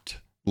locked.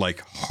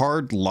 Like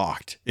hard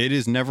locked. It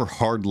is never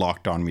hard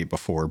locked on me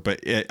before,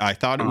 but I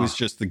thought it was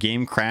just the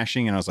game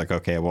crashing, and I was like,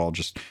 okay, well, I'll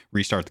just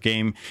restart the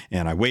game.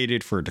 And I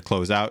waited for it to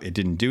close out. It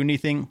didn't do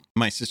anything.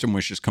 My system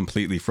was just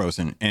completely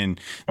frozen.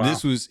 And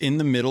this was in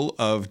the middle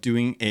of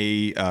doing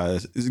a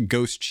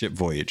ghost ship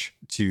voyage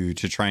to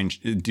try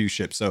and do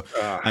ships. So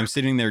I'm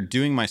sitting there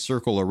doing my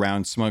circle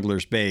around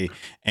Smuggler's Bay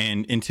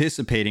and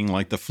anticipating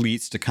like the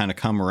fleets to kind of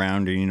come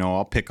around, and, you know,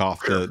 I'll pick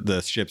off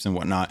the ships and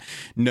whatnot.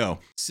 No,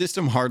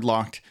 system hard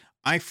locked.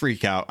 I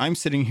freak out. I'm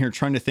sitting here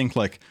trying to think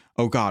like,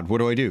 oh God, what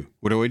do I do?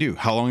 What do I do?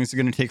 How long is it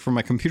going to take for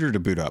my computer to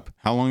boot up?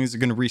 How long is it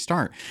going to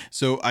restart?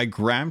 So I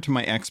grabbed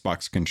my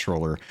Xbox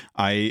controller.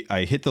 I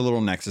hit the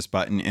little Nexus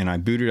button and I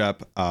booted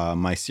up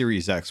my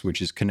Series X,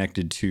 which is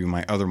connected to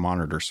my other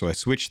monitor. So I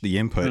switched the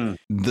input.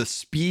 The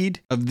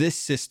speed of this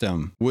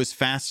system was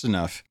fast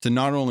enough to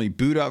not only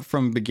boot up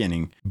from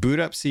beginning, boot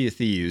up Sea of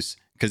Thieves,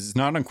 because it's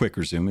not on quick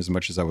resume as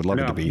much as I would love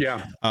it to be.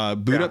 Yeah.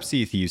 Boot up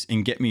Sea of Thieves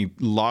and get me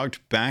logged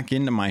back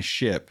into my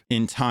ship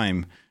in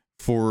time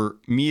for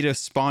me to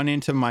spawn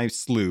into my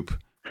sloop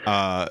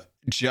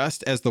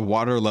just as the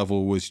water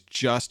level was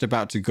just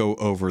about to go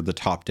over the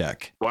top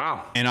deck.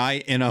 Wow. And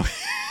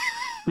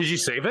did you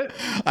save it?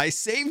 I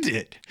saved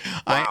it.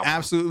 Wow. I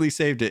absolutely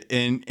saved it.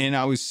 And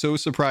I was so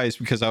surprised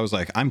because I was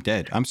like, I'm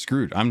dead. I'm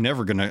screwed. I'm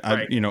never going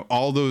to,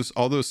 all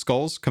those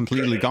skulls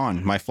completely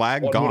gone. My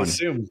flag gone.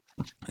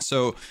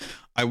 So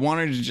I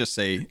wanted to just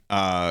say,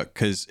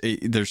 because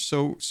there's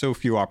so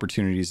few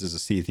opportunities as a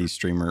Sea of Thieves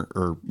streamer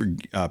or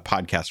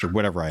podcaster,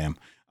 whatever I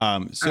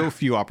am,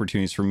 few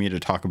opportunities for me to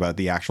talk about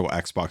the actual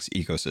Xbox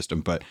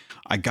ecosystem. But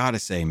I gotta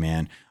say,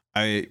 man,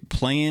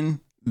 playing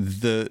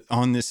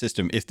on this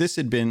system, if this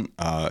had been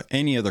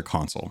any other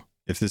console,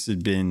 if this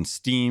had been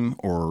Steam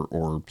or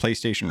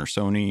PlayStation or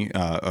Sony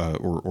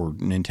or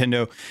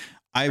Nintendo,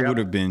 I would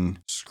have been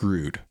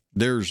screwed.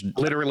 There's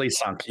literally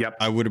sunk. Yep.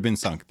 I would have been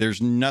sunk. There's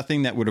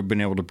nothing that would have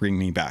been able to bring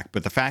me back.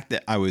 But the fact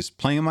that I was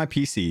playing on my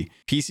PC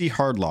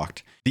hard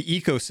locked, the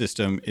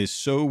ecosystem is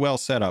so well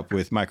set up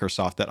with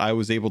Microsoft that I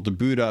was able to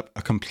boot up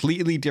a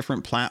completely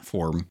different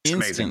platform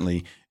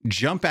instantly,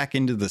 jump back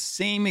into the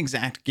same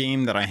exact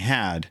game that I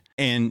had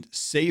and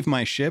save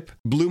my ship.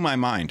 Blew my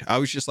mind. I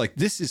was just like,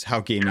 this is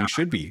how gaming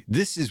should be.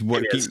 This is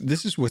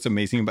what's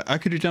amazing. But I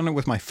could have done it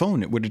with my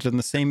phone. It would have done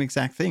the same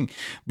exact thing.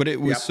 But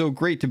it was so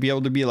great to be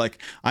able to be like,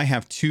 I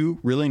have two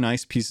really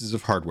nice pieces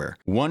of hardware.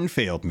 One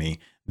failed me.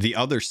 The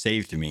other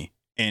saved me.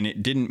 And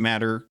it didn't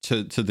matter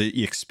to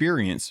the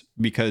experience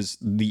because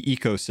the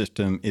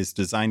ecosystem is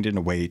designed in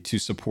a way to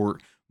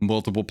support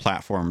multiple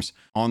platforms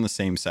on the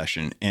same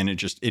session.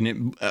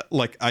 And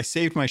like I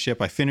saved my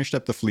ship, I finished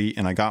up the fleet,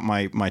 and I got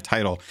my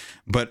title.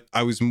 But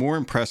I was more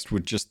impressed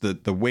with just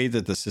the way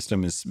that the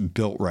system is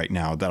built right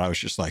now, that I was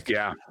just like,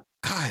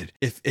 God,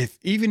 if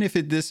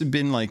this had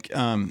been like,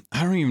 I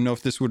don't even know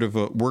if this would have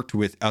worked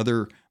with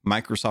other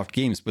Microsoft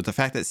games, but the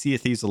fact that Sea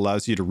of Thieves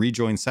allows you to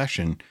rejoin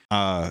session,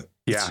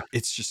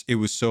 it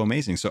was so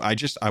amazing. So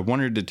I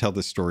wanted to tell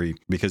this story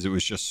because it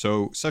was just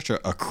such a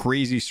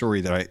crazy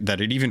story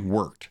that it even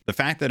worked. The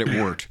fact that it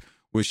worked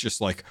was just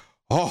like,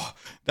 oh,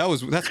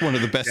 that's one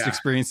of the best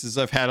experiences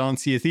I've had on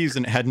Sea of Thieves,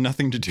 and it had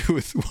nothing to do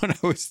with what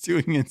I was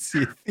doing in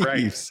Sea of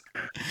Thieves.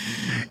 Right.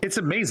 It's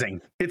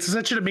amazing. It's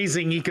such an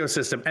amazing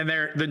ecosystem,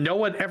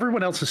 and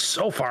everyone else is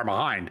so far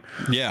behind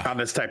on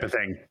this type of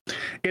thing.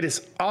 It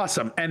is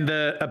awesome. And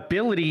the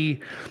ability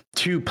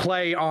to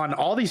play on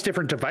all these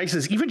different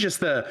devices, even just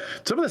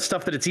some of the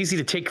stuff that it's easy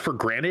to take for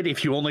granted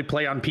if you only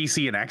play on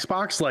PC and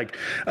Xbox, like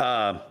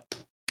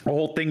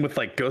whole thing with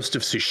like Ghost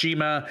of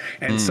Tsushima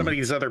and some of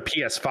these other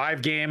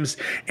PS5 games.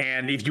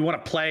 And if you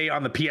want to play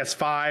on the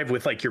PS5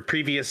 with like your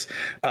previous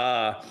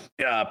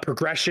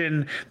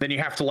progression, then you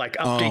have to like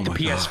update the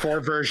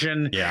PS4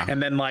 version,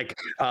 and then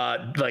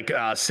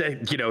say,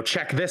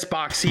 check this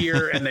box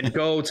here, and then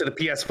go to the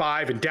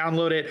PS5 and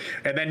download it,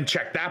 and then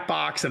check that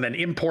box, and then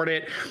import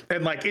it,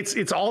 and like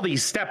it's all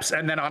these steps.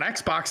 And then on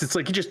Xbox, it's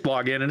like you just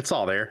log in and it's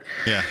all there.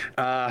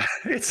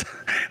 It's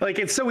like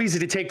it's so easy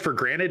to take for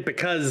granted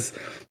because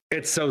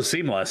it's so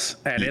seamless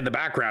and in the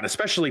background,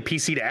 especially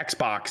PC to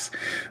Xbox.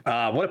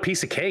 What a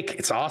piece of cake.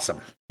 It's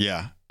awesome.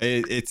 Yeah,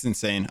 it's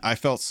insane. I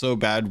felt so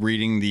bad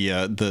reading the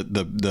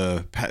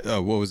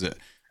what was it?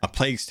 A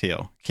Plague's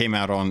Tale came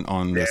out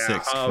on the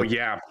 6th. Oh,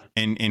 yeah.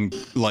 And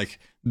like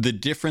the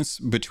difference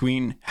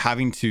between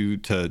having to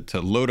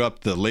load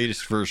up the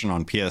latest version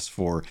on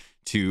PS4,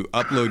 to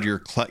upload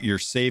your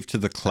save to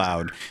the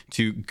cloud,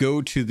 to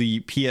go to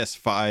the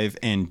PS5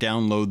 and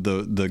download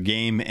the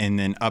game and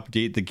then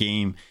update the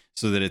game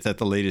so that it's at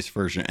the latest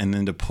version, and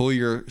then to pull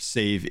your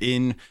save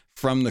in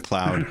from the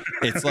cloud.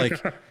 It's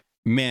like,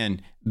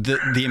 man,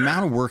 the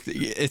amount of work,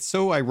 it's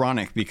so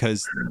ironic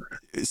because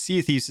Sea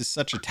of Thieves is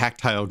such a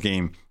tactile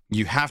game.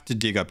 You have to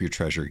dig up your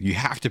treasure. You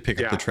have to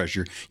pick up the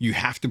treasure. You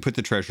have to put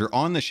the treasure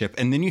on the ship,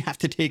 and then you have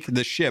to take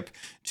the ship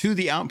to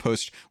the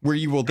outpost where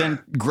you will then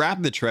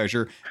grab the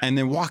treasure and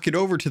then walk it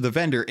over to the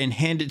vendor and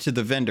hand it to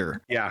the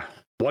vendor. Yeah.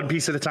 One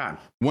piece at a time.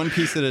 One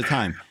piece at a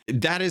time.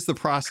 That is the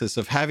process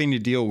of having to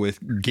deal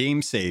with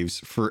game saves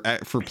for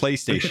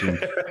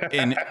PlayStation.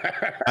 And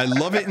I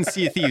love it in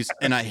Sea of Thieves,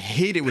 and I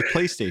hate it with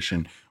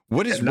PlayStation.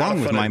 What is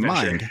wrong with my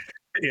mind?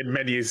 In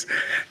menus,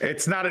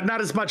 it's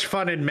not as much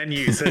fun in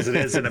menus as it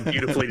is in a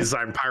beautifully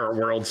designed pirate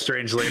world,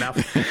 strangely enough.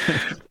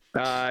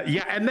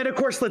 And then of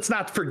course, let's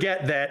not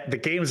forget that the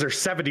games are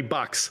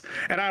 $70,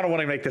 and I don't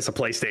want to make this a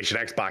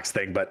PlayStation Xbox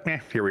thing, but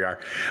here we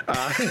are.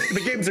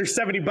 The games are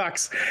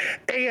 $70,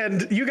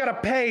 and you got to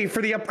pay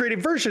for the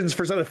upgraded versions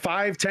for something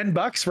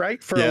 $5-10,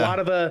 right? For a lot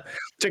of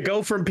to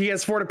go from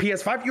PS4 to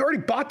PS5. You already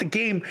bought the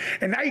game,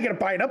 and now you got to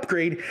buy an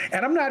upgrade.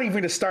 And I'm not even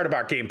going to start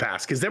about Game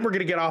Pass, because then we're going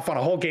to get off on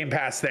a whole Game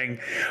Pass thing.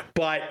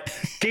 But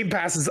Game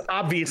Pass is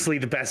obviously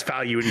the best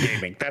value in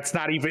gaming. It's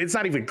not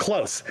even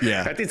close.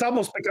 Yeah, it's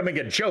almost becoming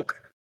a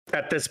joke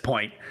at this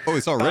point. Oh,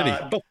 it's already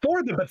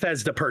before the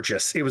Bethesda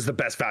purchase, it was the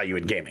best value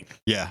in gaming.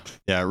 Yeah,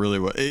 it really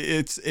was.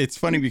 It's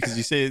funny because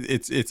you say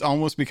it's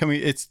almost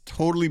becoming, it's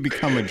totally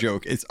become a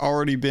joke. It's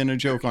already been a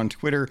joke on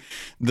Twitter.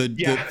 The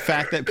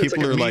fact that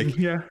people are like,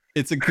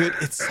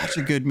 it's such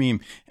a good meme.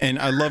 And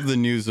I love the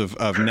news of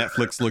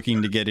Netflix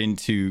looking to get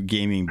into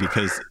gaming,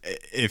 because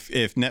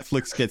if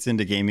Netflix gets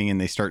into gaming and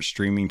they start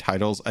streaming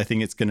titles, I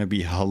think it's going to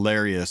be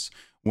hilarious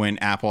when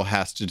Apple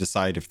has to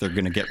decide if they're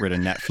going to get rid of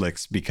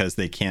Netflix because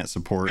they can't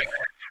support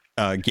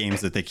games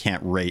that they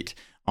can't rate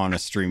on a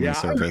streaming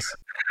service.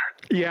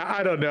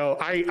 I don't know.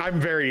 I'm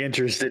very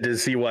interested to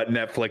see what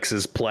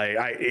Netflix's play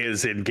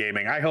is in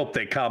gaming. I hope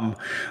they come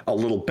a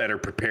little better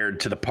prepared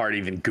to the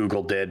party than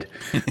Google did.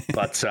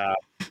 But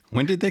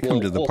when did they come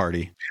to the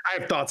party? I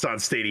have thoughts on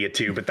Stadia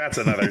too, but that's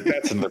another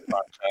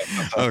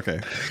podcast. Okay.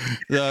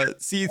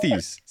 Sea of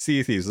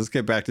Thieves. Let's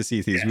get back to Sea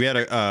of Thieves. We had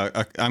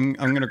I'm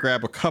going to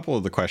grab a couple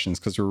of the questions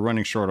because we're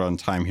running short on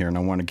time here, and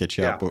I want to get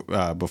you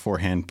out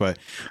beforehand. But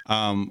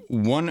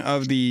one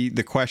of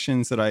the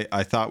questions that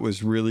I thought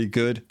was really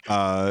good.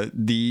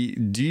 Do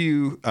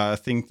you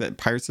think that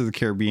Pirates of the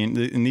Caribbean,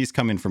 and these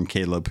come in from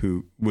Caleb,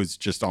 who was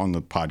just on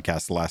the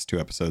podcast the last 2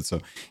 episodes,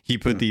 so he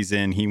put these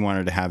in. He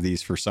wanted to have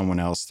these for someone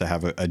else to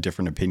have a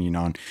different opinion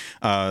on.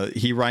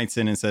 He writes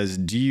in and says,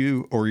 do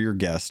you or your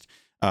guest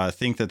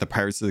think that the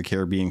Pirates of the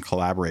Caribbean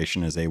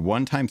collaboration is a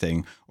one-time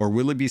thing, or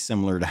will it be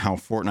similar to how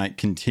Fortnite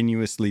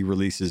continuously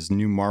releases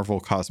new Marvel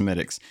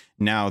cosmetics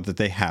now that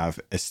they have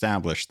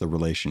established the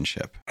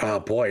relationship? Oh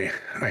boy,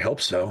 I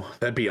hope so.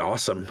 That'd be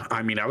awesome.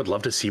 I mean, I would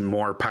love to see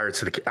more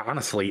Pirates of the,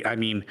 honestly, I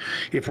mean,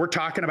 if we're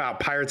talking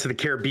about Pirates of the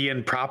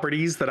Caribbean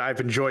properties that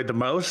I've enjoyed the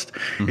most,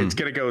 it's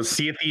going to go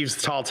Sea of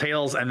Thieves, Tall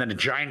Tales, and then A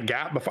Giant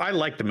Gap. I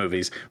like the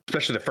movies,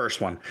 especially the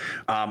first one.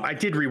 I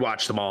did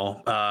rewatch them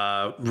all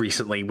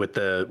recently with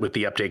the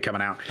update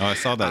coming out. Oh, I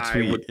saw that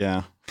tweet.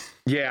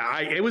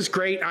 It was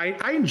great.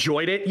 I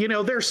enjoyed it. You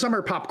know, they're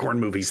summer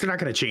popcorn movies. They're not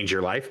going to change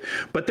your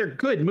life, but they're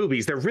good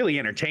movies. They're really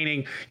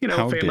entertaining,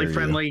 family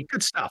friendly,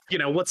 good stuff.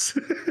 What's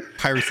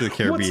Pirates of the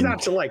Caribbean? What's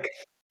not to like?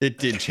 It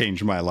did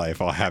change my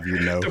life, I'll have you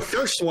know. The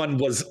first one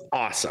was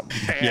awesome,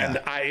 and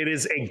it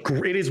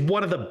is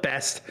one of the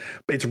best.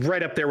 It's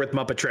right up there with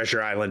Muppet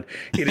Treasure Island.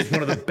 It is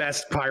one of the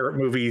best pirate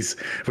movies,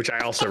 which I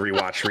also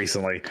rewatched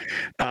recently.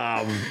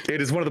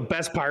 It is one of the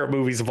best pirate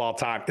movies of all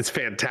time. It's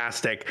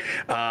fantastic.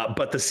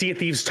 But the Sea of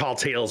Thieves Tall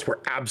Tales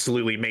were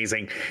absolutely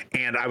amazing,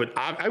 and I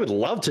would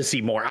love to see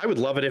more. I would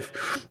love it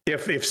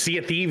if Sea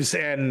of Thieves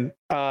and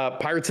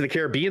Pirates of the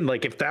Caribbean.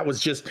 Like if that was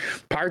just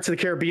Pirates of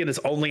the Caribbean is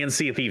only in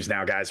Sea of Thieves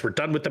now, guys. We're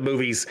done with the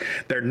movies.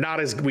 They're not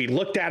as we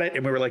looked at it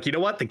and we were like, you know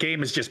what? The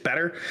game is just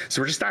better.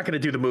 So we're just not going to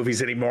do the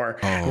movies anymore.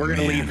 We're going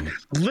to leave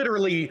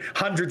literally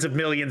hundreds of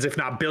millions, if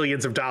not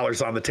billions of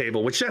dollars on the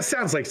table, which just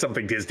sounds like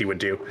something Disney would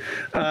do.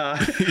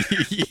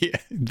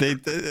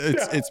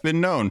 It's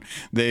been known.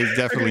 They've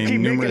definitely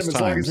keep numerous making them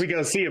as long as we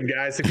go see them,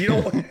 guys. If you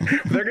don't,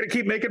 they're going to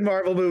keep making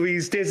Marvel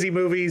movies, Disney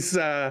movies,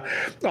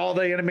 all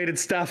the animated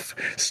stuff,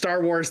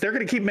 Star Wars. They're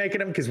going to keep making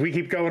them because we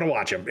keep going to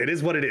watch them. It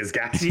is what it is,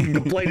 guys. You can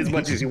complain as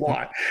much as you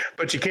want,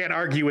 but you can't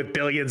argue with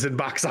billions in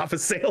box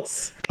office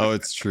sales. Oh,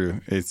 it's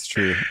true. It's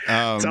true.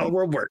 That's how the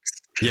world works.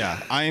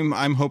 Yeah,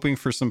 I'm hoping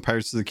for some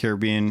Pirates of the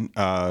Caribbean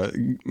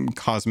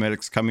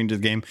cosmetics coming to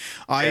the game.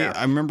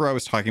 I remember I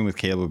was talking with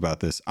Caleb about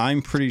this.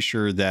 I'm pretty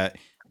sure that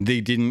they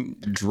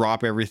didn't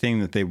drop everything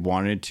that they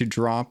wanted to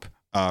drop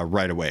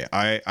right away.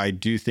 I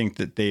do think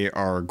that they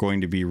are going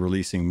to be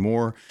releasing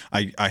more.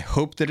 I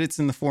hope that it's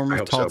in the form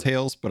of Tall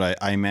Tales, but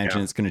I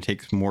imagine it's going to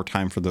take more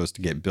time for those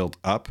to get built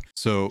up.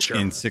 So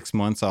in 6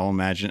 months, I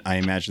imagine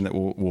that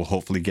we'll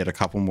hopefully get a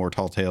couple more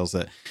Tall Tales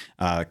that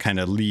kind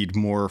of lead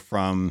more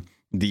from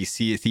the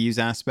Sea of Thieves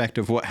aspect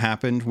of what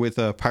happened with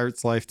a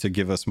pirate's life to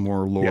give us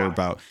more lore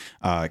about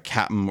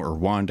Captain or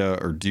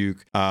Wanda or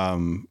Duke.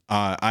 I'm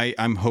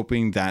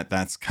hoping that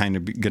that's kind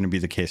of going to be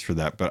the case for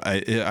that, but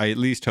I at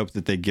least hope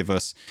that they give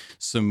us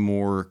some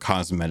more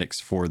cosmetics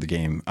for the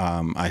game.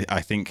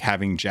 I think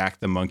having Jack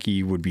the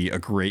monkey would be a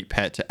great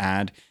pet to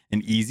add,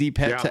 an easy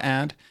pet to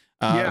add.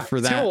 For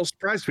that, I'm a little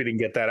surprised we didn't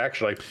get that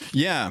actually.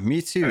 Yeah,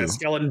 me too. A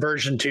skeleton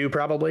version 2,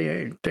 probably.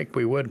 I think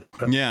we would.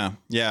 But. Yeah.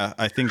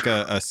 I think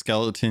a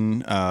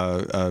skeleton,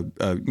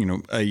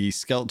 a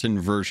skeleton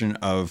version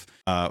of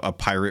a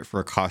pirate for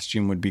a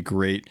costume would be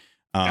great.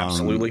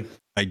 Absolutely.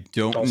 I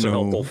don't also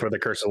know. helpful for the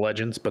Curse of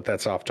Legends, but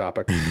that's off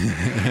topic.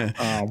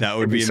 That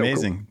would be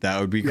amazing. So cool. That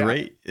would be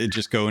great.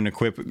 Just go and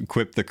equip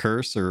the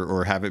curse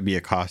or have it be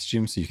a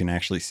costume so you can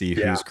actually see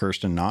who's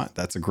cursed and not.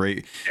 That's a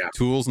great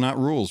tools, not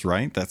rules,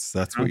 right? That's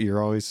what that's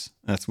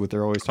what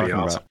they're always talking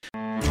about.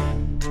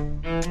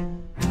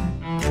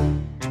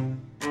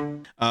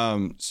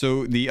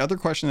 So the other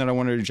question that I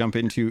wanted to jump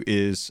into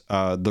is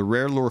the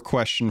rare lore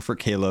question for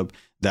Caleb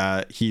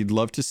that he'd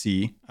love to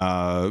see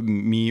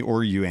me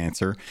or you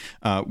answer.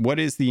 What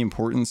is the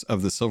importance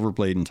of the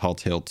Silverblade in Tall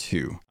Tale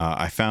 2?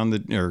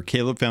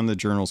 Caleb found the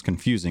journals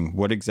confusing.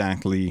 What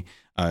exactly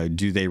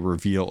do they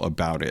reveal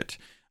about it?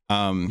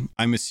 I'm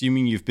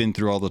assuming you've been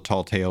through all the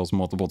Tall Tales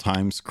multiple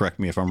times. Correct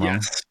me if I'm wrong.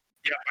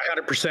 Yeah, I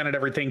 100%ed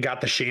everything.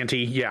 Got the shanty.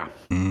 Yeah.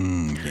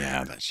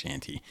 That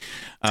shanty.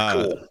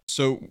 Cool.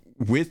 So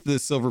with the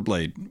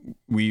Silverblade,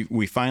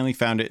 we finally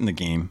found it in the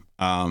game.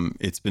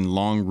 It's been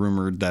long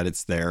rumored that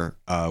it's there.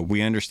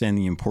 We understand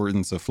the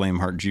importance of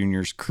Flameheart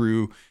Jr.'s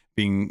crew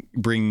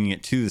bringing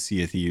it to the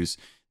Sea of Thieves.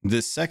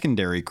 The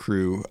secondary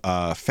crew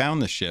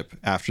found the ship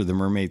after the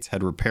mermaids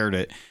had repaired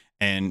it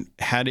and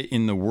had it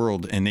in the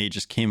world, and they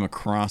just came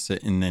across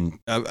it and then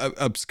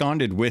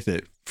absconded with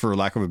it, for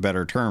lack of a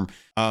better term.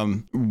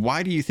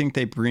 Why do you think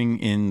they bring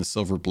in the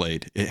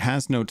Silverblade? It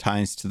has no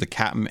ties to the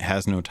captain. It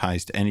has no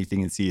ties to anything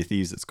in Sea of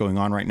Thieves that's going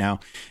on right now.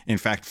 In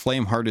fact,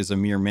 Flameheart is a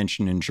mere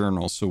mention in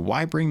journals. So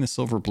why bring the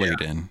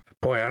Silverblade in?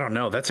 Boy, I don't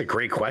know. That's a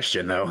great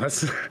question, though. I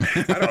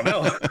don't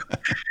know.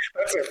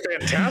 That's a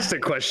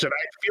fantastic question.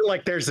 I feel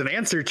like there's an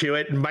answer to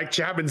it, and Mike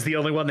Chapman's the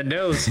only one that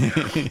knows.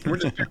 We're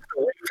just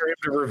waiting for him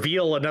to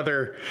reveal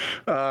another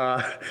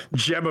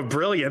gem of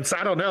brilliance.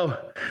 I don't know.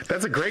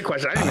 That's a great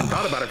question. I hadn't even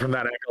thought about it from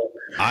that angle.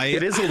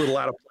 It is a little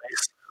out of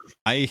place.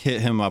 I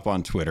hit him up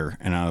on Twitter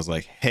and I was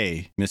like,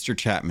 hey, Mr.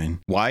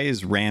 Chapman, why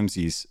is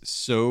Ramses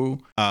so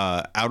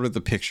out of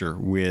the picture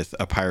with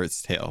A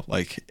Pirate's Tale?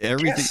 Like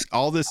everything,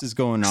 all this is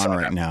going on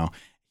right now.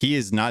 He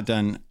has not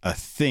done a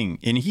thing.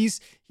 And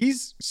he's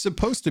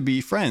supposed to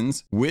be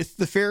friends with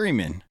the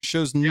ferryman.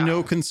 Shows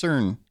no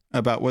concern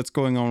about what's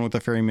going on with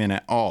the ferryman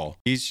at all.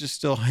 He's just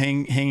still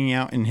hanging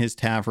out in his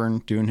tavern,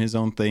 doing his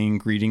own thing,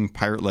 greeting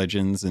pirate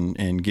legends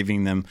and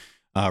giving them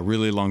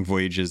really long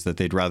voyages that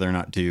they'd rather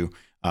not do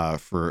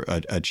for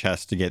a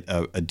chest to get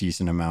a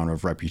decent amount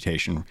of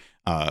reputation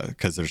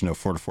because there's no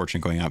Fort of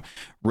Fortune going up.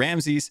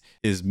 Ramses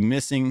is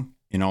missing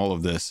in all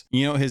of this.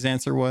 You know what his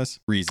answer was?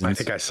 Reasons. I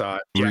think I saw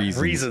it. Yeah,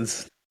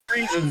 reasons.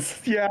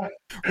 Yeah.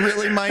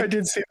 Really, Mike? I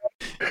did see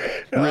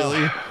that.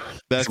 Really?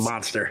 That's a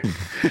monster.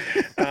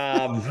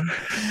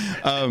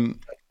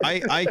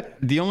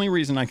 The only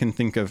reason I can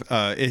think of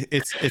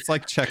it's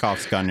like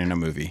Chekhov's gun in a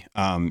movie.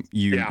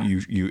 You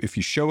if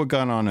you show a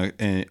gun on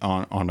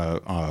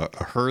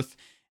a hearth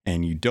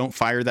and you don't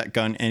fire that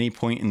gun any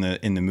point in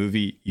the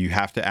movie, you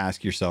have to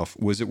ask yourself,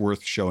 was it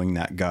worth showing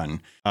that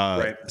gun?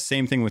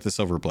 Same thing with the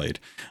Silverblade.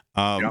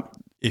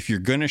 If you're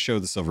going to show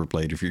the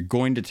Silverblade, if you're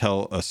going to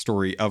tell a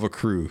story of a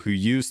crew who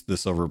used the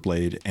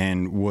Silverblade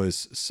and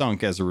was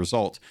sunk as a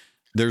result,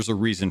 there's a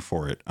reason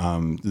for it.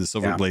 The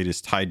Silverblade is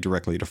tied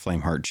directly to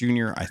Flameheart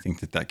Jr. I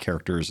think that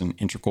character is an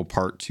integral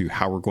part to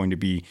how we're going to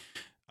be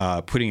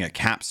putting a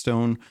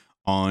capstone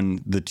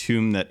on the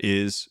tomb that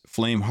is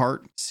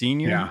Flameheart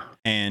Senior, Yeah.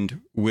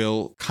 and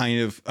will kind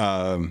of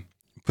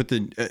put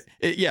the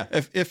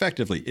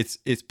effectively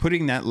it's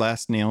putting that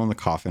last nail in the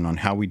coffin on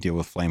how we deal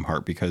with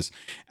Flameheart, because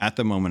at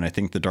the moment I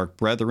think the Dark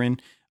Brethren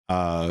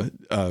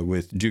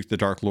with Duke the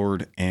Dark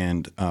Lord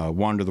and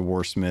Wander the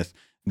Warsmith,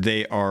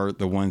 they are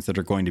the ones that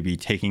are going to be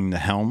taking the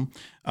helm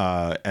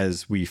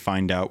as we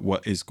find out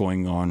what is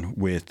going on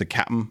with the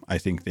captain. I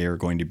think they are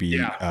going to be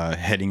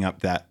heading up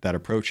that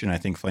approach, and I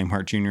think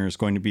Flameheart Jr. is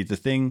going to be the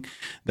thing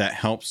that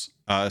helps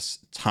us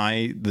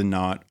tie the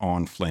knot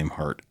on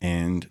Flameheart,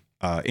 and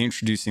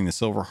introducing the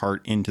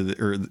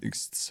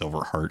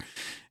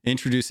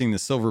introducing the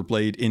Silver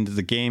Blade into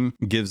the game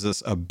gives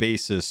us a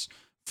basis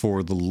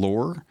for the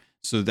lore,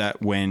 so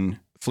that when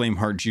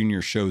Flameheart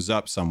Jr. shows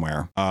up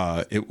somewhere,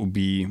 it will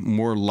be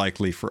more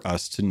likely for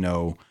us to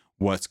know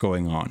what's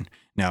going on.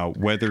 Now,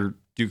 whether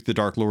Duke the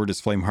Dark Lord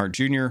is Flameheart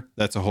Jr.,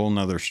 that's a whole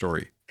nother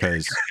story,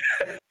 because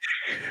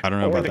I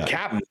don't know about that.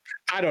 Captain.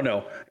 I don't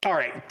know. All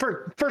right.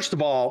 First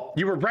of all,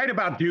 you were right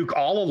about Duke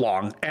all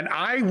along, and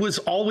I was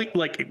always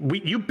like,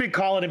 you've been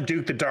calling him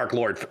Duke the Dark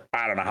Lord for,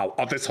 I don't know how,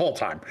 this whole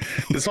time,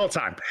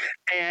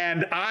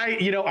 and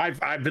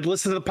I've been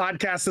listening to the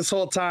podcast this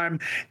whole time,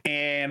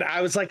 and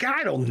I was like,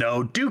 I don't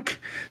know, Duke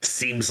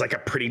seems like a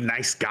pretty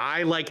nice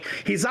guy. Like,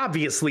 he's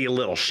obviously a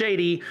little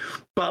shady,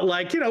 but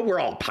like, we're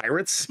all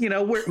pirates,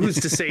 who's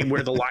to say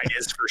where the line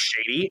is for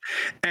shady?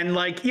 And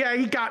like, yeah,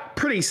 he got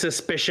pretty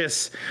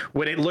suspicious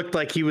when it looked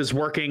like he was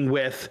working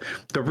with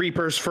the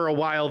Reapers for a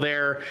while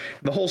there,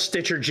 the whole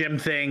Stitcher Jim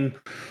thing.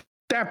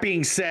 That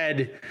being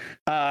said,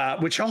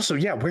 which also,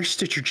 where's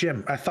Stitcher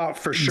Jim? I thought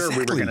for sure we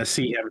were going to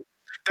see him.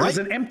 There was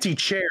an empty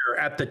chair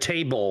at the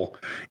table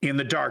in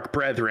the Dark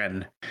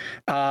Brethren.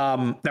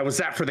 Was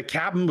that for the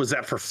captain? Was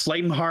that for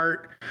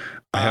Flameheart?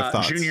 I have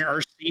thoughts. Junior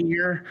or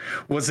Senior?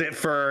 Was it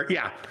for,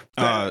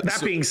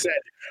 that being said,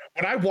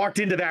 when I walked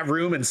into that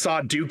room and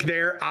saw Duke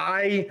there,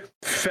 I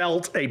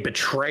felt a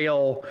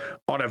betrayal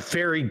on a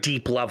very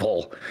deep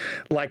level,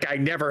 like I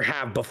never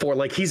have before.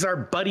 Like, he's our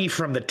buddy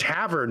from the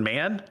tavern,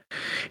 man.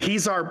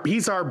 He's our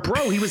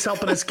bro. He was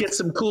helping us get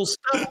some cool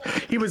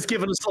stuff. He was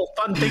giving us little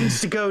fun things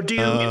to go do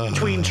in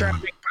between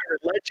trapping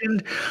Pirate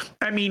Legend.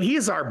 I mean,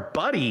 he's our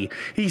buddy.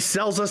 He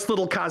sells us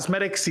little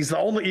cosmetics. He's the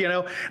only,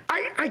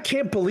 I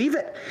can't believe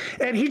it.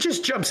 And he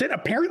just jumps in,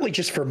 apparently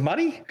just for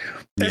money.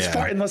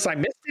 Unless I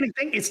missed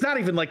anything, it's not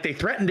even like they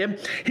threatened him.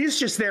 He's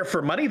just there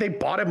for money. They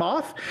bought him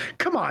off.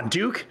 Come on,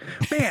 Duke.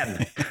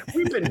 Man,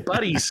 we've been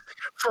buddies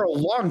for a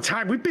long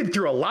time. We've been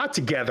through a lot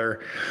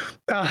together.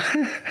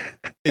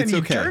 It's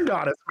okay. Turned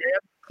on us,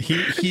 man.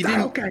 He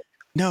didn't. Okay.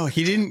 No,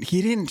 he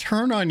didn't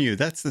turn on you.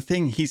 That's the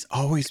thing. He's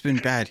always been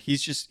bad.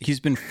 He's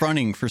been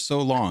fronting for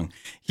so long.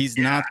 He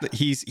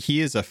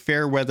is a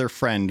fair weather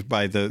friend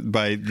by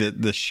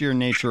the sheer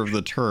nature of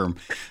the term.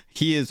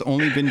 He has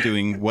only been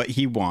doing what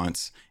he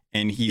wants,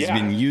 and he's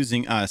been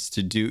using us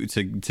to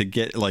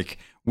get, like,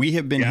 we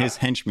have been his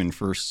henchmen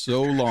for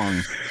so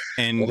long.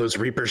 And those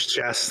Reaper's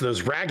chests,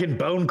 those rag and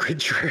bone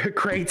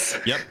crates.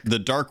 Yep. The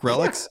dark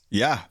relics.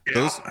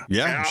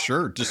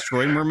 Sure.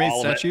 Destroy mermaid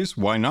statues.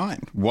 Why not?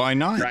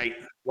 Right.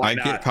 Why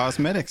not? Get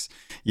cosmetics.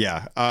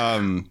 Yeah.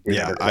 I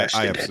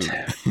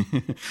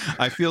absolutely.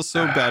 I feel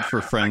so bad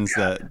for friends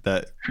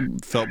that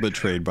felt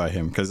betrayed by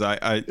him, because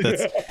I've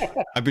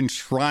been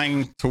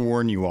trying to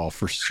warn you all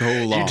for so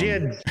long.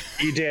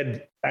 You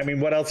did. I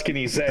mean, what else can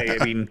you say?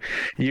 I mean,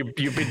 you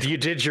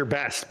did your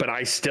best, but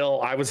I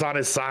was on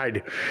his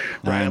side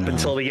right up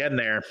until the end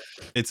there.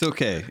 It's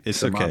okay.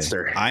 It's okay.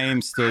 Monster. I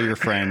am still your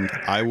friend.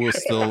 I will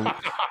still,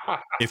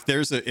 if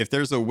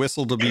there's a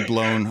whistle to be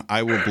blown,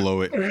 I will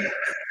blow it.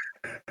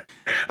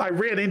 I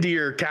ran into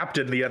your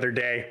captain the other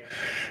day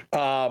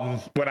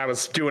when I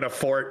was doing a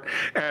fort,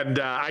 and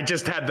I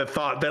just had the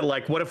thought that,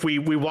 like, what if we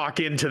walk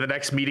into the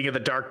next meeting of the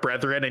Dark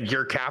Brethren and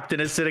your captain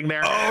is sitting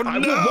there? Oh, I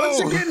would once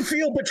again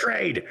feel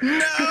betrayed.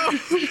 No,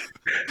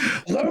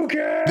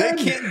 Logan. They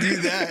can't do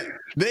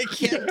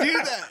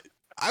that.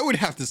 I would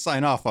have to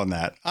sign off on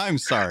that. I'm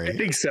sorry. I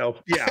think so.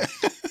 Yeah.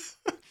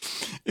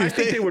 I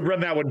think they would run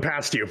that one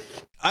past you.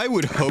 I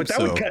would hope but that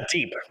so. Would cut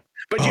deep.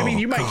 But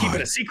you might keep it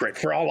a secret.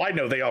 For all I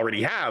know, they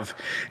already have.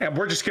 And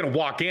we're just going to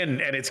walk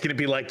in and it's going to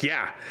be like, the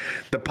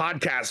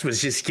podcast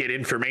was just get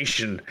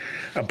information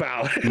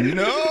about.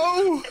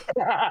 No.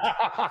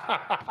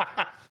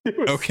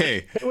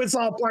 Okay. It was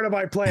all part of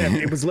my plan.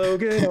 It was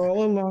Logan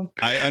all along.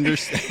 I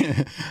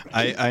understand.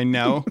 I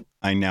now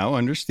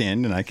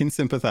understand, and I can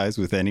sympathize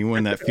with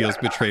anyone that feels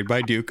betrayed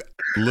by Duke.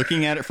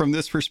 Looking at it from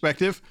this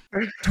perspective,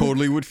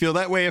 totally would feel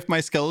that way if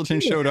my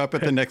skeleton showed up at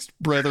the next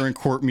Brethren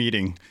Court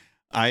meeting.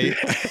 I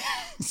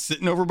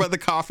sitting over by the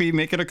coffee,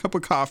 making a cup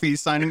of coffee,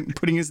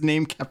 putting his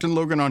name, Captain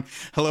Logan, on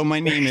 "Hello,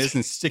 my name is,"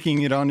 and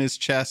sticking it on his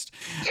chest,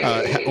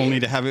 only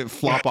to have it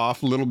flop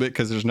off a little bit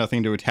because there's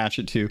nothing to attach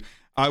it to.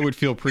 I would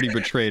feel pretty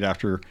betrayed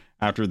after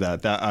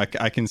that. That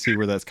I can see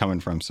where that's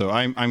coming from. So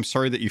I'm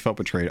sorry that you felt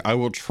betrayed. I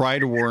will try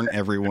to warn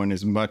everyone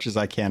as much as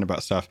I can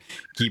about stuff.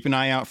 Keep an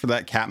eye out for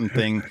that captain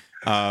thing.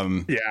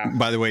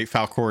 By the way,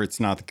 Falcor, it's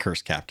not the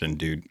Curse Captain,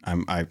 dude.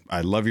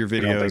 I love your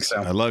videos. So.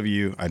 I love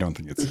you. I don't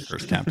think it's the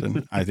Curse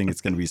Captain. I think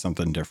it's going to be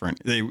something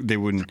different. They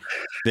wouldn't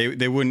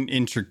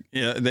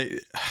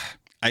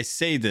I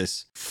say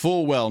this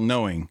full well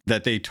knowing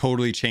that they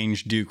totally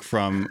changed Duke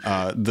from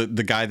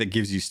the guy that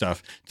gives you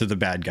stuff to the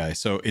bad guy.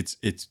 So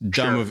it's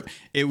dumb.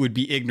 It would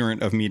be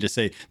ignorant of me to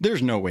say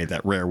there's no way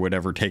that Rare would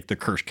ever take the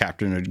Curse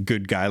Captain, a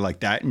good guy like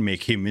that, and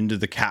make him into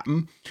the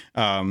captain.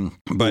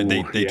 But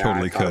they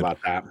totally could. About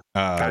that.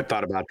 I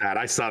thought about that.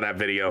 I saw that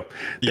video.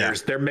 I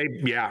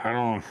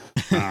don't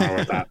know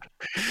about that.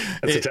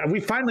 We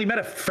finally met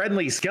a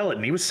friendly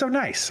skeleton. He was so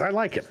nice. I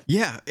like him.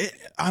 Yeah,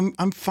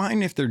 I'm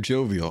fine if they're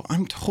jovial.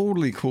 I'm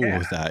totally cool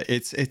with that.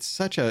 It's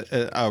such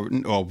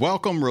a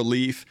welcome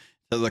relief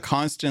to the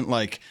constant,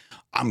 like,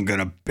 I'm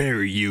gonna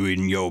bury you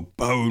in your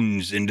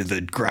bones into the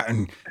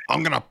ground.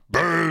 I'm gonna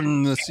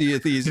burn the Sea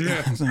of Thieves.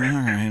 Yeah. All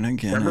right, I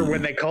get Remember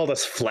when they called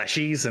us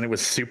fleshies and it was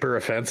super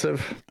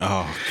offensive?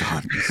 Oh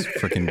God, these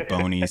freaking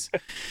bonies.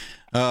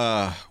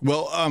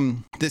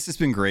 This has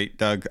been great,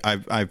 Doug.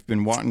 I've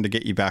been wanting to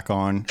get you back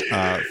on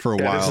for a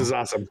while. This is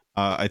awesome.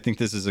 I think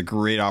this is a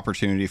great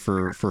opportunity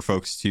for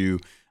folks to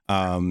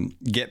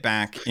get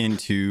back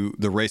into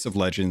the Race of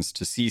Legends,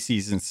 to see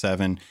season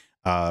 7.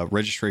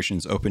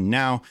 Registration's open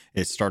now.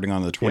 It's starting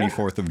on the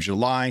 24th of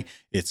July.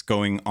 It's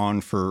going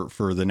on for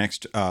the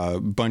next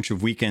bunch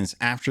of weekends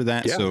after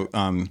that. So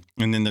and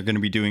then they're going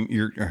to be doing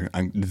you're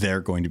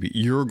going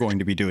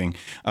to be doing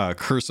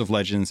Curse of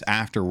Legends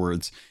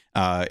afterwards.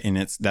 And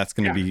that's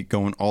going to be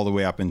going all the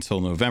way up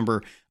until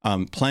November.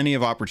 Plenty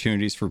of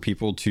opportunities for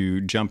people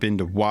to jump in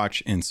to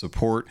watch and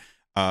support.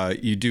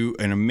 You do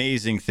an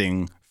amazing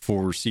thing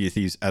for Sea of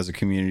Thieves as a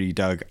community,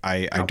 Doug.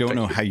 I don't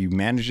know how you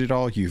manage it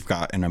all. You've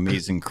got an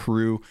amazing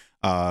crew.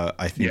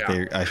 I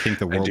think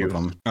the world of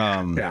them.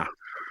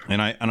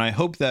 And I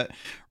hope that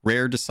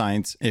Rare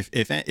decides,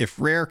 if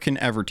Rare can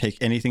ever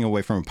take anything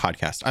away from a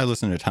podcast. I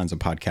listen to tons of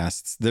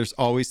podcasts. There's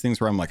always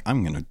things where I'm like,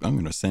 I'm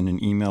gonna send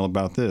an email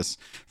about this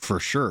for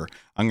sure.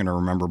 I'm gonna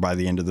remember by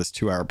the end of this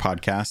 2-hour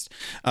podcast.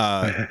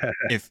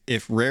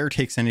 If Rare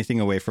takes anything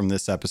away from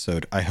this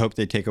episode, I hope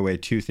they take away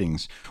 2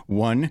 things.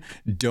 One,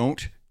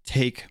 don't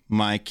take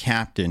my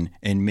captain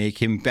and make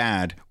him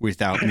bad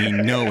without me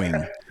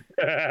knowing.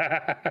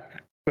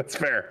 That's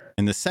fair.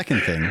 And the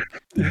second thing,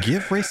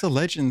 give Race of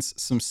Legends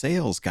some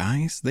sales,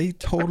 guys. They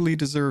totally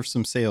deserve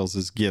some sales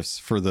as gifts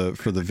for the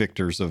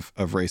victors of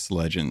Race of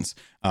Legends.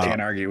 Can't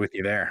argue with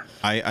you there.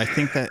 I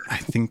think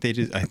they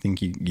did. I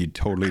think you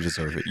totally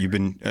deserve it. You've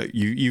been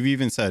you've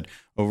even said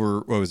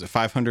over, what was it,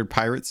 500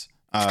 pirates?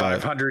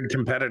 500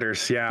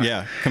 competitors,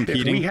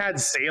 competing. If we had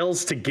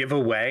sales to give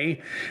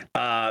away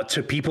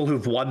to people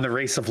who've won the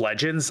Race of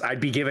Legends, I'd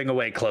be giving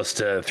away close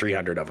to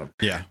 300 of them.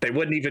 Yeah, they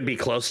wouldn't even be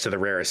close to the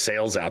rarest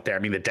sales out there. I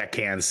mean, the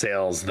deckhand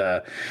sales,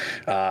 the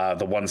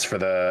ones for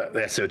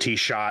the SOT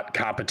shot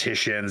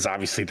competitions,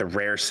 obviously the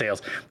rare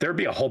sales. There'd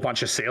be a whole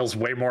bunch of sales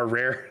way more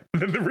rare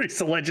than the Race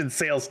of Legends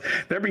sales.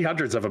 There'd be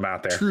hundreds of them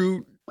out there.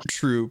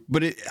 True,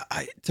 but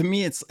to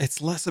me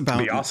it's less about.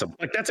 That'd be awesome.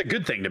 Like, that's a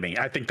good thing to me.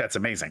 I think that's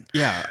amazing.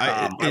 Yeah,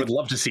 I would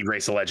love to see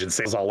Race of Legends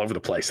sales all over the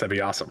place. That'd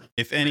be awesome.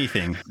 If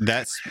anything,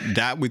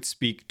 that would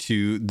speak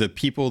to the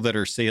people that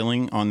are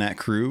sailing on that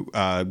crew,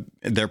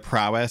 their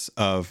prowess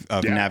of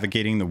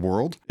navigating the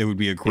world. It would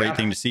be a great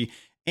thing to see,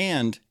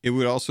 and it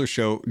would also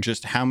show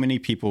just how many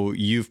people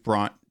you've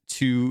brought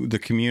to the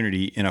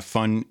community in a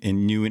fun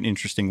and new and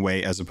interesting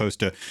way, as opposed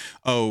to,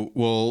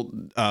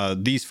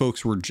 these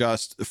folks were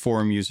just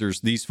forum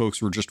users, these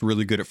folks were just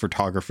really good at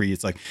photography.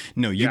 It's like,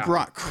 no, you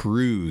brought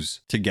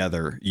crews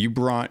together, you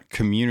brought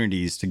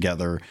communities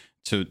together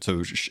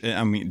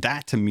I mean,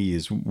 that to me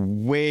is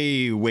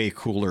way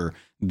cooler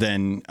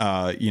than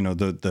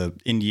the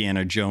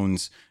Indiana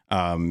Jones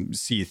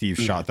Sea of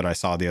Thieves shot that I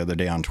saw the other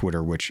day on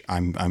Twitter, which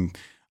I'm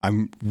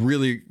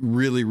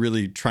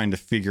really trying to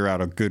figure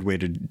out a good way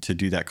to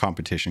do that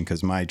competition,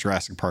 because my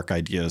Jurassic Park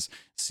ideas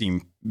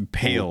seem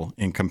pale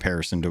in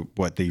comparison to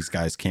what these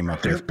guys came up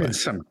with. There have been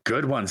some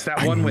good ones.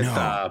 That one with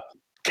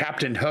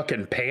Captain Hook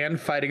and Pan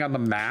fighting on the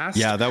mast.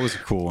 Yeah, that was a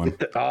cool one.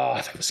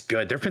 That was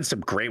good. There have been some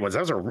great ones.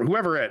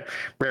 Whoever at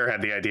Rare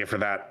had the idea for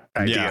that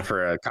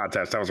for a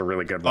contest. That was a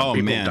really good one.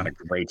 People have done a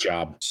great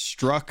job.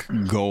 Struck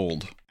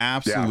gold.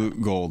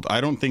 Absolute gold. I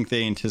don't think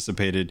they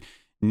anticipated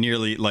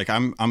nearly, like,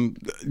 I'm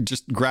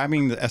just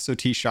grabbing the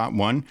SOT shot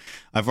 1.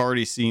 I've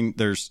already seen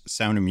there's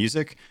Sound of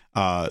Music.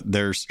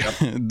 There's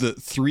the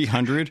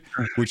 300,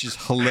 which is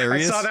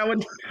hilarious. I saw that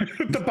one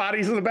with the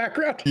bodies in the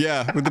background.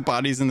 Yeah, with the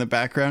bodies in the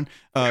background.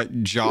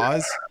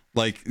 Jaws,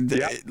 like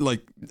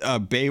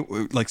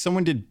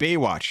someone did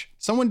Baywatch.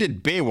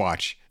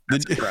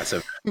 That's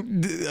impressive.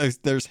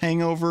 There's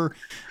Hangover.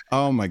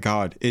 Oh my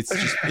God, it's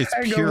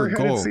pure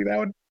gold. See that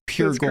one?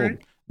 Pure gold. Great.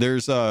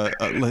 There's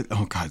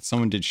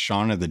someone did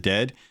Shaun of the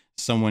Dead.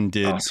 Someone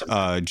did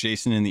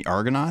Jason and the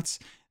Argonauts.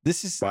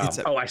 This is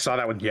I saw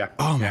that one. Yeah.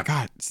 Oh my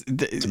God,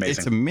 it's amazing.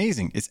 It's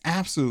amazing. It's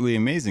absolutely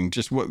amazing.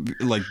 Just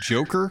like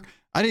Joker.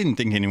 I didn't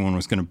think anyone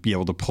was going to be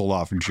able to pull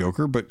off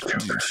Joker, but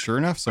sure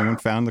enough, someone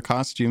found the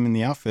costume and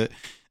the outfit.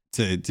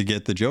 to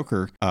get the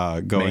Joker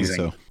going. Amazing.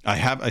 So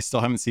I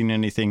still haven't seen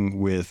anything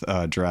with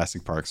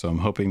Jurassic Park, so I'm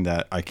hoping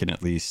that I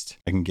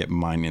can get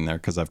mine in there,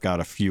 because I've got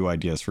a few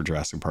ideas for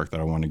Jurassic Park that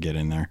I want to get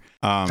in there.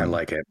 I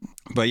like it.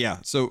 But yeah,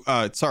 so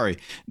sorry,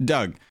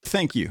 Doug,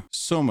 thank you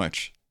so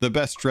much. The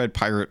best Dread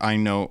Pirate I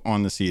know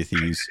on the Sea of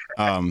Thieves,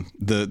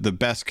 the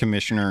best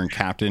commissioner and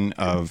captain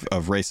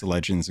of Race of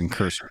Legends and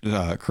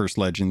Cursed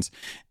Legends.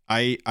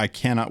 I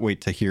cannot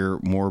wait to hear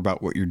more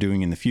about what you're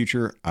doing in the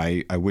future.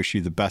 I wish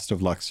you the best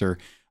of luck, sir.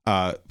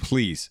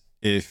 Please,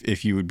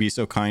 if you would be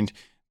so kind,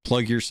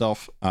 plug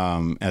yourself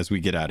as we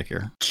get out of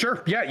here.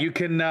 Sure. Yeah, you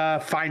can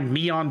find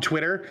me on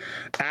Twitter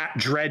at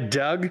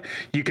DreadDoug.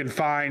 You can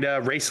find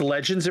Race of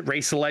Legends at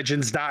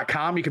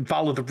raceoflegends.com. You can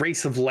follow the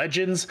Race of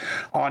Legends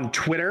on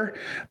Twitter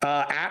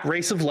at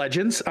Race of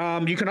Legends.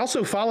 You can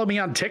also follow me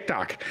on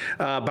TikTok,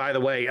 by the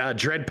way,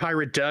 Dread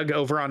Pirate Doug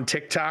over on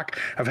TikTok.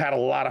 I've had a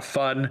lot of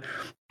fun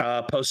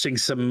posting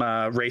some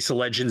Race of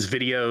Legends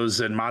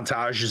videos and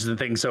montages and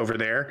things over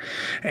there.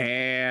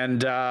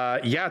 And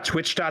yeah,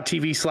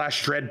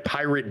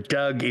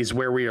 twitch.tv/DreadPirateDoug is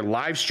where we are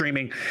live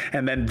streaming.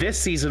 And then this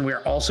season, we're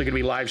also going to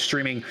be live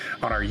streaming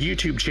on our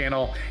YouTube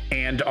channel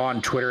and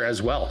on Twitter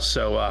as well.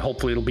 So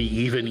hopefully it'll be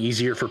even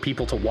easier for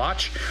people to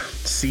watch.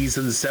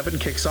 Season 7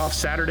 kicks off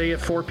Saturday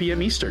at 4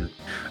 p.m. Eastern,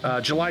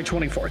 July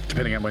 24th,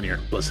 depending on when you're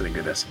listening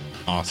to this.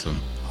 Awesome.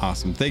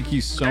 Thank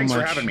you so Thanks much.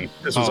 Thanks for having me.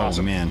 This was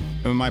awesome. Oh, man.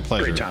 My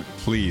pleasure. Great time.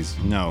 Please.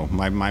 No,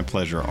 my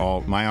pleasure.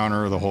 All my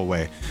honor the whole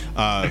way.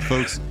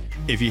 Folks,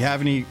 if you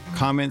have any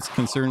comments,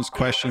 concerns,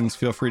 questions,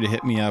 feel free to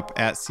hit me up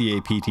at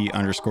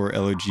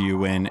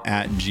CAPT_LOGUN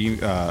at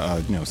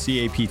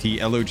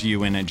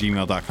CAPTLOGUN at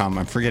gmail.com.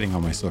 I'm forgetting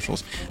all my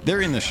socials.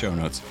 They're in the show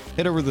notes.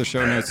 Head over to the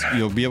show notes.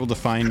 You'll be able to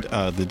find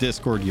the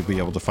Discord. You'll be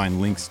able to find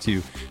links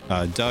to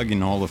Doug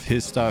and all of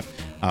his stuff.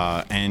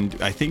 And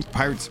I think,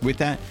 Pirates, with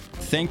that,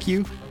 thank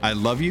you. I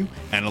love you.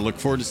 And I look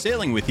forward to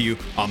sailing with you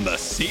on the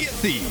Sea of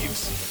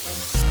Thieves.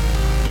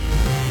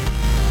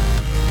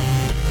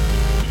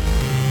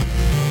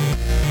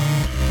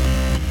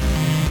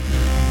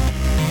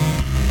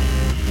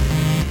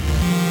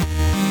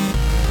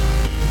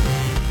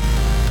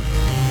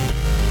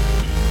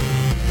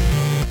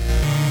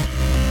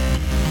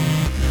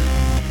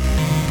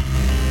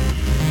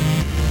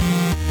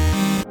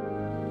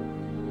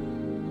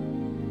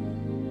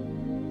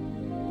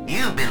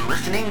 You've been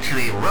listening to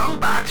a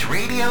Robots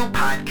Radio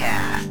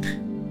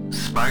podcast.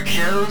 Smart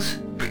shows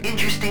for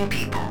interesting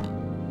people.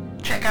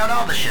 Check out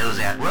all the shows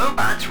at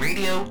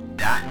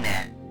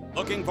robotsradio.net.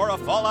 Looking for a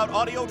Fallout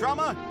audio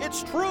drama?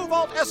 It's True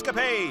Vault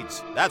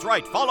Escapades. That's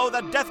right, follow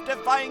the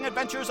death-defying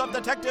adventures of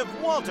Detective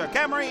Walter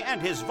Camry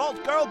and his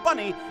Vault Girl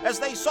Bunny as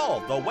they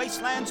solve the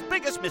Wasteland's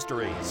biggest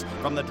mysteries.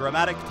 From the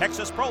dramatic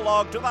Texas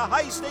prologue to the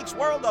high-stakes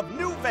world of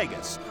New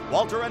Vegas,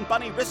 Walter and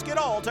Bunny risk it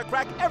all to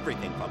crack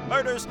everything from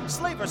murders,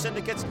 slaver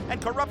syndicates,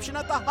 and corruption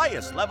at the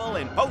highest level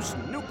in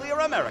post-nuclear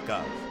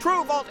America.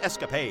 True Vault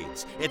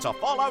Escapades. It's a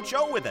Fallout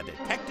show with a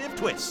detective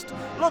twist.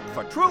 Look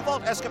for True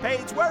Vault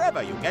Escapades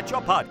wherever you get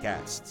your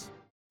podcasts.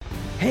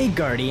 Hey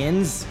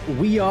Guardians,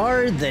 we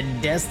are the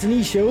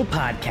Destiny Show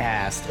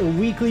Podcast, a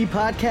weekly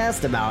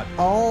podcast about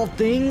all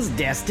things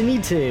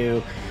Destiny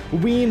 2.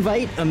 We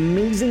invite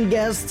amazing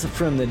guests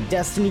from the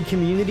Destiny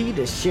community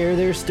to share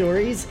their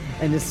stories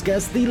and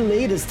discuss the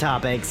latest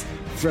topics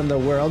from the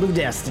world of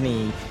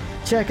Destiny.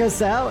 Check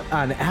us out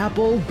on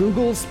Apple,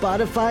 Google,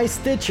 Spotify,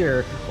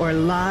 Stitcher, or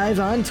live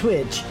on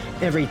Twitch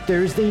every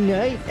Thursday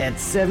night at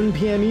 7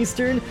 p.m.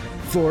 Eastern,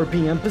 4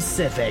 p.m.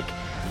 Pacific.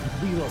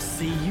 We will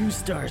see you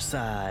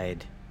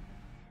Starside.